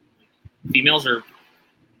like, females are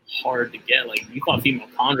hard to get. Like you thought female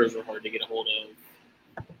chondros were hard to get a hold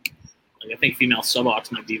of. Like I think female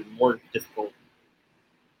subocs might be even more difficult.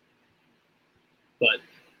 But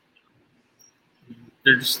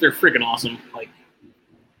they're freaking awesome. Like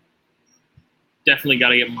definitely got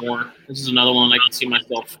to get more. This is another one I can see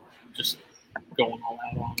myself just going all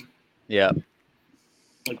out on. Yeah.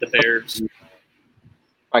 Like the bears.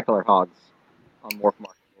 Tricolor hogs on Morph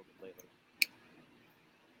Market a little bit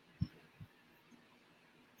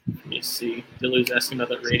lately. Let me see. Billy's asking about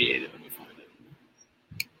that radiated. Let me find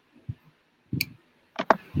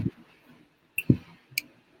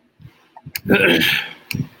it.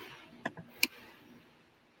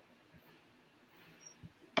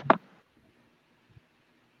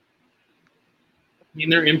 I mean,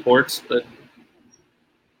 they're imports, but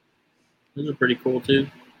those are pretty cool too.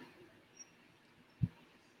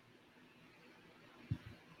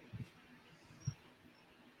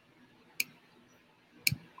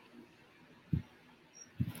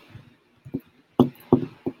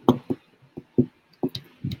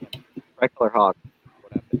 Tricolor hog.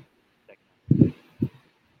 What happened?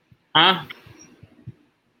 Huh?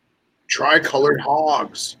 Tricolored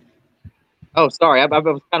hogs. Oh, sorry. I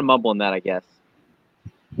was kind of mumbling that, I guess.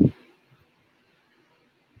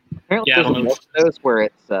 Apparently, Yeah, I there's don't a know. of those where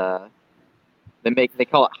it's they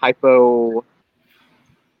call it hypo.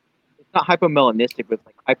 It's not hypomelanistic, but it's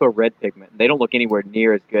like hypo red pigment. They don't look anywhere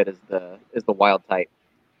near as good as the wild type.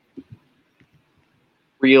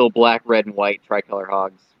 Real black, red, and white tricolor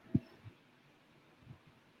hogs.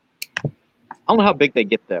 I don't know how big they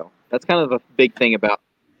get though. That's kind of a big thing about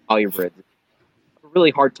polybrids. It's a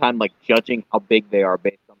really hard time like judging how big they are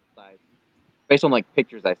based on the size, based on like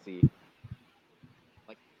pictures I see.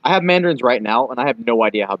 Like I have mandarins right now, and I have no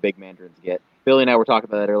idea how big mandarins get. Billy and I were talking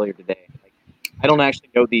about that earlier today. Like, I don't actually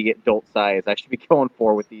know the adult size I should be going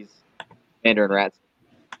for with these mandarin rats.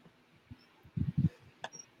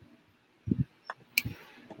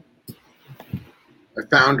 I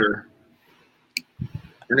found her.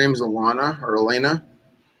 Her name's Alana or Elena.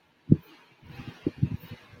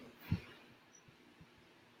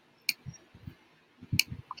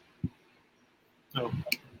 Oh.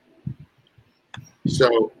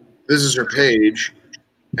 So this is her page,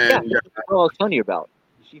 and Yeah, that's what I was telling you about.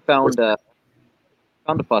 She found a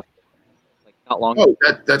fuss like not long ago.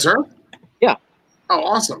 oh, that's her. Yeah. Oh,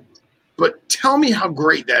 awesome! But tell me how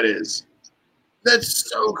great that is. That's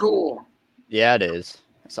so cool. Yeah, it is.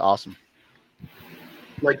 It's awesome.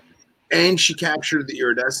 Like, and she captured the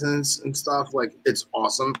iridescence and stuff. Like, it's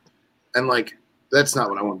awesome. And like, that's not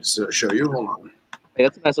what I wanted to show you. Hold on. Hey,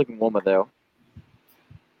 that's a nice looking woman though.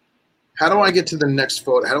 How do I get to the next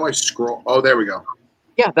photo? How do I scroll? Oh, there we go.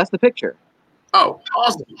 Yeah, that's the picture. Oh,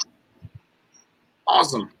 awesome.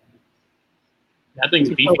 Awesome. That thing's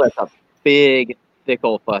beefy. Oh, that's a big, thick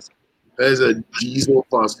old fusc. That is a diesel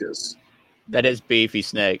fuscus. That is beefy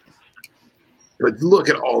snake. But look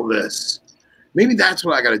at all this. Maybe that's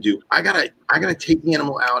what I gotta do. I gotta take the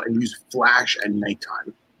animal out and use flash at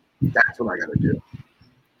nighttime. That's what I gotta do.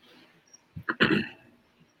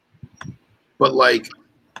 But like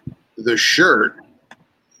the shirt,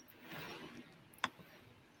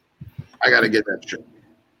 I gotta get that shirt.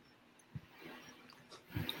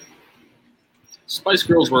 Spice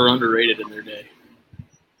Girls were underrated in their day.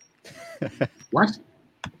 What?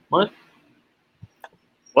 What?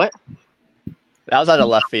 What? That was out of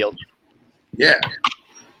left field. Yeah.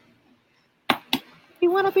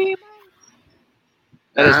 You want to be?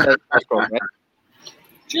 That's right?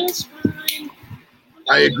 Just fine.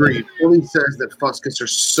 I agree. Philly says that fuscus are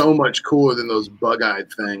so much cooler than those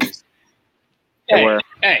bug-eyed things. Hey,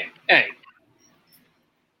 hey.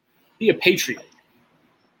 Be a patriot.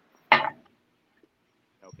 No,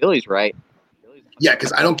 Billy's right. Yeah,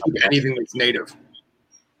 because I don't keep anything that's native.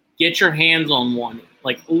 Get your hands on one.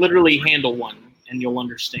 Like, literally handle one, and you'll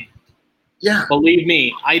understand. Yeah. Believe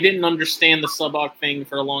me, I didn't understand the Subok thing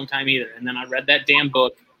for a long time either. And then I read that damn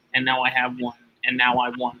book, and now I have one. And now I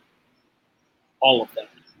want all of them.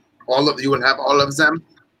 You would have all of them?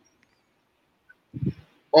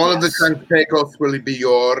 All of the Transpecos will be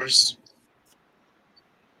yours.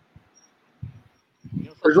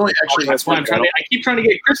 There's only actually. That's why I keep trying to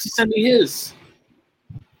get Chris to send me his.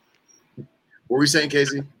 What were we saying,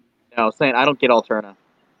 Casey? No, saying I don't get Alterna.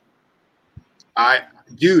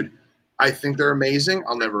 Dude, I think they're amazing.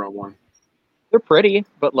 I'll never own one. They're pretty,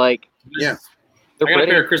 but like, yeah, they're I got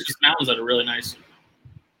pretty. a pair of Christmas Mountains that are really nice.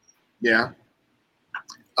 Yeah.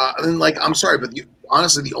 And like, I'm sorry, but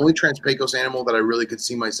honestly, the only Transpecos animal that I really could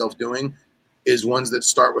see myself doing is ones that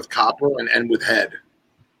start with copper and end with head.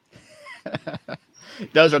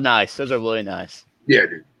 Those are nice. Those are really nice. Yeah,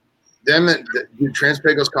 dude. Dude,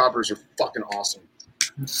 Transpecos coppers are fucking awesome.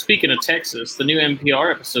 Speaking of Texas, the new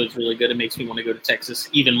NPR episode is really good. It makes me want to go to Texas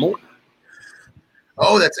even more.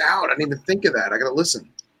 Oh, that's out. I didn't even think of that. I got to listen.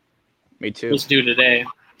 Me too. Let's do it today.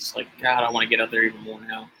 It's like, God, I want to get out there even more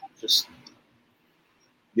now. Just.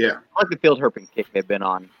 Yeah. I like the field herping kick they've been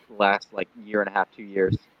on the last like year and a half, 2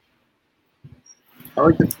 years. I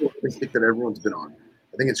like the field herping kick that everyone's been on.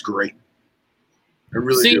 I think it's great. I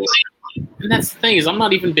really do. And that's the thing is I'm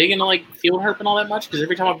not even big into like field herping all that much because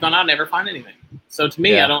every time I've gone out, I never find anything. So to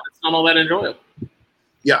me, it's not all that enjoyable.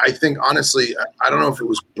 Yeah, I think honestly, I don't know if it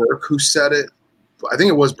was Burke who said it, but I think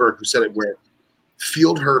it was Burke who said it. Where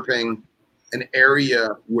field herping, an area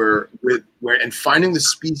where and finding the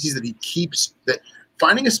species that he keeps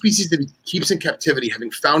finding a species that he keeps in captivity,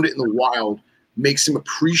 having found it in the wild, makes him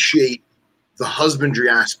appreciate the husbandry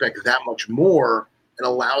aspect that much more. And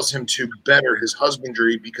allows him to better his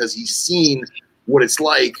husbandry because he's seen what it's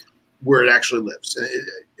like where it actually lives. And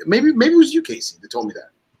maybe it was you, Casey, that told me that.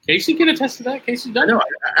 Casey can attest to that. Casey's done it. No,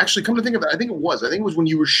 actually, come to think of it, I think it was when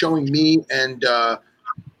you were showing me and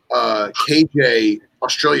KJ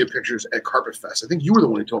Australia pictures at Carpet Fest. I think you were the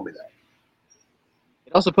one who told me that.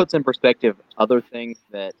 It also puts in perspective other things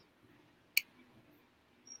that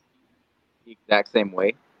the exact same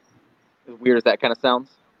way. As weird as that kind of sounds,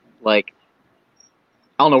 like.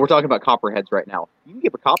 I don't know. We're talking about copperheads right now. You can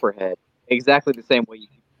get a copperhead exactly the same way you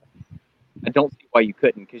can. I don't see why you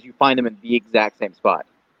couldn't because you find them in the exact same spot,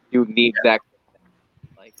 doing the exact same thing.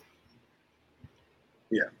 Like,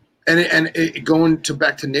 yeah, and going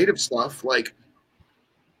back to native stuff, like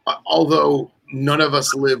although none of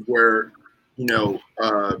us live where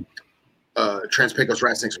Transpecos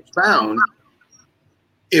rat snakes are found.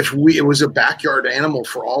 If it was a backyard animal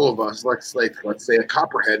for all of us, let's say a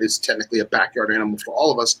copperhead is technically a backyard animal for all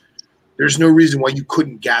of us, there's no reason why you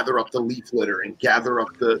couldn't gather up the leaf litter and gather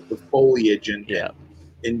up the foliage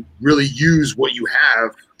and really use what you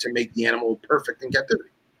have to make the animal perfect in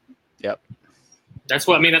captivity. Yep. That's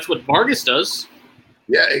what Vargas does.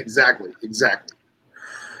 Yeah, exactly.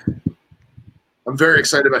 I'm very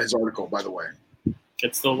excited about his article, by the way.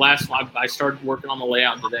 It's the last one. I started working on the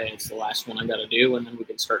layout today. It's the last one I got to do, and then we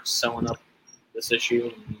can start sewing up this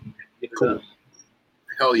issue and get it done.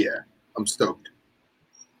 Hell yeah, I'm stoked.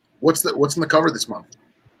 What's in the cover this month?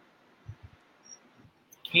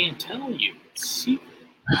 Can't tell you. It's secret.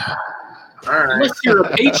 All right. Unless you're a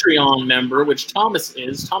Patreon member, which Thomas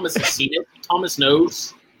is. Thomas has seen it. Thomas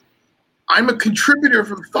knows. I'm a contributor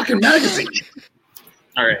for the fucking magazine.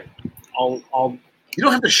 All right. I'll. You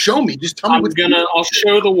don't have to show me. Just tell me. I'll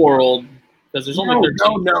show the world because there's only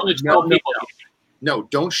 12 people. No,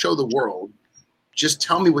 don't show the world. Just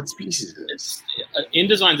tell me what species it is.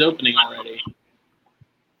 InDesign's opening already.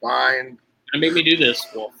 Fine. And make me do this,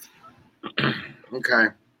 Wolf. Okay.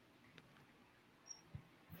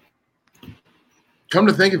 Come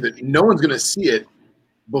to think of it, no one's going to see it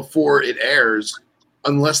before it airs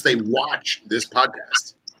unless they watch this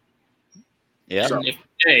podcast. Yeah. So, if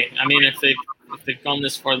they've gone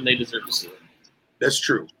this far, then they deserve to see it. that's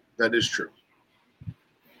true. That is true.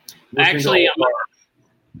 Actually,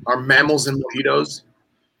 our mammals and mojitos.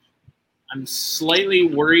 I'm slightly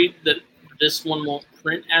worried that this one won't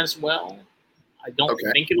print as well. I don't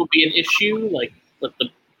think it'll be an issue. But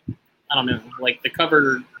I don't know. Like the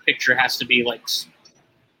cover picture has to be like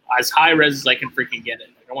as high res as I can freaking get it.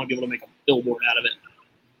 Like I want to be able to make a billboard out of it.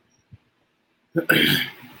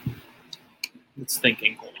 It's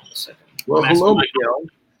thinking. Hold on a second. Well, hello, Miguel.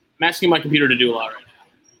 I'm asking my computer to do a lot right now.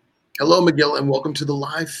 Hello, Miguel, and welcome to the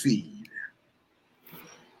live feed.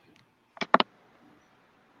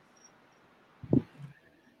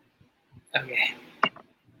 Okay.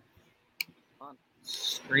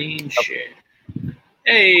 Screen share.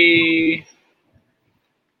 Hey.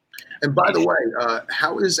 And by the way,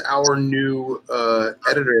 how is our new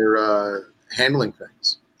editor handling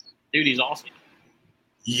things? Dude, he's awesome.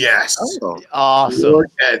 Yes. Oh, awesome.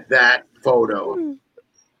 Look at that photo.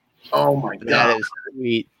 Oh my God. That is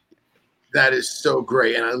sweet. That is so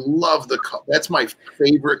great. And I love the color. That's my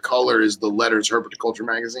favorite color is the letters Herpetoculture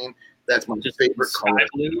magazine. That's my favorite color.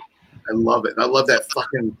 Blue. I love it. I love that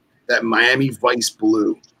that Miami Vice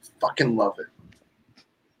blue. Fucking love it.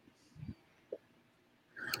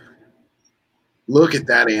 Look at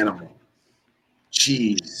that animal.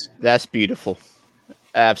 Jeez. That's beautiful.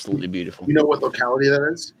 Absolutely beautiful. You know what locality that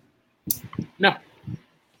is? No.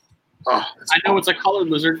 Oh, I know it's a colored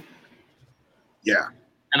lizard. Yeah.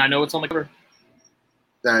 And I know it's on the cover.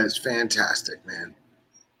 That is fantastic, man.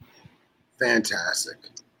 Fantastic.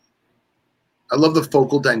 I love the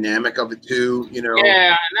focal dynamic of it too, you know. Yeah,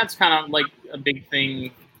 and that's kind of like a big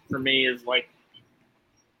thing for me is like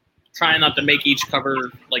trying not to make each cover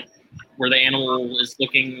like where the animal is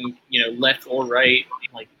looking, left or right,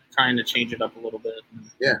 like trying to change it up a little bit.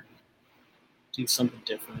 Yeah. Do something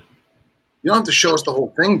different. You don't have to show us the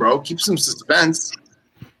whole thing, bro. Keep some suspense.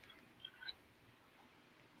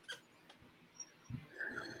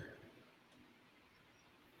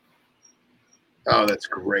 Oh, that's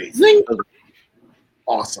great. Zing.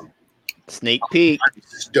 Awesome. Sneak peek. I'm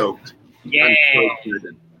stoked. Yeah.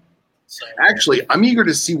 So, actually, I'm eager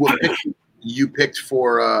to see what picture you picked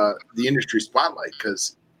for the industry spotlight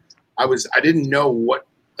because I didn't know what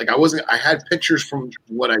I had pictures from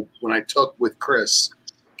when I took with Chris,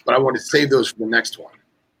 but I wanted to save those for the next one.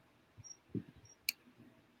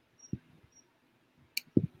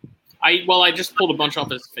 I just pulled a bunch off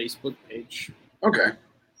his Facebook page. Okay.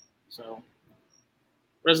 So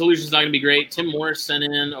resolution's not going to be great. Tim Morris sent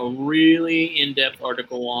in a really in-depth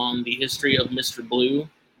article on the history of Mr. Blue,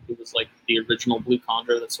 who was like the original blue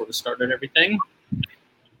chondro that sort of started everything.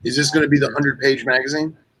 Is this going to be the 100-page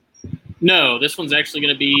magazine? No, this one's actually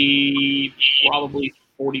going to be probably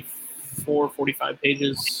 44, 45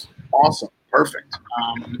 pages. Awesome. Perfect.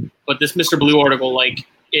 But this Mr. Blue article, like,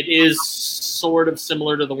 it is sort of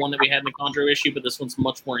similar to the one that we had in the chondro issue, but this one's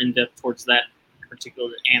much more in-depth towards that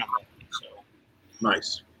particular animal. So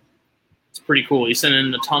nice. It's pretty cool. He sent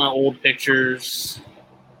in a ton of old pictures.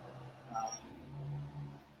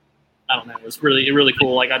 I don't know. It was really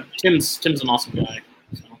cool. Like Tim's an awesome guy.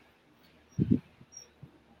 So.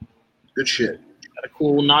 Good shit. Got a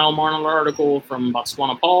cool Niall Marnell article from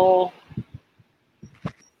Botswana Paul.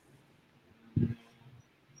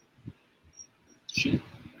 Shit.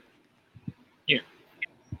 Here.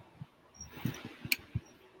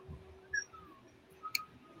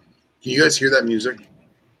 Can you guys hear that music?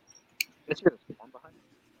 Let's hear the storm behind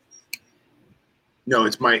you. No,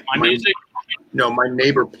 it's my music. No, my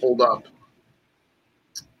neighbor pulled up.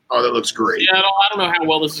 Oh, that looks great. Yeah, I don't know how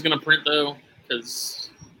well this is going to print though, because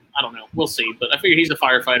I don't know. We'll see. But I figured he's a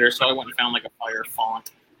firefighter, so I went and found like a fire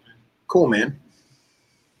font. Cool, man.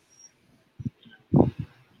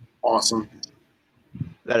 Awesome.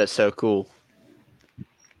 That is so cool.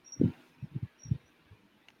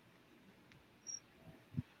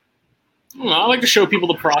 I like to show people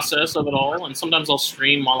the process of it all, and sometimes I'll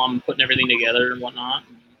stream while I'm putting everything together and whatnot.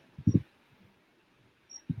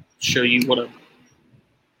 Show you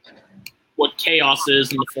what chaos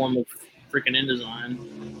is in the form of freaking InDesign.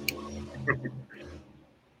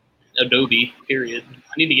 Adobe, period.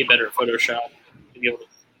 I need to get better at Photoshop to be able to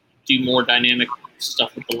do more dynamic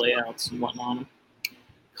stuff with the layouts and whatnot. I'm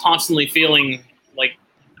constantly feeling like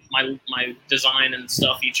my design and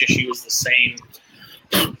stuff each issue is the same.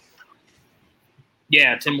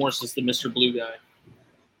 Yeah, Tim Morris is the Mr. Blue guy.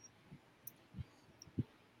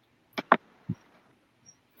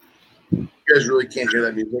 You guys really can't hear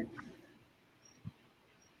that music.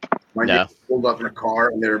 My No. neighbor pulled up in a car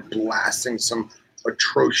and they're blasting some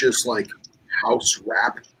atrocious like house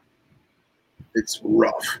rap. It's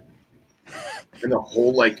rough, and the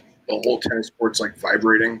whole tennis court's like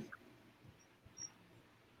vibrating.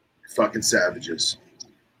 Fucking savages.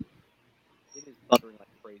 It is thundering like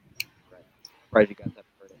crazy. Right. Surprised you guys haven't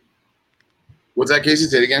heard it. What's that, Casey?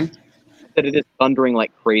 Say it again. I said it is thundering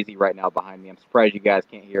like crazy right now behind me. I'm surprised you guys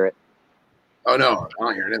can't hear it. Oh no, I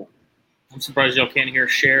don't hear it. I'm surprised y'all can't hear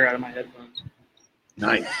Cher out of my headphones.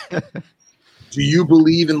 Nice. Do you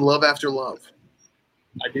believe in love after love?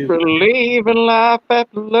 I do. Believe in life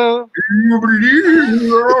after love. Do you believe in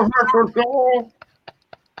love after love?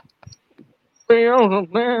 Feel the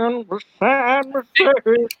man beside me say,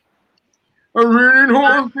 I really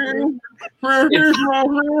want to.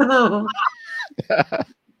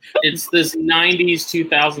 It's this 90s,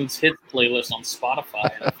 2000s hits playlist on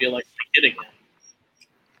Spotify, and I feel like I'm a kid again.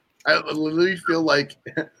 I literally feel like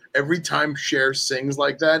every time Cher sings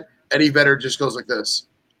like that, Eddie Vedder just goes like this.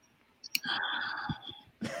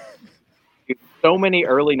 so many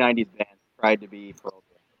early 90s bands tried to be Pearl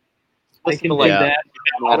Jam. I Listen can to, do like, that.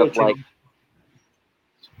 out of, like,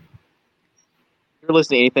 if you're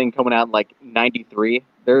listening to anything coming out in like 93,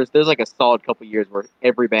 there's like a solid couple years where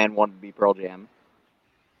every band wanted to be Pearl Jam.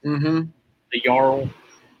 Mm-hmm. The Jarl.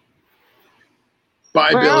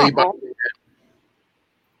 Bye, Billy. Bye.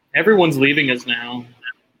 Everyone's leaving us now.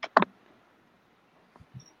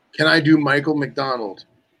 Can I do Michael McDonald?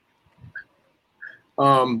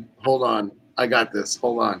 Hold on. I got this.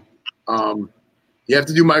 Hold on. You have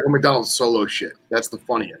to do Michael McDonald's solo shit. That's the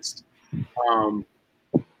funniest.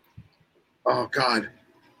 Oh God.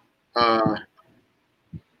 I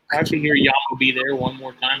have to hear Yamo be there one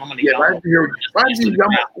more time. I'm gonna Yeah, Yamo. if I see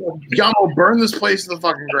Yamo burn this place to the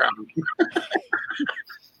fucking ground.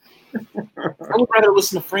 I would rather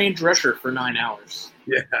listen to Fran Drescher for 9 hours.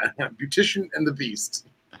 Yeah, Beautician and the Beast.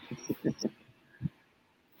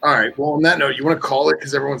 All right. Well, on that note, you want to call it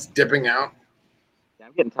because everyone's dipping out? Yeah,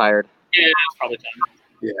 I'm getting tired. Yeah, it's probably time.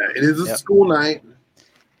 Yeah, it is a school night.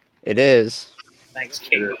 It is. Thanks,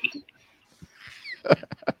 Katie.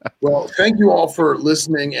 Well, thank you all for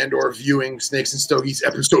listening and or viewing Snakes and Stogies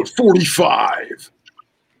episode 45.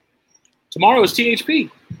 Tomorrow is THP.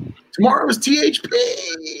 Tomorrow is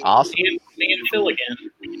THP. Awesome. Me and Phil again.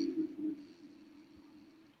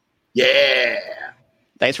 Yeah.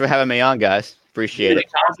 Thanks for having me on, guys. Appreciate it.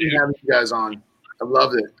 Awesome having you guys on. I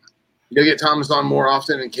loved it. You gotta get Thomas on more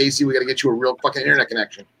often, and Casey, we gotta get you a real fucking internet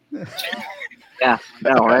connection. Yeah,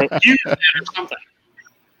 I know, right? Use that or something.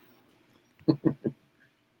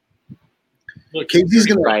 Look, Casey's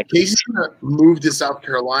gonna move to South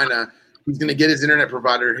Carolina. He's gonna get his internet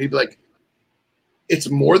provider. He'd be like, "It's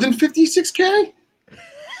more than 56K."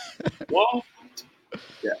 well,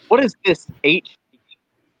 Yeah. What is this H?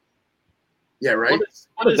 Yeah, right.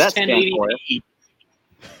 what does that stand 1080p?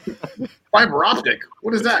 Fiber optic.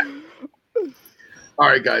 What is that? All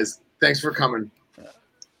right, guys. Thanks for coming.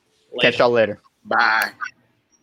 Catch y'all later. Bye.